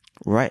her?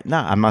 Right.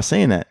 Nah, I'm not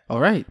saying that.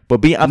 All right. But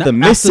being after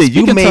optimistic, you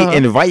speaking to may her-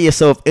 invite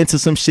yourself into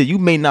some shit you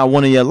may not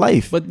want in your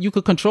life. But you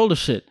could control the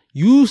shit.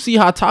 You see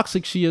how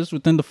toxic she is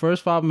within the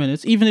first 5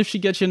 minutes. Even if she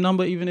gets your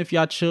number, even if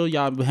y'all chill,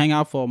 y'all hang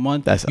out for a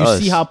month. That's you us.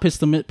 see how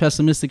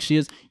pessimistic she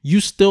is.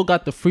 You still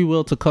got the free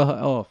will to cut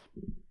her off.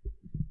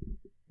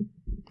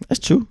 That's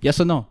true. Yes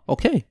or no?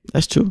 Okay.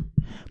 That's true.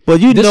 But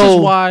you This know,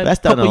 is why that's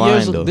down the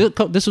line, though.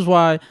 This is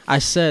why I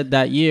said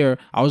that year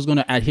I was going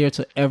to adhere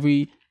to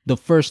the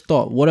first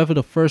thought, whatever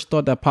the first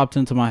thought that popped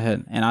into my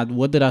head. And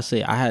what did I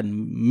say? I had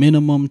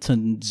minimum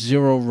to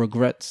zero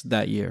regrets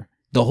that year,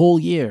 the whole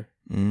year.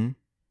 Mhm.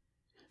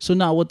 So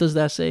now what does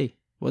that say?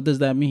 What does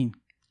that mean?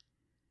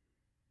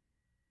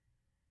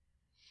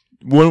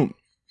 One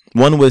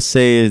would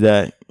say is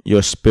that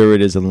your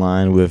spirit is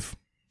aligned with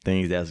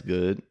things that's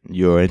good.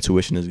 Your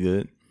intuition is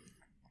good.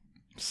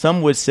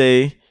 Some would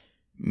say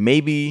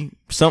maybe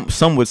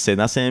some would say,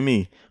 not saying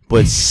me,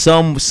 but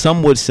some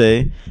would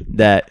say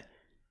that,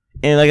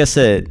 and like I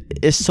said,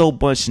 it's so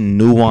much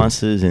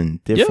nuances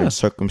and different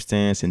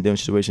circumstances and different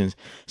situations.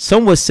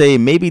 Some would say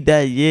maybe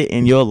that year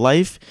in your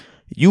life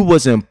you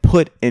wasn't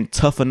put in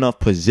tough enough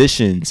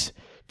positions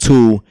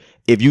to,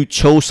 if you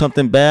chose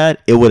something bad,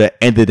 it would have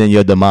ended in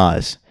your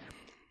demise.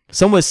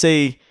 Some would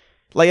say,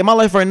 like in my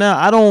life right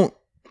now,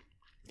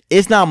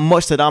 it's not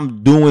much that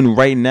I'm doing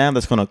right now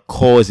that's gonna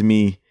cause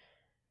me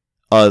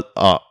a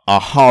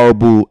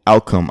horrible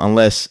outcome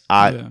unless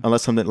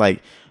something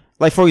like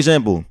for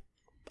example,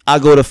 I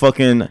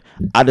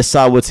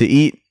decide what to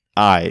eat.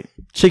 All right,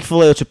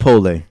 Chick-fil-A or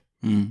Chipotle.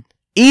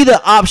 Either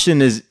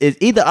option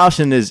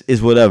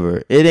is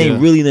whatever. It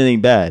ain't really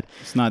anything bad.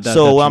 It's not that.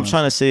 So what I'm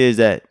trying to say is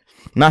that,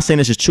 I'm not saying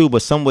this is true,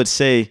 but some would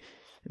say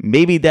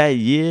maybe that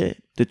year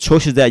the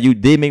choices that you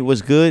did make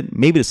was good.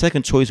 Maybe the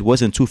second choice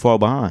wasn't too far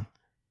behind.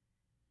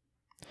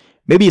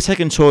 Maybe your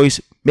second choice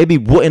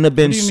wouldn't have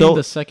been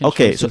so.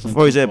 Okay, so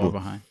for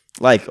example,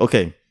 like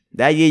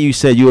that year you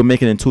said you were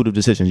making intuitive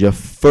decisions. Your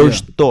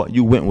first thought,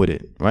 you went with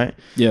it, right?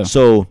 Yeah.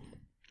 So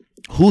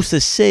who's to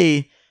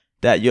say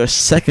that your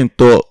second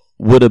thought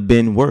would have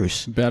been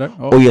worse, better,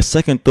 or your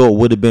second thought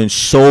would have been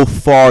so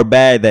far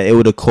bad that it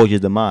would have caused your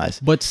demise?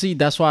 But see,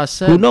 that's why I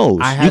said, who knows?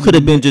 You could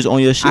have been just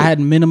on your shit. I had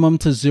minimum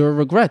to zero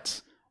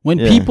regrets.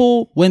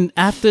 When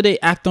after they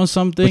act on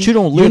something, but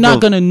you're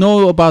not gonna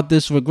know about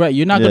this regret.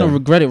 You're not gonna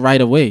regret it right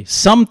away.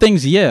 Some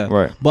things,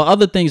 right. But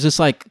other things, it's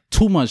like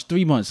 2 months,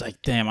 3 months.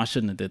 Like, damn, I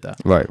shouldn't have did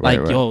that. Right.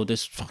 Yo,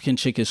 this fucking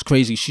chick is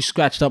crazy. She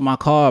scratched up my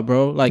car,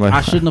 bro. Like,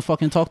 I shouldn't have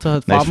fucking talked to her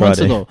 5 months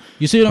ago.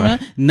 You see what I mean?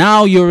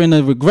 Now you're in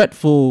a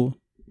regretful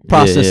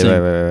processing,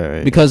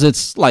 right. Because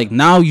it's like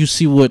now you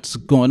see what's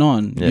going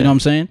on. You know what I'm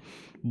saying?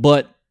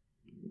 But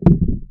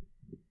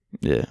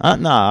I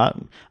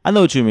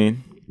know what you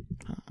mean.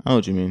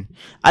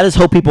 I just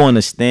hope people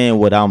understand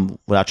what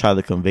I try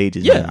to convey.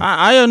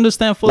 I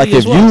understand fully. Like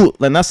if you,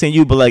 like not saying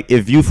you, but like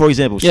if you, for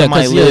example,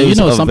 somebody lives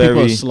some very,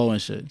 people are slow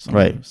and shit.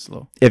 Right.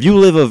 Slow. If you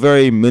live a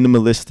very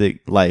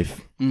minimalistic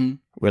life,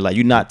 where like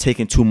you're not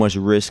taking too much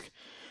risk,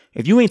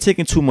 if you ain't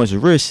taking too much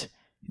risk,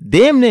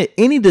 damn near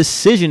any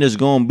decision is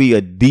gonna be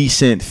a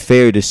decent,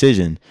 fair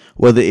decision,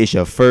 whether it's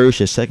your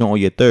first, your second, or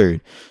your third.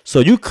 So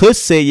you could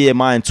say, yeah,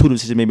 my intuitive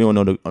decision made me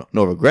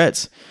no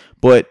regrets.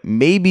 but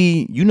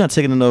maybe you're not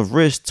taking enough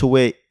risk to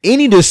where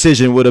any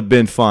decision would have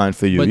been fine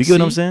for you. But you get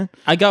what I'm saying?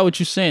 I got what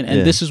you're saying, and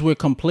Yeah. this is where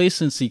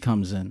complacency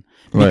comes in.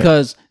 Right.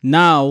 Because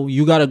now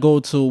you got to go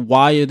to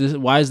why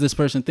is this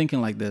person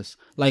thinking like this?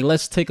 Like,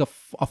 let's take a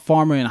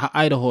farmer in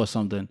Idaho or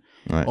something.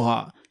 Right.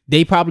 Or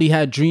they probably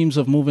had dreams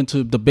of moving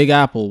to the Big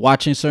Apple,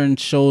 watching certain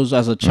shows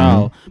as a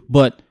child,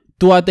 but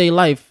throughout their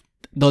life,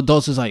 the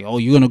adults is like, oh,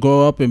 you're gonna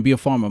grow up and be a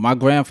farmer. My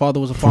grandfather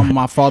was a farmer.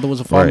 My father was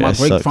a farmer. Right, my that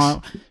great sucks.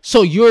 farmer.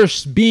 So you're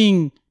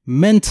being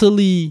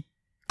mentally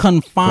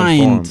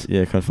confined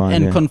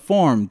and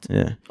conformed.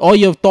 Yeah. All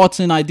your thoughts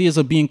and ideas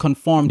are being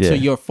conformed to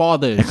your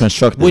father's, and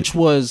constructed, which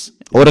was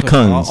or the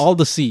Kuns, all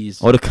the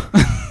C's, or the.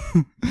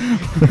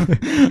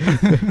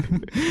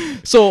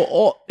 So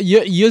all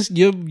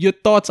your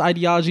thoughts,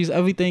 ideologies,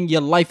 everything,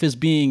 your life is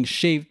being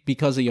shaped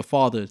because of your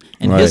father,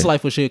 and his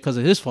life was shaped because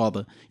of his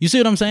father. You see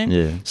what I'm saying?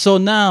 Yeah. So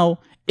now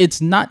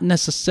it's not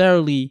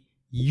necessarily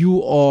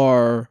you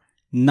are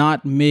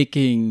not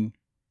making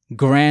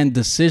grand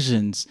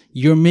decisions.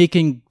 You're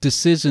making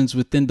decisions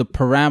within the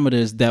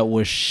parameters that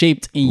were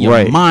shaped in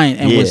your mind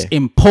and was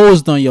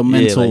imposed on your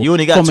mental like you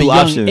only got from two a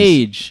young options.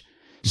 age.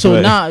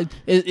 So now,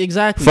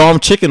 exactly. Farm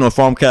chicken or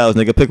farm cows,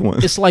 nigga, pick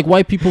one. It's like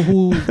white people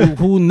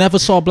who never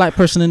saw a black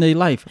person in their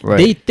life. Right.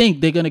 They think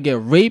they're gonna get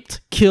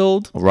raped,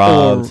 killed,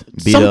 robbed, or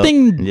beat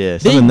something. up. Yeah,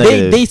 they something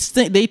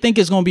negative. they think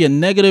it's gonna be a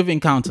negative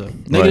encounter,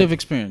 negative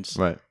experience.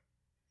 Right.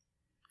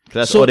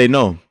 That's all they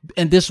know.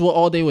 And this was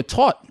all they were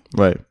taught.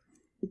 Right.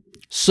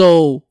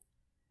 So,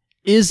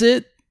 is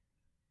it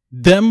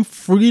them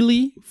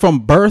freely from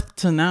birth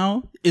to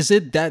now? Is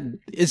it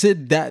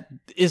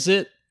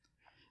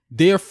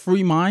their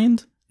free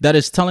mind that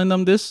is telling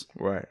them this?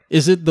 Right.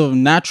 Is it the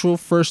natural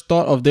first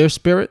thought of their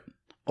spirit,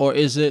 or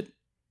is it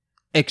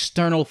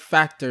external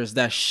factors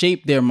that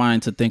shape their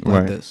mind to think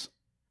like this?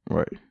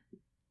 Right.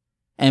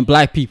 And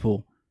black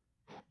people,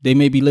 they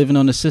may be living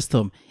on the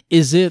system.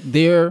 Is it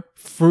their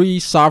free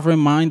sovereign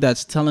mind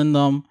that's telling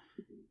them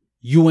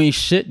you ain't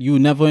shit, you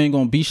never ain't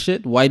gonna be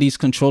shit, whitey's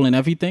controlling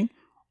everything?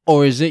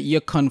 Or is it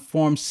your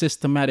conformed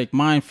systematic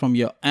mind from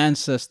your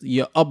ancestor,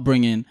 your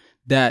upbringing,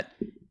 that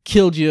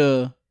killed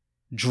your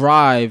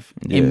drive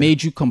and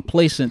made you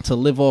complacent to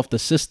live off the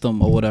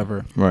system or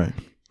whatever? Right.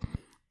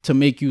 To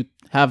make you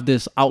have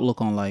this outlook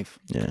on life.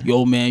 Yeah.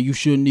 Yo, man, you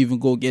shouldn't even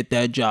go get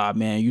that job,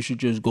 man. You should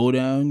just go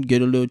down,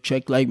 get a little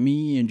check like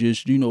me, and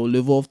just,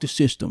 live off the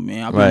system,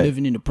 man. I've been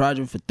living in the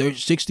project for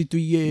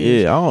 63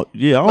 years. Yeah,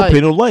 I don't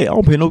pay no light. I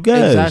don't pay no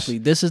gas. Exactly.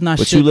 This is not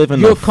but shit.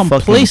 You're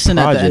complacent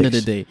at the end of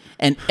the day.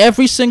 And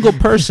every single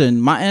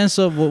person, my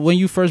answer when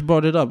you first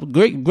brought it up,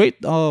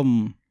 great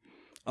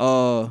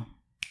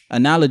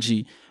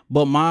analogy.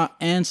 But my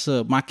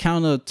answer, my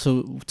counter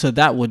to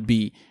that would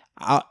be,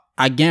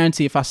 I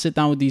guarantee if I sit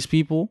down with these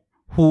people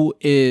who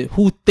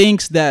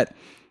thinks that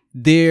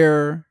they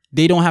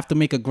don't have to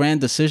make a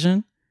grand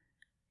decision,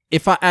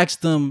 if I ask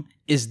them,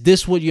 is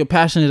this what you're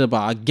passionate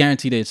about? I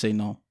guarantee they'd say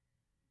no.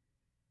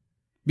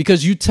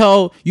 Because you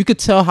could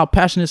tell how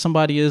passionate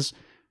somebody is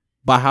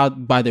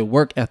by their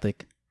work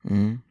ethic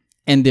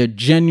and their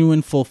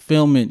genuine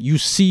fulfillment. You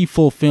see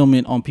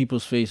fulfillment on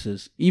people's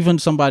faces. Even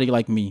somebody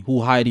like me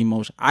who hide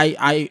emotion.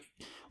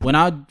 When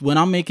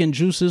I'm making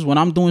juices, when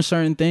I'm doing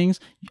certain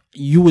things,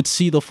 you would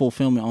see the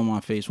fulfillment on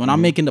my face. When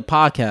I'm making the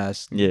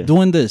podcast,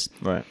 doing this,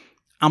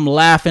 I'm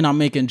laughing, I'm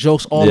making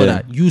jokes, all of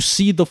that. You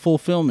see the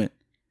fulfillment.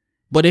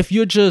 But if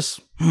you're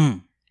just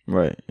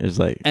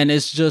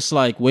it's just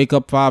like wake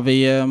up 5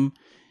 a.m.,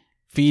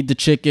 feed the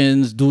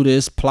chickens, do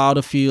this, plow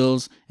the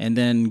fields, and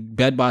then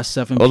bed by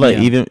 7 p.m. Or like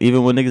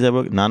even when niggas at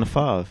work 9 to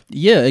 5.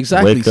 Yeah,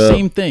 exactly. Wake up,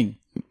 same thing.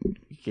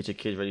 Get your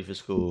kids ready for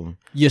school.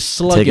 You're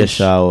sluggish. Take a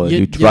shower.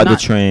 You ride the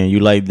train.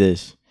 You like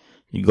this.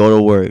 You go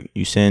to work.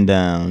 You sit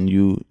down.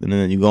 And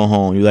then you go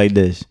home. You like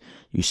this.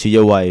 You see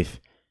your wife.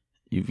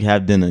 You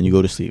have dinner. And you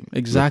go to sleep.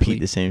 Exactly.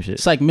 Repeat the same shit.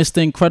 It's like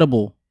Mr.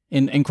 Incredible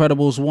in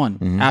Incredibles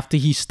 1. After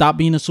he stopped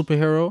being a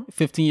superhero,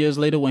 15 years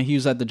later when he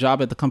was at the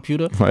job at the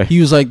computer, he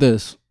was like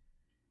this.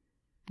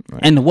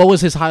 Right. And what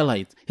was his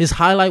highlight? His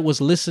highlight was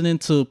listening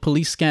to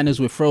police scanners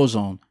with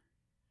Frozone.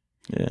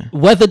 Yeah.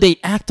 Whether they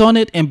act on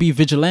it and be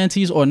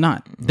vigilantes or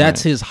not,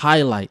 that's his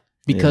highlight,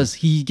 because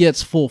he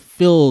gets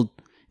fulfilled,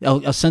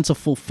 a sense of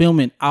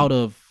fulfillment out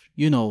of,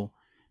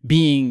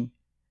 being,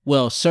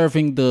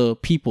 serving the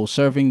people,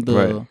 serving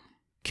the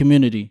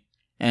community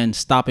and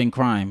stopping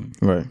crime.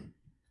 Right.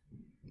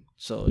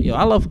 So,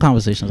 I love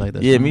conversations like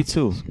this. Yeah, me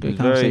too.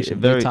 It's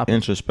very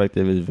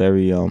introspective. It's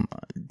very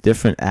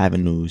different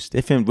avenues,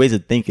 different ways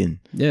of thinking.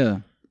 Yeah.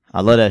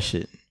 I love that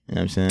shit. You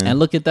know what I'm saying? And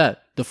look at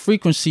that. The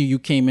frequency you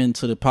came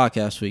into the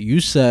podcast with. You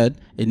said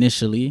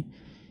initially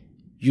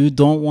you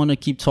don't want to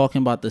keep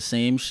talking about the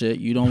same shit.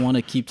 You don't want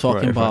to keep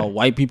talking about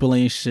white people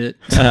ain't shit.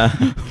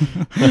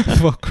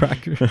 Fuck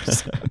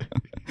crackers.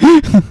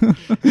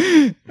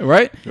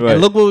 Right?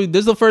 And look,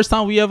 this is the first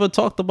time we ever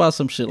talked about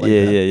some shit like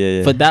that.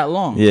 Yeah. For that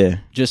long. Yeah.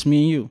 Just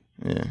me and you.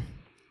 Yeah.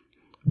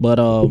 But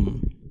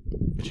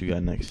what you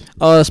got next?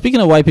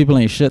 Speaking of white people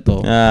ain't shit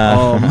though.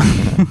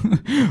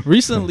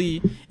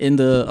 Recently in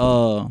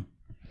the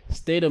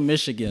state of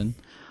Michigan,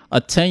 A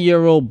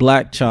 10-year-old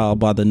black child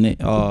by the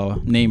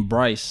named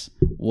Bryce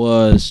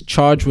was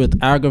charged with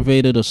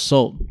aggravated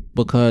assault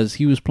because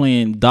he was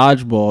playing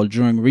dodgeball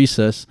during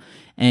recess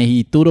and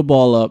he threw the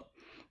ball up.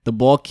 The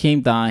ball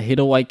came down, hit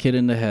a white kid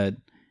in the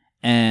head,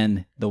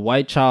 and the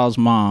white child's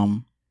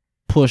mom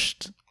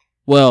pushed.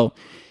 Well,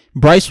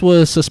 Bryce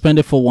was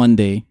suspended for 1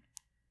 day,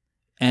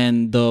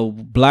 and the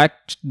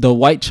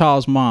white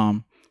child's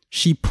mom,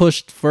 she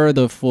pushed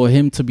further for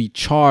him to be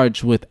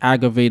charged with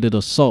aggravated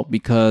assault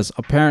because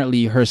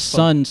apparently her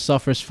son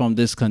suffers from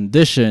this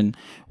condition,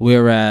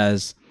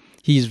 whereas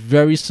he's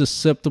very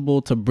susceptible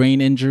to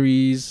brain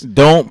injuries.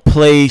 Don't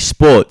play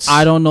sports.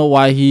 I don't know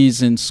why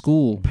he's in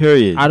school.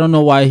 Period. I don't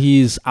know why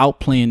he's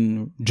out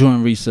playing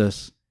during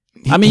recess.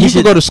 I mean, he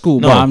should go to school,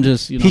 but I'm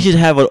just, He should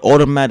have an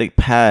automatic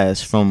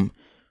pass from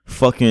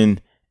fucking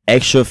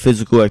extra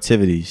physical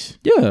activities.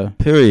 Yeah.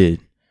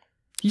 Period.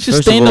 You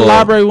should stay in the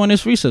library when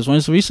it's recess. When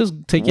it's recess,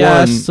 take your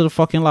ass to the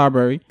fucking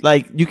library.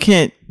 Like, you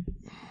can't.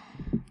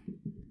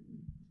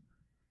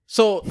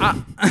 So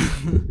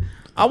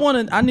I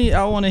want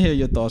to hear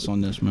your thoughts on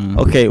this, man.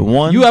 Okay,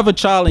 one. You have a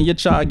child and your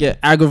child get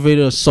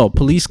aggravated assault.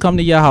 Police come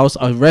to your house,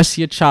 arrest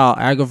your child,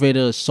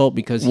 aggravated assault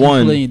because he's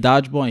playing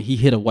dodgeball and he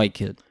hit a white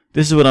kid.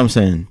 This is what I'm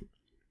saying.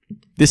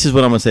 This is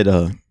what I'm gonna say to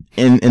her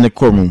in the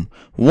courtroom.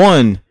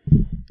 One,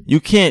 you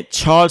can't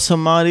charge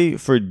somebody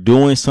for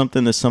doing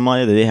something to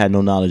somebody that they had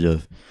no knowledge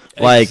of.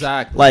 Like,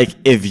 exactly. Like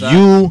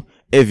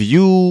if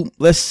you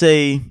let's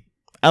say,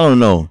 I don't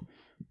know,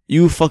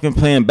 you fucking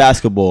playing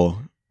basketball,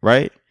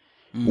 right?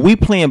 We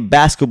playing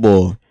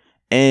basketball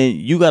and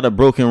you got a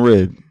broken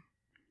rib,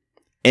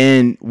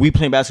 and we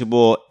playing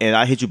basketball and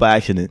I hit you by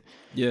accident.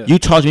 Yeah. You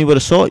charge me with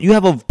assault. You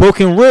have a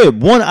broken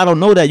rib. One, I don't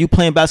know that. You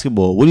playing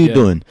basketball. What are you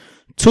doing?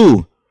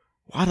 Two,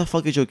 why the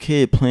fuck is your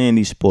kid playing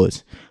these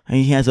sports? I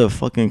mean, he has a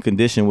fucking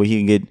condition where he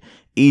can get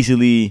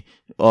easily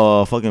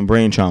fucking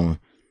brain trauma.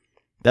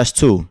 That's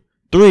two.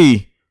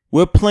 Three,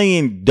 we're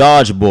playing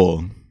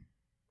dodgeball.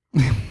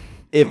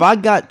 If I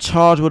got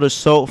charged with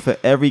assault for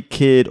every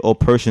kid or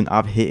person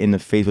I've hit in the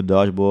face with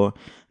dodgeball,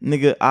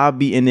 nigga, I'll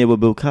be in there with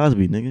Bill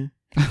Cosby, nigga.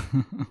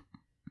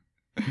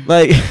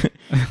 Like,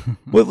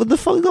 what the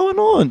fuck going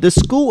on? The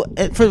school,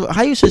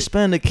 how you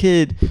suspend a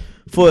kid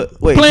for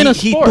playing a sport?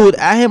 He threw it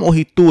at him or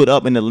he threw it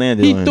up and it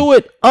landed on him? He threw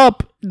it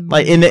up,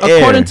 like in the air.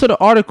 According to the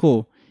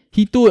article,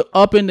 he threw it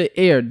up in the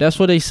air. That's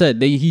what they said.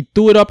 He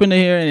threw it up in the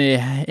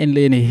air and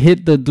then it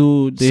hit the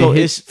dude. So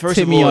it's first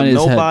of all,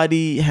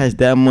 nobody has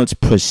that much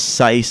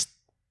precise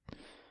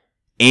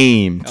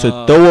aim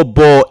to throw a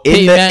ball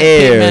in the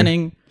air.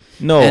 Manning,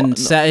 no, and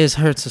it's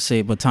hurt to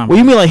say, but Tom. What do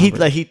you mean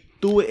he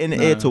threw it in the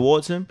air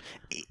towards him?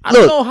 I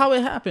don't know how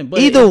it happened, but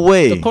either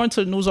way, according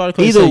to the news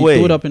article, he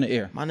threw it up in the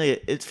air. My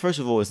nigga, it's first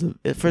of all, it's a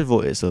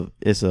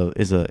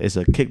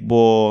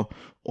kickball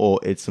or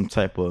it's some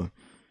type of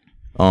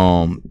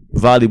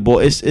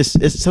volleyball.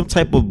 It's some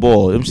type of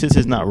ball. Them shits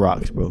is not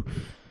rocks, bro.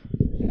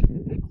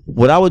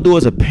 What I would do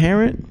as a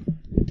parent,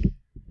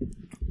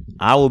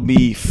 I'll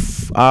be,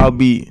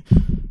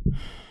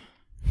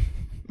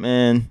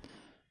 man,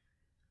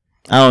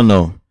 I don't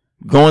know,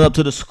 going up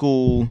to the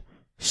school,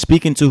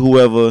 speaking to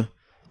whoever,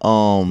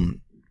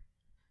 and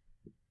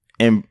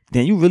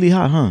then you really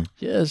hot, huh?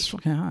 Yeah, it's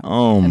fucking hot.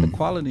 And the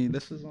quality,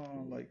 this is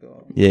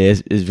yeah,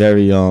 it's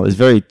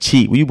very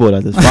cheap. What you bought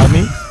at this? Spot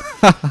me?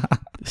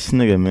 This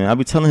nigga, man, I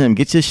be telling him,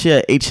 get your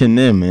shit at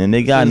H&M, man.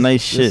 They got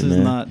nice shit, man. This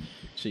is not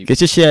cheap.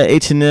 Get your shit at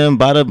H&M.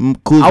 Buy the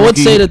cool. I would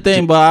say the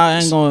thing, but I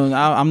ain't going.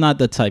 I'm not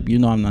the type. You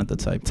know, I'm not the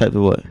type. Type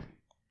of what?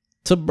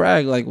 To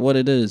brag like what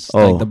it is,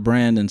 like the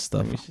brand and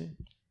stuff.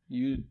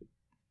 You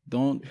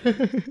don't.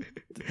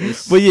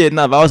 But yeah,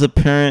 nah. If I was a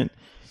parent,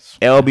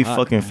 I'll be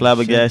fucking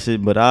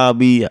flabbergasted. But I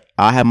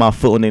have my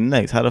foot on their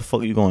necks. How the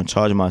fuck you gonna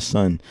charge my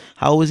son?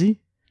 How old is he?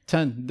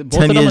 10. Both of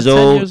them are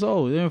 10 years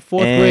old. They're in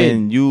fourth grade.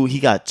 And he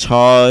got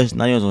charged.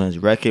 Now he's on his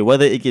record.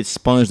 Whether it gets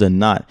spunged or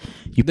not,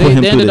 you put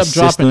him through the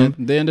system.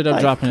 They ended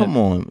up dropping it. Come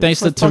on. Thanks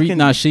to Tariq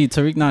Nasheed.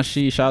 Tariq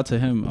Nasheed, shout out to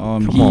him.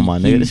 Come on, my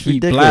nigga. That's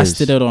ridiculous. He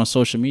blasted it on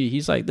social media.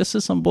 He's like, this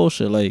is some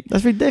bullshit. Like,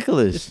 that's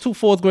ridiculous. It's 2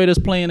 fourth graders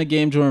playing a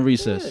game during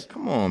recess. Yeah,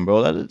 come on,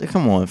 bro.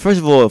 Come on.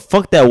 First of all,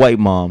 fuck that white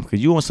mom,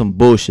 because you want some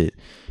bullshit.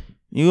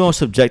 You don't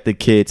subject the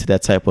kid to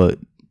that type of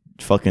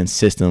fucking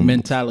system.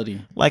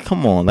 Mentality. Like,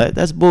 come on.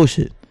 That's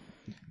bullshit.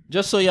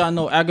 Just so y'all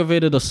know,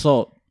 aggravated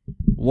assault,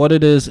 what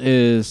it is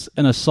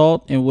an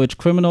assault in which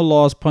criminal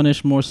laws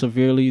punish more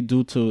severely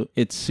due to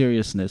its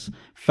seriousness.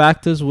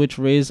 Factors which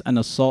raise an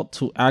assault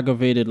to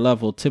aggravated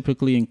level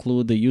typically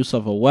include the use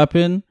of a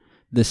weapon,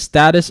 the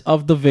status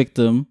of the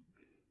victim,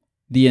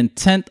 the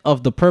intent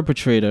of the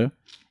perpetrator,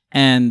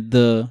 and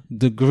the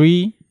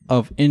degree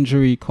of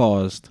injury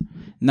caused.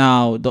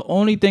 Now, the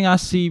only thing I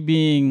see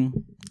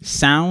being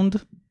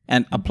sound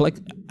and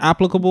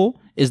applicable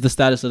is the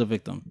status of the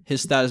victim.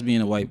 His status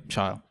being a white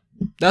child.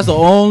 That's the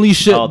only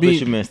shit. I thought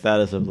you meant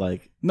status of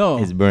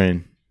his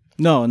brain.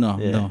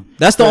 No.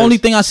 That's the only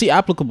thing I see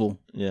applicable.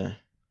 Yeah.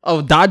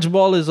 Oh,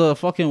 dodgeball is a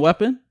fucking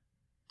weapon?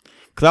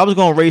 Because I was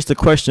going to raise the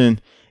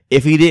question,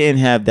 if he didn't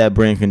have that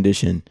brain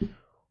condition,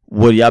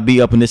 would y'all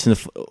be up in this?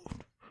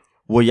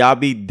 will y'all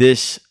be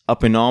this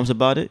up in arms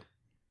about it?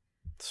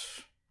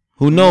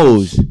 Who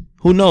knows?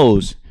 Who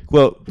knows?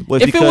 Well,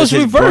 if it was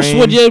reversed,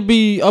 would you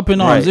be up in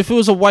arms? Right. If it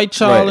was a white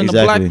child and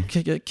exactly. a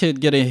black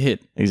kid getting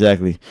hit.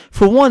 Exactly.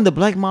 For one, the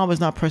black mom is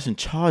not pressing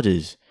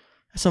charges.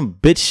 That's some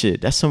bitch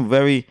shit. That's some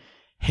very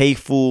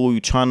hateful. You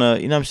trying to,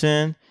 you know what I'm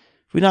saying?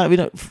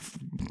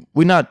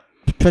 We're not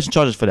pressing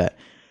charges for that.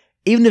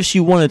 Even if she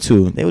wanted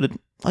to, they would.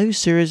 Are you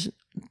serious?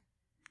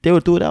 They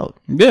would throw it out.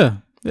 Yeah.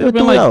 They would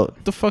been throw like, it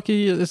out. the fuck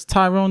is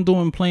Tyrone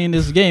doing playing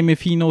this game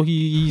if he know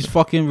he's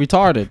fucking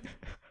retarded?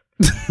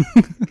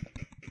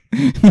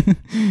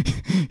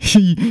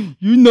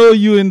 You know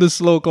you in the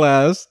slow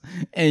class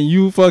and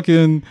you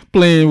fucking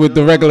playing with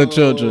the regular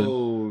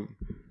children.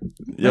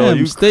 Yo, Man,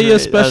 you stay your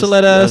special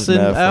ed ass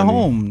at funny.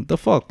 home. The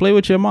fuck, play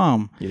with your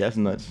mom. Yeah, that's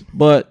nuts.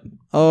 But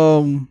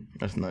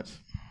That's nuts.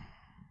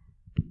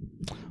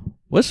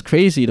 what's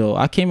crazy though,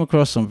 I came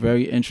across some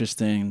very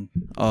interesting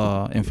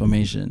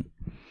information.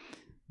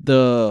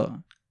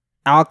 The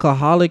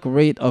alcoholic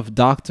rate of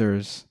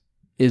doctors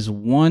is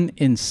 1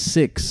 in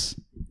 6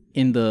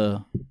 in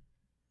the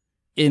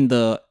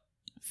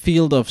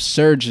field of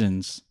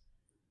surgeons.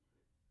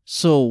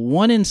 So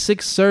 1 in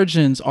 6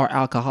 surgeons are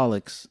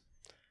alcoholics.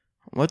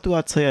 What do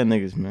I tell y'all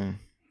niggas, man,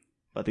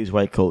 about these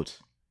white coats?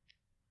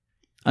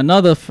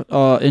 Another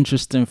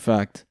interesting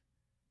fact: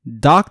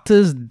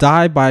 doctors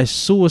die by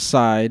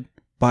suicide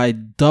by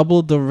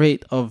double the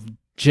rate of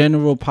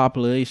general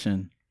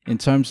population in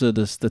terms of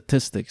the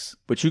statistics.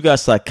 But you got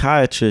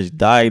psychiatrists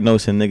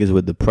diagnosing niggas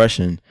with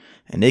depression,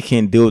 and they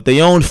can't deal with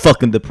their own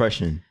fucking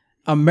depression.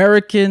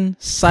 American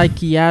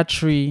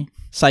Psychiatry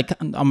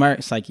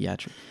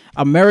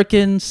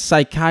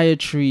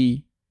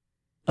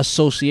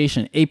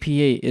Association,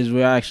 APA, is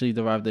where I actually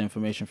derived the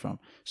information from.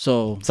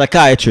 So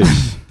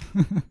Psychiatrists.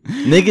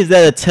 Niggas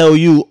that'll tell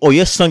you, oh,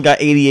 your son got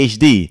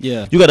ADHD.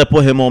 Yeah. You gotta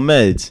put him on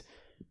meds.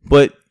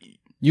 But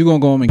you gonna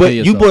go home and kill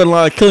yourself. you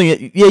borderline killing it.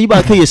 Yeah, you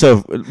about to kill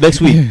yourself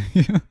next week.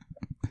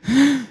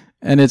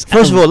 And it's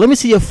First of all, let me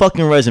see your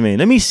fucking resume.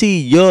 Let me see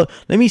your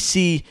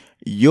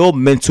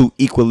mental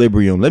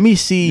equilibrium. Let me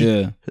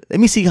see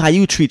how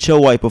you treat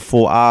your wife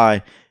before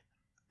I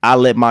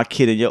let my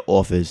kid in your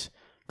office.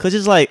 Cause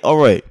it's like, all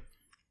right,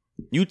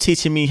 you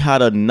teaching me how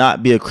to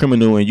not be a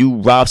criminal and you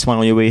rob someone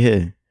on your way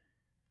here.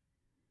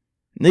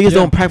 Niggas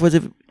don't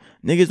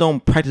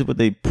practice what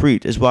they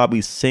preach. That's why I be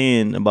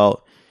saying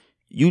about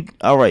you.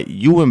 All right,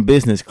 you in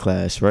business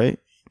class, right?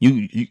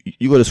 You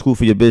go to school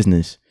for your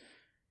business,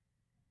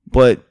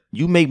 but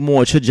you make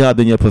more at your job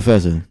than your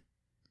professor.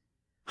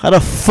 How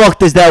the fuck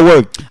does that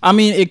work? I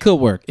mean, it could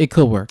work. I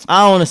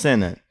don't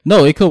understand that.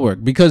 No, it could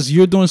work because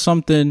you're doing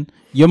something.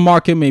 Your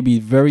market may be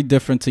very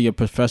different to your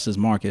professor's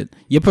market.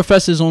 Your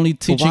professor's only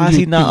teaching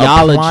you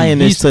theology. Applying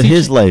this to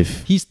his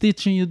life? He's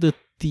teaching you the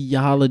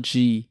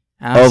theology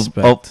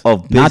aspect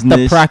of business, not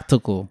the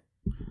practical.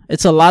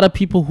 It's a lot of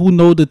people who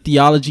know the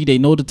theology, they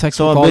know the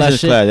text, all that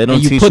shit, class,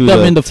 and you put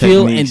them in the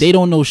field and they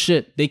don't know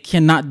shit. They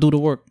cannot do the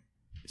work.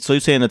 So you're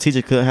saying a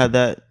teacher could have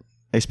that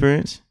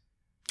experience?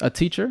 A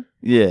teacher?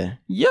 Yeah.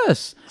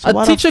 Yes. So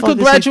a teacher could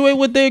graduate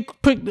with their...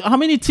 How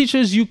many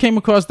teachers you came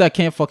across that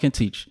can't fucking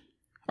teach?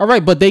 All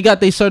right, but they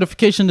got their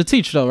certification to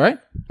teach though, right?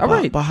 All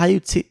right. But how you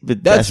teach?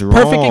 That's wrong.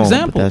 Perfect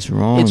example. That's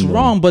wrong. It's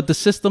wrong, but the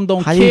system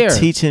don't care. How you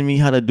teaching me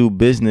how to do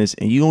business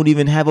and you don't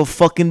even have a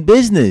fucking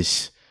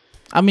business?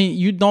 I mean,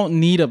 you don't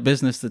need a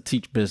business to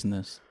teach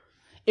business.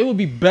 It would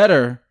be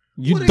better.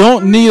 You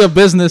don't need a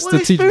business to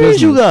teach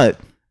business. You got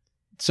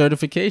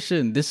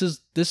certification. This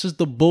is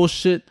the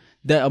bullshit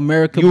that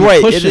America be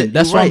pushing.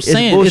 That's what I'm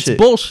saying. It's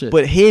bullshit.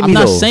 But hear me I'm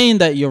not saying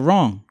that you're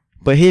wrong.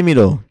 But hear me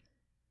though.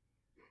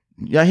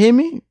 Y'all hear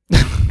me?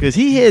 Because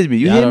he hears me.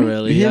 You hear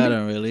me? Y'all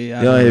don't really.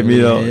 Y'all hear me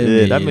though.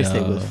 Yeah, that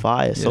mistake was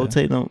fire. Yeah. Soul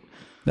Tape though.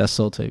 That's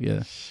Soul Tape,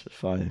 yeah.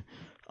 Fire.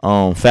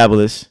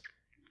 Fabulous.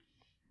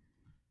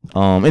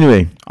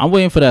 Anyway, I'm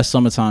waiting for that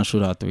Summertime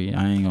Shootout 3.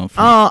 I ain't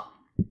gonna.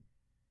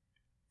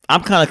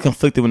 I'm kind of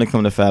conflicted when it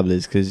comes to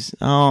Fabulous because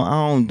I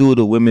don't do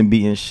the women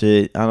beating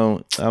shit.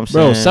 I'm saying,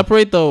 bro,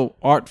 separate the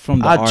art from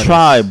the artist. I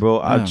try,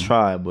 bro. I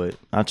try.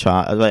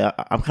 Like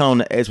I'm kind of on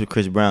the edge with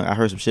Chris Brown. I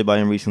heard some shit about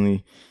him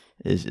recently.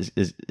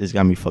 It's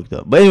got me fucked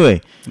up. But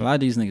anyway, a lot of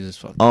these niggas is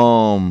fucked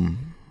up.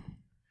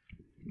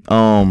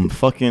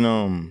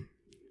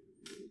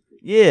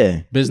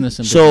 Yeah. Business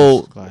and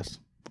business class.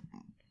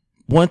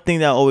 One thing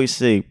that I always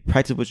say,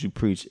 practice what you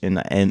preach, and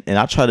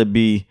I try to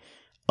be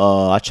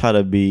a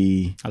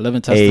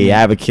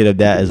advocate of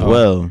that as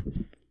well. You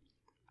know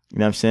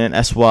what I'm saying?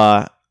 That's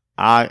why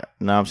I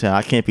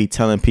can't be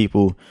telling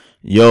people,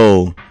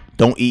 yo,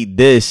 don't eat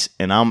this,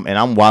 and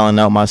I'm wilding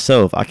out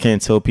myself. I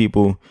can't tell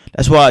people.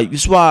 That's why.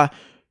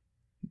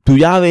 Do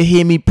y'all ever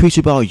hear me preach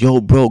about,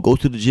 yo, bro, go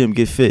to the gym,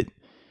 get fit?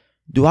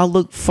 Do I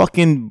look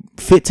fucking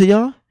fit to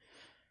y'all?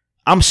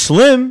 I'm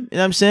slim, you know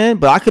what I'm saying?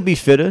 But I could be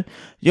fitter.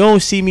 You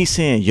don't see me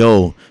saying,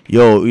 yo,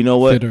 you know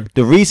what? Fitter.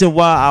 The reason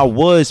why I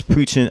was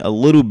preaching a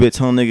little bit,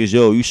 telling niggas,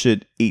 yo, you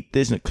should eat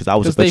this, because I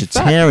was a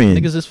vegetarian.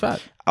 Niggas is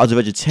fat. I was a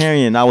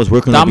vegetarian. And I was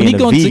working on being a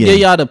Dominique vegan. to get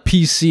y'all the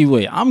PC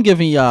way. I'm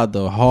giving y'all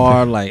the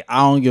hard, like, I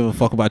don't give a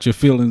fuck about your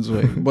feelings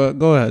way. But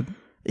go ahead.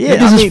 Yeah,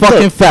 niggas is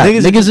fucking fat.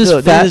 Niggas is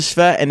fat. Niggas is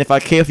fat, and if I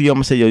care for you, I'm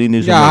gonna say, yo, these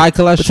niggas. Yeah, high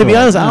cholesterol. But to be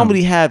honest, I don't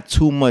really have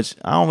too much.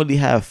 I don't really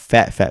have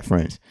fat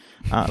friends.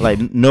 Like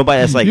nobody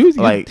that's like you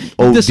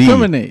OD.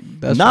 Discriminate.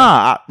 That's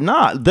nah.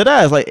 That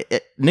ass like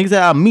niggas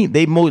that I meet,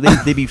 they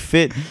be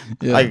fit.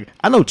 Yeah. Like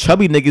I know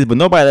chubby niggas, but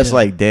nobody that's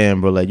like,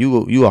 damn, bro, like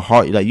you a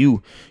heart, like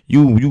you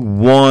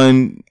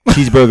one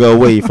cheeseburger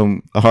away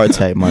from a heart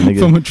attack, my nigga.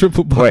 From a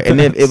triple bypass. Right, and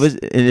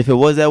if it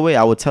was that way,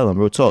 I would tell him,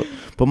 real talk.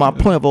 But my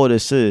point of all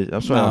this is, I'm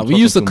sorry. We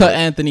used to cut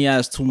Anthony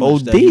ass too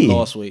much. That he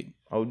lost weight.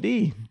 OD.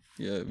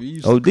 Yeah, we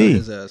used to cut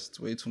his ass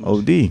way too much.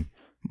 OD.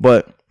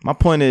 But my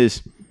point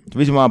is, the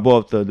reason why I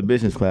brought up the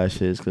business class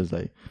shit is because,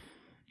 like,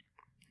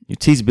 you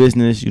teach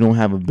business, you don't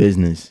have a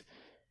business.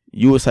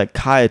 You a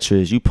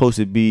psychiatrist. You supposed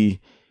to be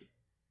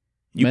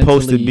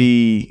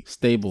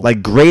stable,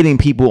 like grading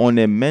people on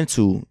their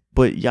mental.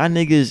 But y'all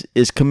niggas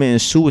is committing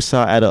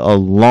suicide at an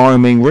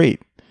alarming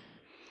rate.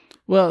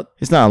 Well,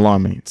 it's not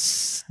alarming.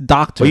 It's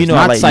doctors,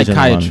 not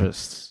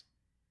psychiatrists.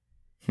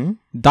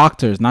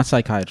 Doctors, not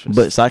psychiatrists.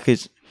 But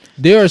psychiatrists.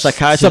 They're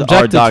psychiatrists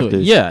are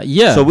doctors.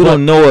 Yeah. So we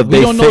don't know if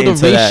they don't fit know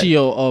into the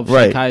ratio of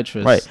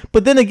psychiatrists. Right.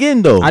 But then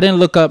again, though, I didn't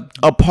look up.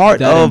 A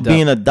part of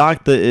being a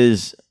doctor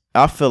is,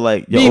 I feel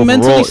like, being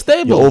mentally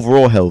stable, your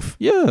overall health.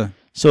 Yeah.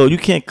 So you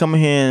can't come in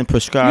here and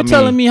prescribe. You're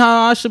telling me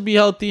how I should be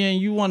healthy, and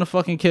you want to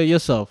fucking kill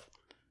yourself.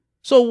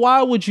 So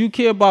why would you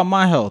care about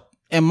my health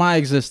and my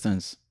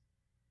existence?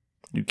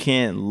 You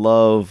can't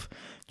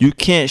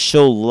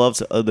show love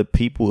to other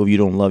people if you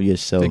don't love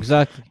yourself.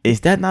 Exactly.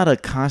 Is that not a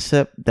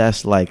concept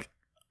that's like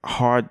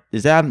hard?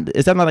 Is that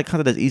not a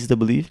concept that's easy to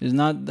believe? Is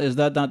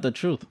that not the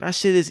truth? That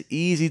shit is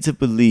easy to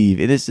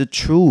believe. It is the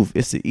truth.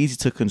 It's easy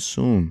to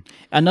consume.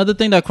 Another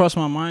thing that crossed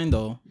my mind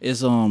though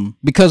is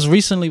because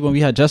recently when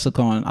we had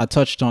Jessica on, I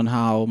touched on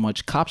how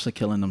much cops are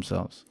killing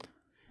themselves.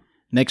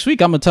 Next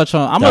week I'm gonna touch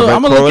on I'm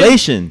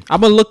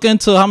gonna look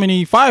into how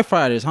many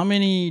firefighters, how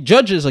many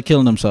judges are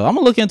killing themselves. I'm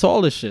gonna look into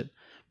all this shit.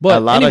 But a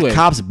lot of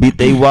cops beat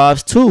their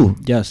wives too.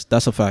 Yes,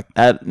 that's a fact.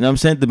 You know what I'm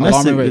saying?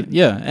 Domestic.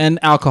 Yeah, and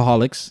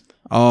alcoholics.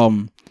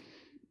 Come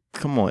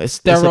on, it's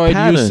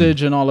steroid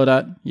usage and all of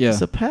that. Yeah,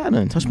 it's a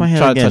pattern. Touch my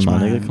hand again, my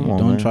nigga. Come on,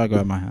 don't man. try to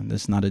grab my hand.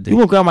 That's not a date. You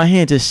won't grab my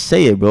hand. Just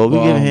say it, bro. We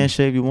give a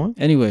handshake if you want.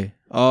 Anyway,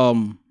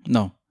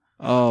 no.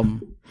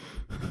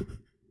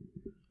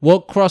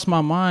 What crossed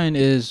my mind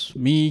is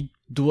me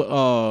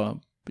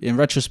in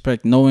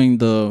retrospect knowing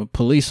the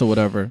police or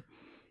whatever,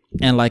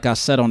 and like I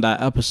said on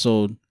that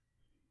episode,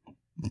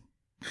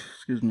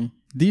 excuse me,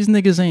 these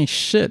niggas ain't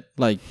shit.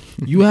 Like,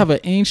 you have an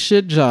ain't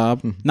shit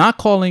job. Not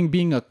calling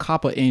being a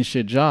cop a ain't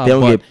shit job. They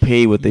don't get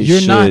paid what they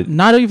should. You're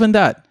not even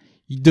that.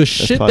 The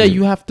shit that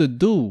you have to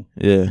do,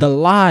 the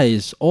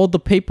lies, all the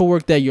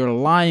paperwork that you're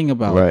lying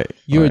about,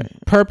 you're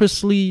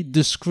purposely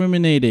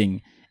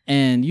discriminating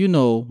and,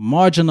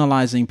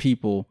 marginalizing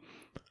people.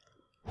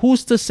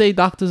 Who's to say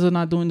doctors are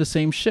not doing the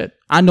same shit?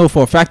 I know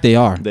for a fact they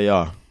are. They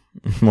are.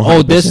 100%.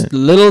 Oh, this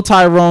little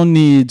Tyrone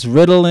needs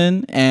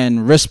Ritalin and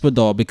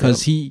Risperdal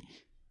because he...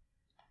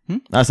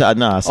 I said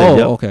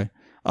okay.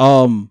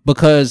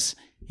 Because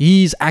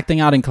he's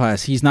acting out in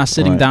class. He's not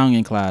sitting down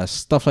in class.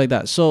 Stuff like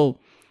that. So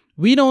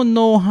we don't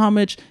know how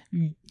much...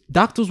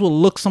 Doctors will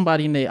look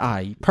somebody in the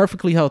eye,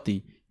 perfectly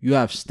healthy. You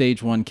have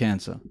stage 1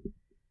 cancer.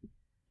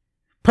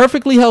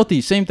 Perfectly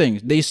healthy, same thing.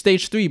 They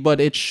stage 3,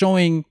 but it's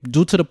showing,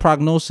 due to the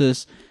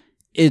prognosis,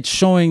 it's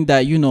showing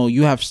that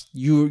you have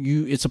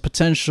it's a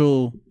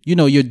potential,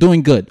 you're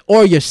doing good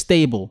or you're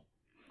stable.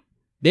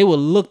 They will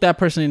look that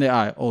person in the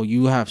eye. Oh,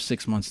 you have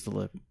 6 months to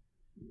live.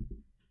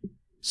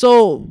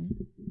 So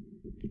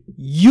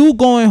you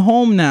going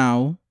home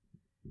now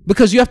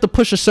because you have to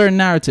push a certain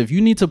narrative. You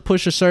need to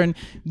push a certain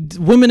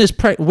women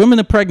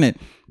are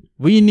pregnant.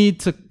 We need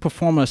to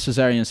perform a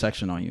cesarean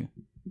section on you.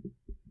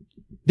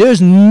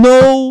 There's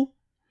no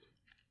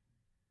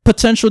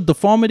potential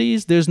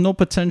deformities. There's no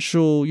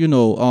potential,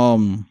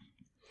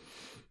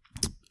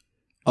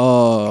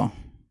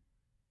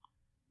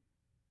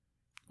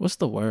 what's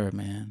the word,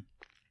 man?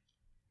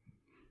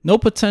 No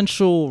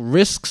potential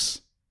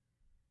risks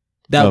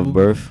of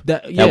birth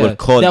that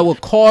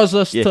would cause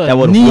us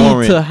to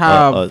need to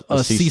have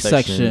a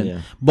C-section.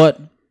 Yeah.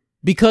 But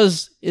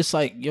because it's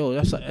like, yo,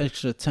 that's an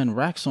extra 10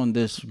 racks on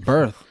this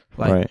birth.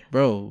 Like,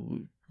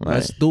 bro,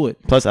 let's do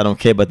it. Plus, I don't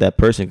care about that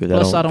person.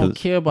 I don't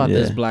care about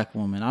this black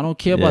woman. I don't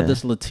care about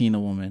this Latina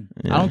woman.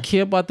 I don't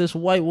care about this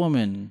white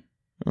woman.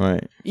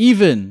 Right.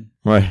 Even.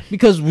 Right.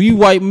 Because we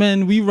white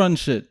men, we run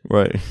shit.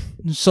 Right.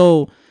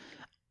 So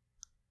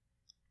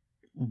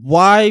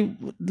why,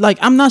 like,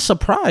 I'm not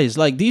surprised.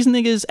 Like, these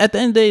niggas, at the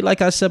end of the day,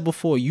 like I said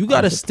before, you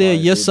got to stare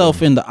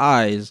yourself in the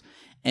eyes.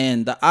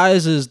 And the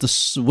eyes is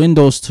the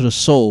windows to the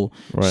soul.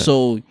 Right.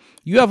 So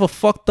you have a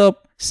fucked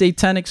up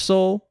satanic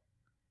soul.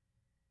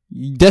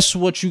 That's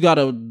what you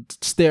gotta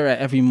stare at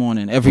every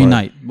morning, every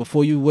night,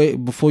 before you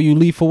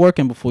leave for work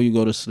and before you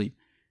go to sleep.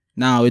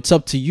 Now it's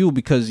up to you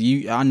because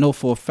I know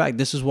for a fact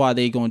this is why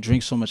they gonna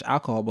drink so much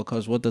alcohol,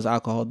 because what does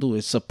alcohol do?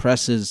 It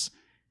suppresses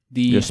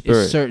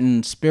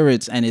certain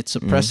spirits, and it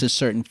suppresses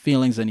certain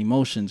feelings and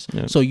emotions.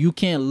 Yeah. So you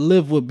can't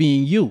live with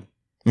being you.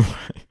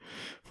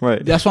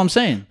 Right. That's what I'm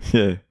saying.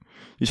 Yeah.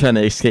 You're trying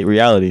to escape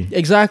reality.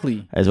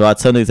 Exactly. That's why I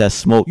tell niggas that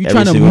smoke. You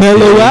trying to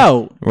mellow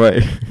out.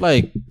 Right.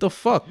 Like, the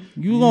fuck?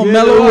 You gonna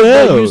mellow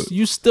out, but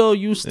you still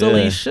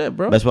ain't shit,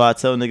 bro. That's why I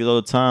tell niggas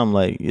all the time,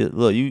 like,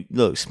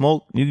 look,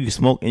 smoke, you can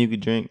smoke and you can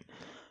drink.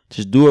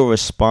 Just do it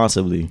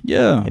responsibly.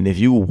 Yeah. And if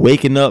you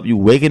waking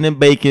and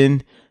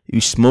baking,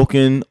 you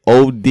smoking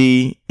OD,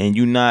 and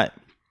you not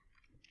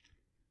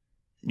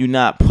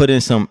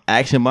putting some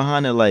action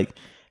behind it, like,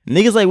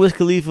 niggas like Wiz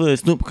Khalifa and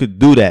Snoop could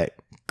do that.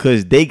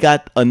 Because they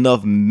got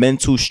enough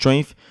mental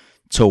strength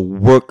to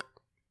work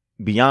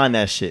beyond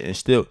that shit. And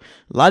still,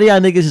 a lot of y'all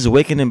niggas is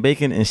waking and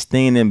baking and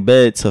staying in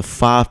bed till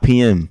 5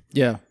 p.m.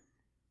 Yeah.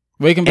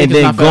 Waking and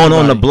then going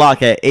on the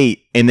block at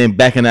 8 and then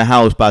back in the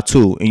house by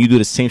 2. And you do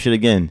the same shit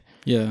again.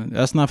 Yeah,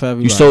 that's not for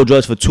everybody. You sold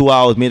drugs for 2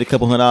 hours, made a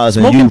couple $100,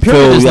 Smoking and you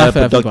feel you had a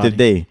productive everybody.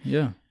 day.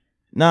 Yeah.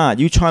 Nah,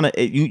 you trying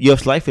to, your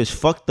life is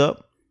fucked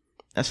up.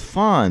 That's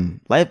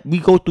fine. Life, we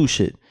go through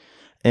shit.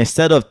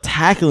 Instead of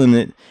tackling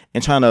it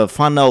and trying to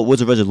find out what's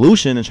the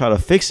resolution and try to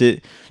fix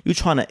it, you're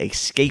trying to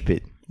escape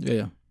it.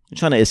 Yeah. You're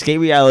trying to escape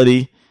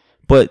reality,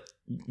 but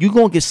you're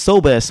going to get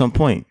sober at some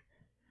point.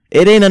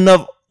 It ain't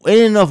enough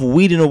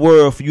weed in the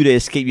world for you to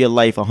escape your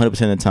life 100% of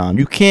the time.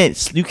 You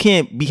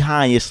can't be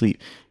high in your sleep.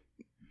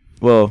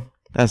 Well,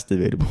 that's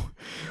debatable.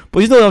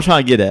 But you know what I'm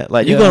trying to get at.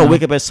 Like, you're going to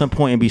wake up at some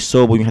point and be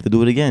sober, you have to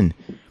do it again.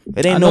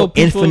 It ain't no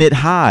infinite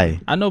high.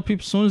 I know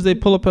people, as soon as they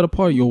pull up at a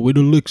party, yo, where the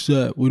licks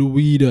at? Where the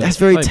weed at? That's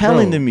very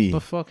telling to me. What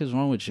the fuck is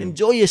wrong with you?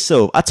 Enjoy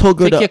yourself. I told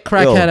girl, take your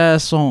crackhead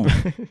ass home.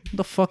 What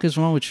the fuck is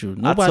wrong with you?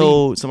 I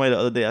told somebody the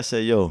other day, I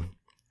said, yo,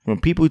 when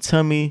people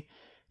tell me,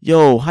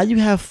 yo, how you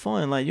have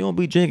fun? Like, you don't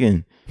be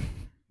drinking.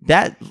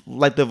 That,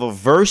 like, the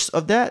reverse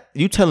of that,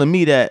 you telling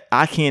me that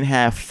I can't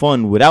have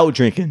fun without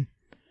drinking.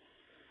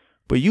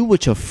 But you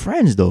with your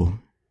friends, though.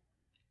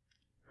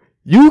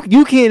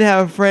 You can't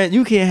have friends.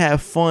 You can't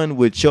have fun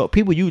with your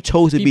people you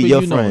chose to be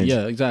your friends.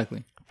 Yeah,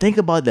 exactly. Think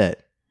about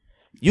that.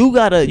 You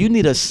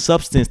need a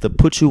substance to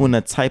put you in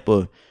a type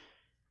of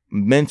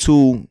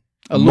mental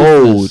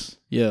mode.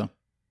 Yeah.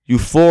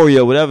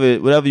 Euphoria,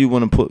 whatever you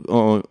want to put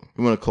on,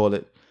 you want to call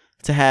it,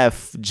 to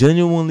have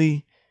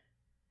genuine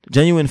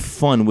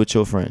fun with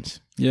your friends.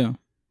 Yeah.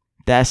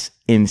 That's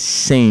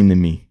insane to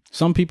me.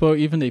 Some people are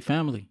even their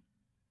family.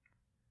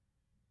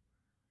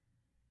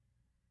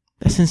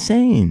 That's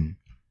insane.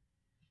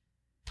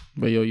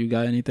 But yo, you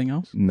got anything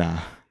else? Nah.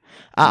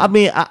 I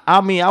mean,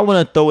 I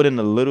want to throw it in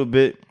a little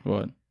bit.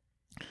 What?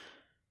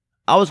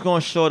 I was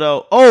going to shout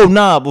out. Oh,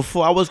 nah.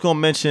 Before I was going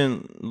to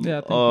mention. Yeah,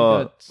 I think you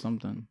got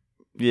something.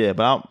 Yeah,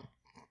 but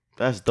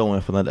that's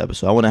throwing for another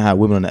episode. I want to have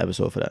women on the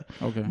episode for that.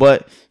 Okay.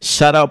 But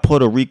shout out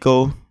Puerto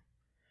Rico.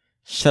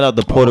 Shout out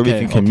the Puerto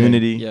Rican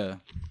community. Yeah.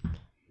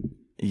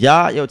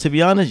 Y'all, yo, to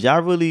be honest,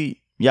 y'all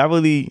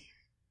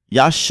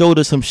showed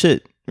us some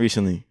shit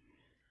recently.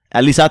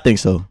 At least I think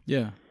so.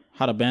 Yeah.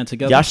 How to band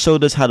together. Y'all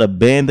showed us how to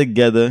band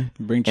together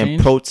Bring change? and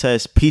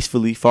protest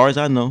peacefully, far as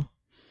I know.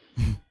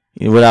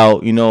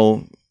 Without,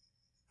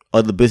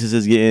 other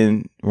businesses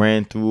getting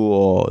ran through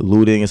or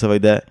looting and stuff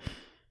like that.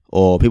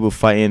 Or people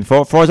fighting.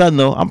 Far as I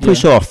know, I'm pretty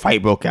sure a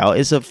fight broke out.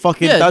 It's a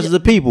fucking thousands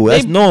of people.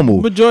 That's normal.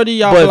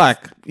 Majority of y'all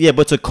black. Yeah,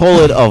 but to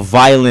call it a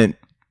violent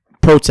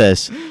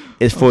protest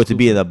is for it to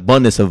be an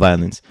abundance of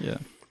violence. Yeah.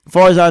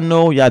 Far as I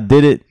know, y'all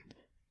did it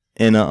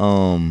in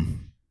a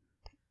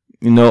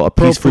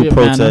peaceful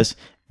protest.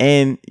 Manner.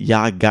 And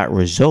y'all got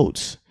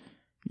results.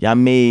 Y'all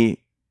made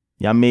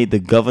the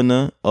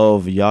governor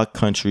of y'all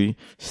country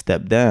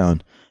step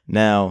down.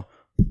 Now,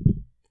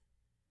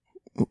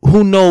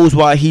 who knows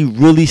why he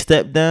really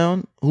stepped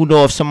down? Who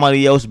knows if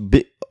somebody else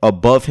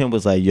above him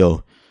was like,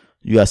 yo,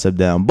 you got to step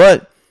down.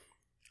 But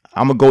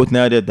I'm going to go with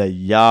narrative that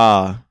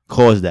y'all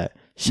caused that.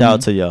 Shout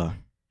out to y'all.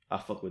 I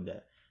fuck with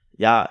that.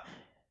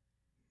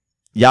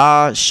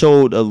 Y'all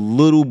showed a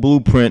little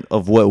blueprint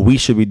of what we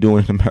should be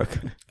doing in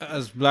America.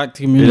 As black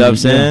community. You know what I'm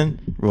saying?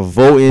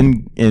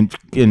 Revolting and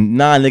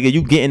nah, nigga,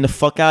 you getting the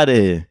fuck out of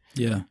here.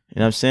 Yeah. You know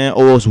what I'm saying?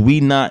 Or else we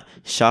not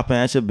shopping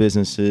at your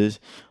businesses.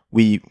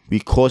 We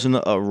causing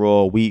the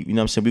uproar. You know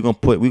what I'm saying? We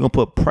gonna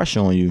put pressure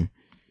on you.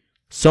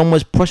 So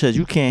much pressure that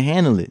you can't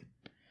handle it.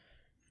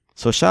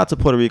 So shout out to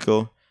Puerto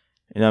Rico.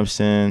 You know what I'm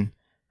saying?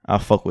 I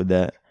fuck with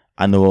that.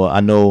 I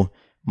know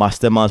my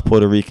stepmom's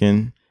Puerto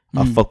Rican.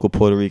 I fuck with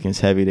Puerto Ricans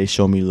heavy. They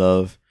show me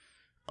love.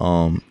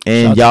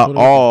 And y'all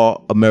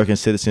all American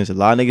citizens. A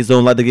lot of niggas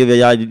don't like to give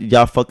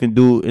y'all fucking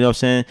do. You know what I'm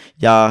saying?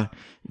 Y'all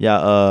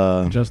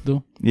just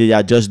do. Yeah,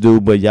 y'all just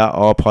do. But y'all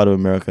all part of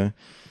America.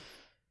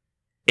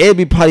 It'd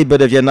be probably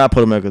better if you're not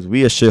part of America. Cause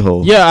we a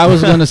shithole. Yeah, I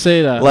was gonna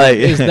say that. Like,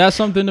 is that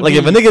something to like be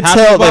if a nigga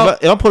tell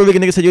about? If I'm Puerto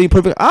Rican, nigga say yo, you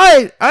Puerto Rican.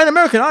 I ain't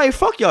American. I ain't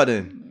fuck y'all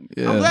then.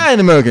 Yeah. I'm glad I ain't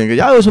American because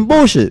y'all was some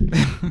bullshit. You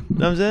know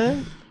what I'm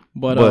saying?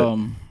 But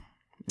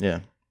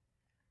yeah.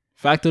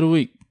 Fact of the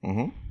week.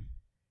 Mm-hmm.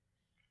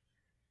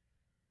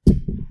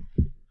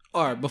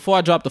 All right, before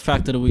I drop the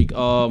fact of the week,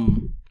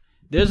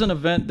 there's an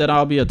event that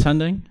I'll be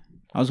attending.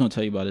 I was going to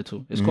tell you about it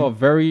too. It's called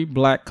Very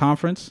Black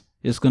Conference.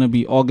 It's gonna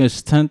be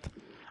August 10th.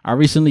 I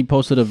recently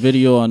posted a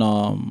video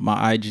on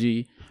my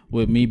IG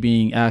with me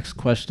being asked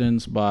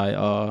questions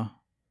by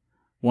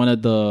one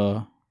of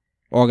the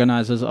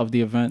organizers of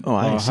the event. Oh,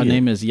 I her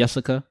name is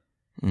Jessica.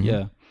 Mm-hmm.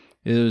 Yeah,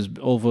 it was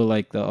over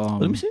like the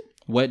Let me see.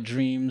 Wet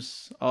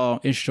Dreams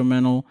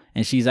instrumental,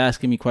 and she's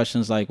asking me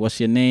questions like, "What's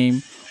your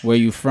name? Where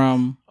you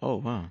from? Oh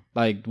wow.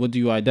 Like, what do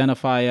you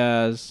identify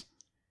as?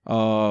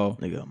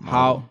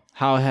 Nigga,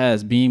 How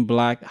has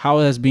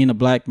being a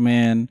black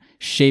man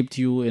shaped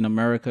you in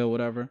America,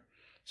 whatever."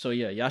 So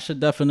yeah, y'all should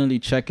definitely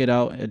check it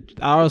out.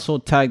 I also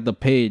tagged the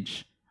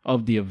page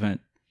of the event,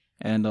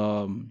 and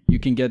you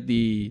can get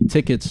the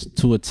tickets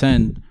to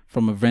attend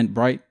from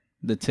Eventbrite.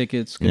 The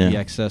tickets can be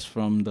accessed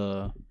from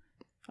the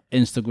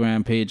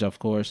Instagram page, of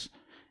course,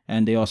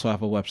 and they also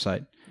have a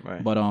website.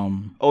 Right. But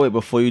oh wait,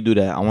 before you do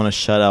that, I want to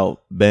shout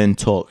out Ben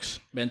Talks.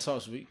 Ben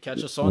Talks, we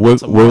catch us on. We're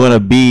gonna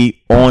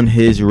be on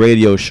his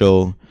radio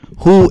show,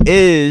 who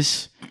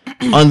is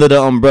under the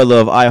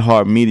umbrella of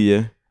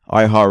iHeartMedia,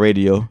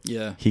 iHeartRadio.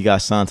 Yeah, he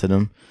got signed to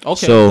them.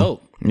 Okay, so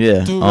dope.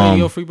 yeah, through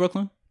Radio Free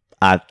Brooklyn.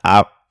 I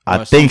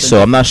think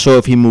so. I'm not sure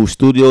if he moved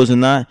studios or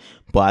not,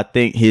 but I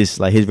think his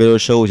radio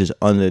show is just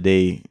under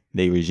they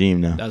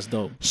regime now. That's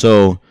dope.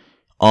 So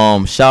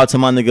shout out to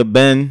my nigga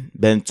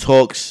Ben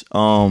Talks.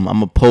 I'm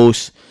gonna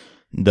post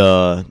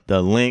the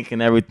link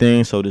and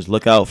everything, so just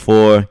look out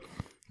for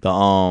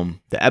the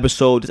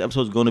episode. This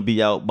episode is gonna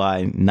be out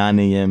by 9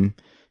 a.m.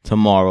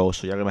 tomorrow,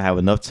 so y'all gonna have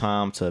enough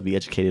time to be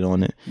educated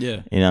on it.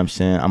 Yeah, you know what I'm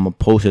saying. I'm gonna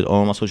post it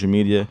on my social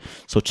media,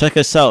 so check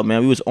us out,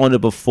 man. We was on it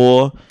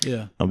before.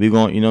 Yeah, and we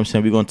gonna, you know what I'm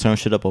saying, we gonna turn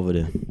shit up over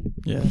there.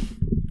 Yeah,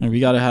 and we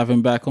gotta have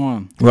him back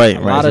on. Right, a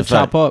lot of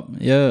chop up.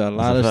 Yeah, a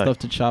lot of stuff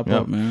to chop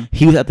up, man.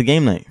 He was at the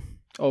game night.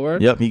 Oh,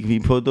 word? Yep, he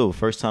pulled through.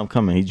 First time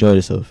coming. He enjoyed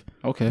himself.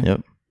 Okay.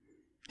 Yep.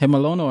 Him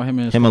alone or him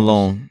and his Him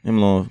alone. Him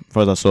alone.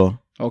 First I saw.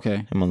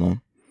 Okay. Him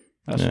alone.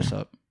 That's what's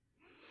up.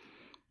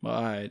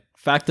 All right.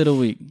 Fact of the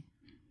week.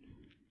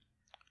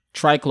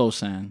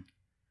 Triclosan.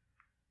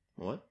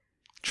 What?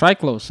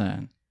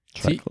 Triclosan.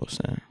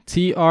 Triclosan.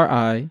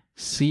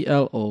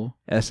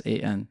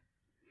 Triclosan.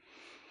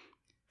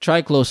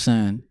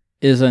 Triclosan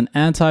is an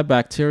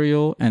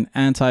antibacterial and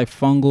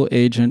antifungal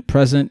agent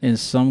present in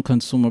some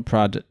consumer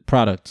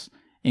products,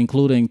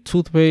 including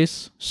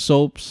toothpaste,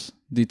 soaps,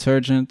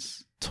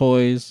 detergents,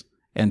 toys,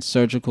 and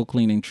surgical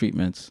cleaning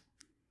treatments.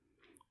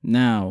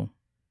 Now,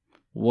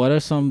 what are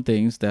some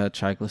things that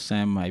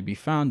triclosan might be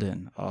found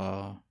in?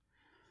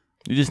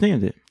 You just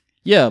named it.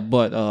 Yeah,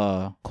 but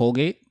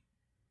Colgate.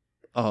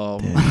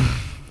 That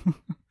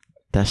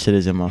shit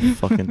is in my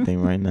fucking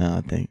thing right now,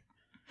 I think.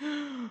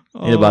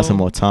 Need to buy some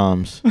more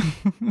Toms.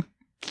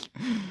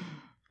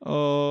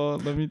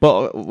 Let me.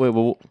 But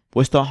wait,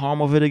 what's the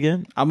harm of it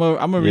again? I'm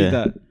gonna read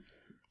that.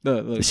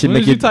 It should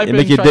make your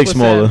dick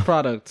smaller.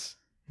 Products.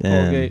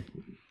 Damn.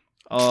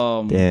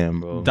 Colgate. Damn,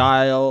 bro.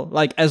 Dial.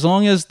 Like, as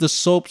long as the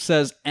soap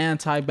says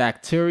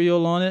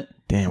antibacterial on it,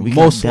 damn, we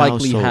most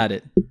likely soap. had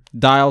it.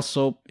 Dial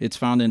soap. It's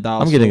found in Dial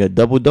soap. I'm getting a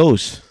double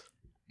dose.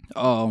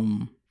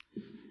 And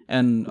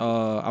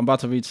I'm about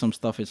to read some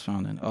stuff it's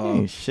found in.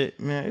 Hey, shit,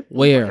 man.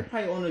 Where?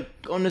 Probably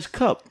on this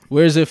cup.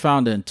 Where is it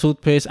found in?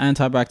 Toothpaste,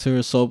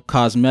 antibacterial soap,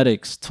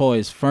 cosmetics,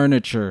 toys,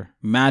 furniture,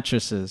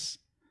 mattresses.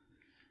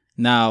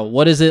 Now,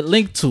 what is it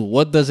linked to?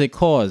 What does it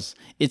cause?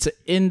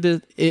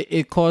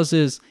 It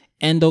causes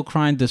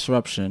endocrine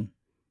disruption,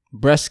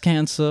 breast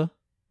cancer,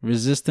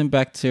 resistant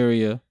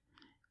bacteria,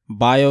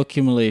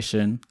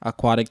 bioaccumulation,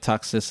 aquatic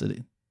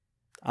toxicity.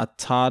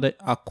 Aquatic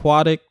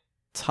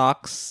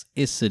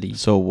toxicity.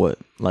 So what?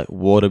 Like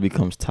water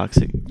becomes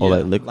toxic, or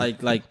like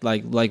liquid? Like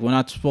when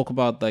I spoke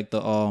about like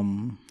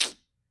the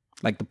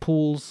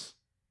pools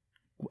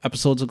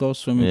episodes ago,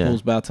 swimming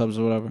pools, bathtubs,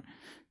 or whatever.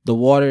 The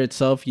water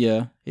itself,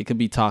 it could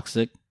be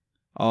toxic.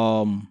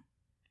 I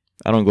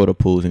don't go to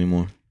pools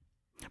anymore.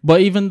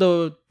 But even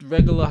the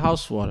regular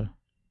house water,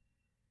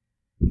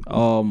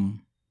 because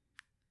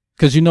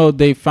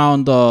they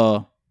found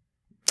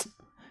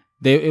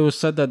it was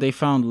said that they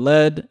found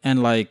lead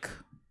and like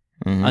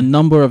a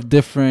number of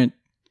different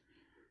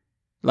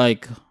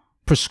like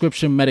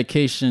prescription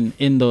medication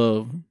in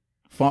the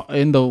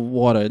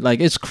water.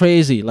 Like, it's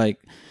crazy. Like,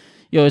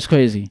 it's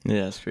crazy.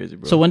 Yeah, it's crazy,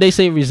 bro. So when they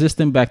say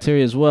resistant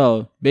bacteria as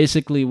well,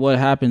 basically what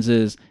happens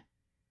is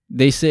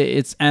they say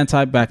it's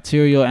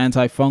antibacterial,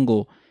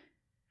 antifungal.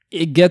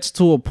 It gets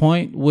to a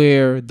point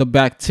where the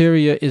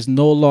bacteria is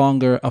no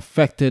longer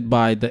affected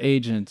by the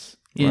agents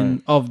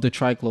of the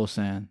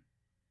triclosan.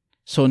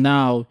 So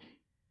now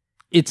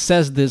it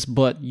says this,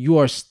 but you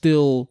are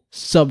still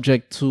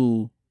subject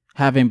to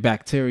having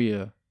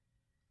bacteria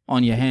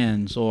on your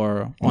hands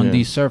or on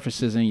these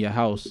surfaces in your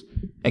house,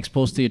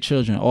 exposed to your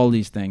children, all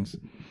these things.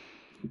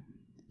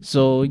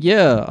 So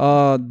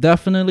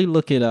definitely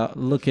look it up.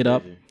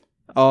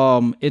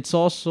 It's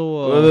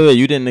also wait,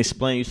 you didn't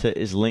explain. You said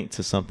it's linked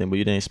to something, but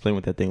you didn't explain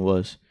what that thing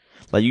was.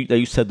 Like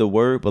you said the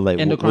word, but like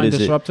endocrine what is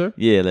disruptor. It?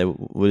 Yeah, like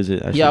what is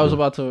it? I was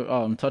about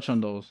to touch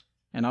on those,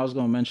 and I was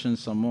gonna mention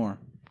some more.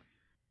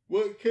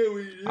 What can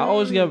we do? I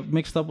always get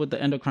mixed up with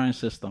the endocrine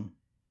system.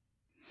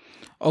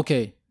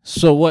 Okay,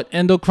 So what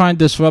endocrine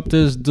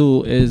disruptors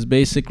do is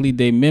basically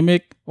they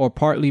mimic or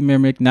partly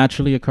mimic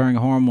naturally occurring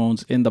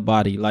hormones in the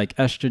body, like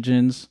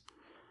estrogens,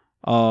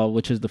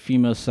 which is the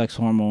female sex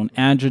hormone,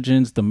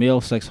 androgens, the male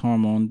sex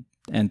hormone,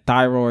 and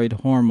thyroid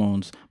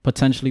hormones,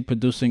 potentially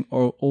producing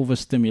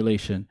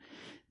overstimulation.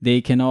 They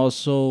can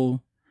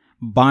also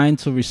bind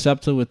to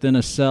receptor within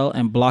a cell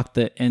and block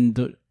the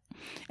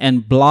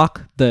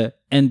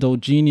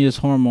endogenous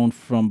hormone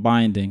from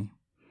binding.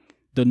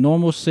 The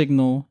normal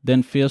signal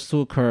then fails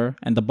to occur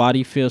and the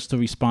body fails to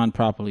respond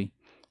properly.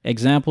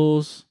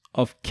 Examples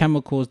of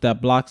chemicals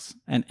that blocks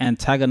and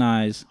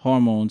antagonize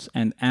hormones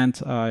and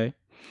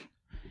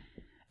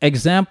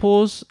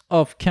Examples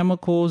of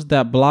chemicals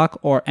that block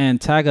or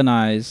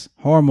antagonize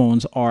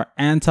hormones are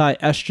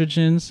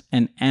anti-estrogens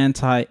and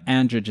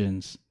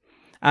anti-androgens.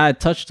 I had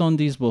touched on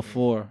these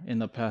before in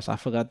the past. I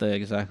forgot the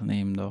exact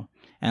name though.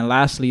 And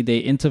lastly, they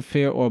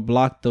interfere or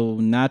block the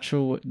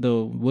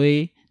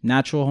way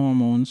natural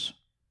hormones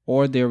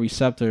or their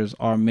receptors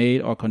are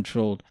made or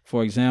controlled.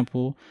 For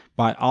example,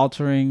 by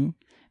altering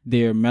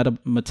their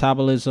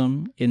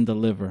metabolism in the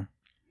liver.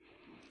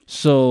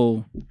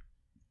 So,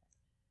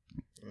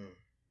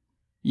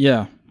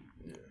 yeah.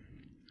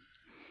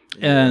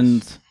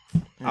 And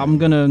I'm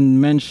going to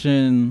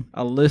mention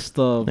a list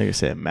of... Like I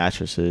said,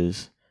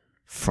 mattresses,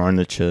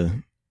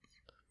 furniture.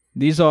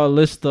 These are a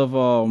list of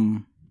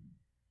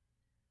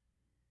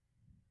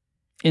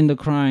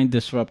endocrine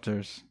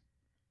disruptors.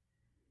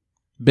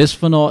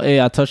 Bisphenol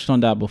A, I touched on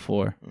that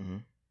before. Mm-hmm.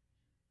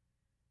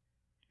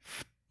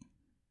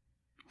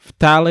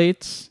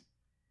 Phthalates,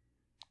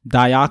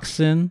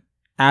 dioxin,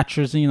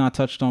 atrazine, I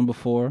touched on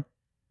before.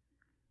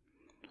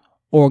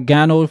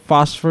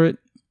 Organophosphate,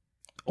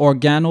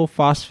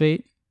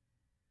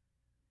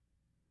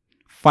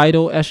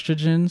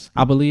 phytoestrogens.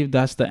 I believe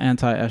that's the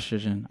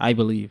anti-estrogen. I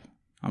believe.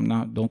 I'm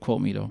not. Don't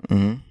quote me though.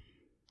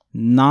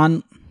 Mm-hmm.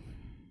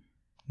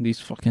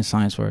 These fucking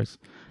science words.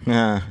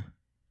 Yeah.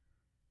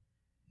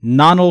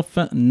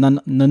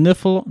 Nonylphenol,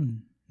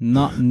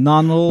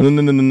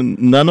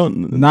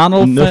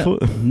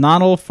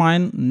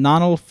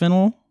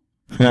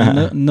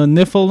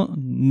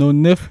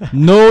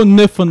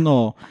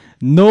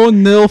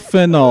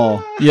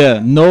 yeah,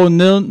 no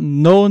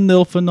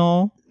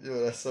nilphenol.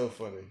 Yo, that's so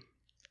funny.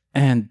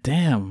 And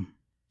damn,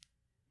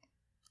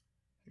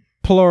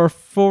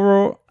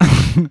 perfluoro.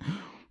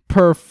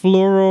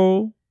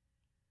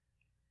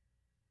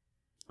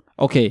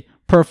 Okay,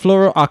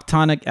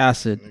 perfluorooctanic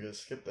acid. Nigga,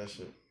 skip that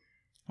shit.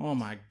 Oh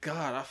my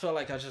god, I feel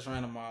like I just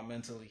ran them out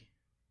mentally.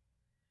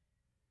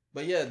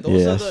 But yeah,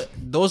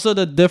 those are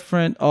the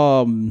different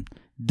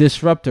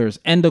disruptors,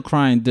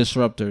 endocrine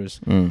disruptors.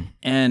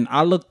 And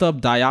I looked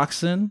up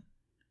dioxin.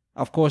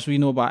 Of course, we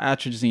know about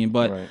atrazine,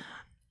 but right.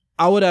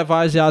 I would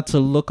advise y'all to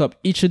look up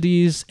each of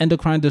these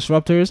endocrine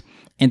disruptors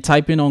and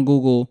type in on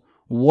Google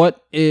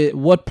what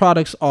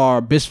products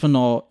are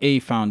bisphenol A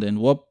found in,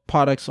 what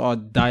products are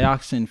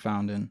dioxin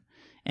found in,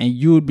 and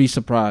you would be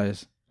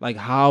surprised like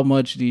how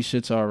much these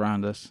shits are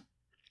around us.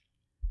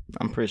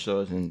 I'm pretty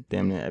sure it's in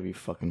damn near every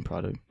fucking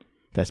product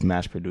that's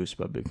mass produced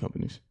by big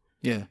companies.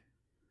 Yeah.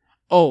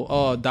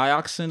 Oh,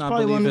 dioxin, I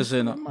believe is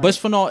in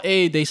bisphenol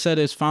A. They said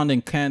is found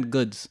in canned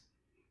goods,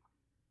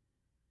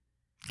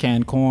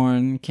 canned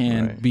corn,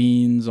 canned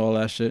beans, all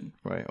that shit.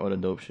 Right, all the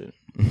dope shit.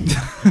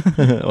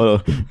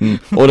 all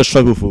the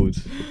struggle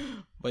foods.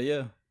 But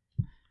yeah,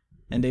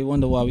 and they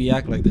wonder why we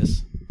act like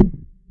this.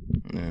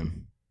 Yeah,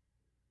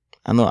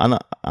 I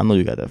know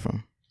you got that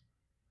from.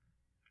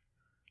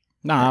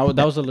 Nah,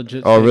 that was a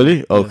legit. Oh, really?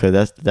 Yeah. Okay,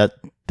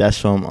 that's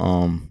from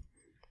I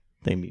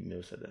think Meek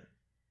Mill said that.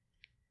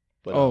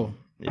 But,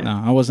 yeah.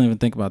 No, I wasn't even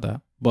thinking about that.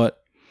 But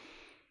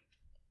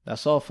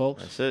that's all,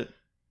 folks. That's it.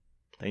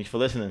 Thanks for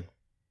listening.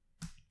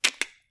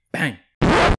 Bang.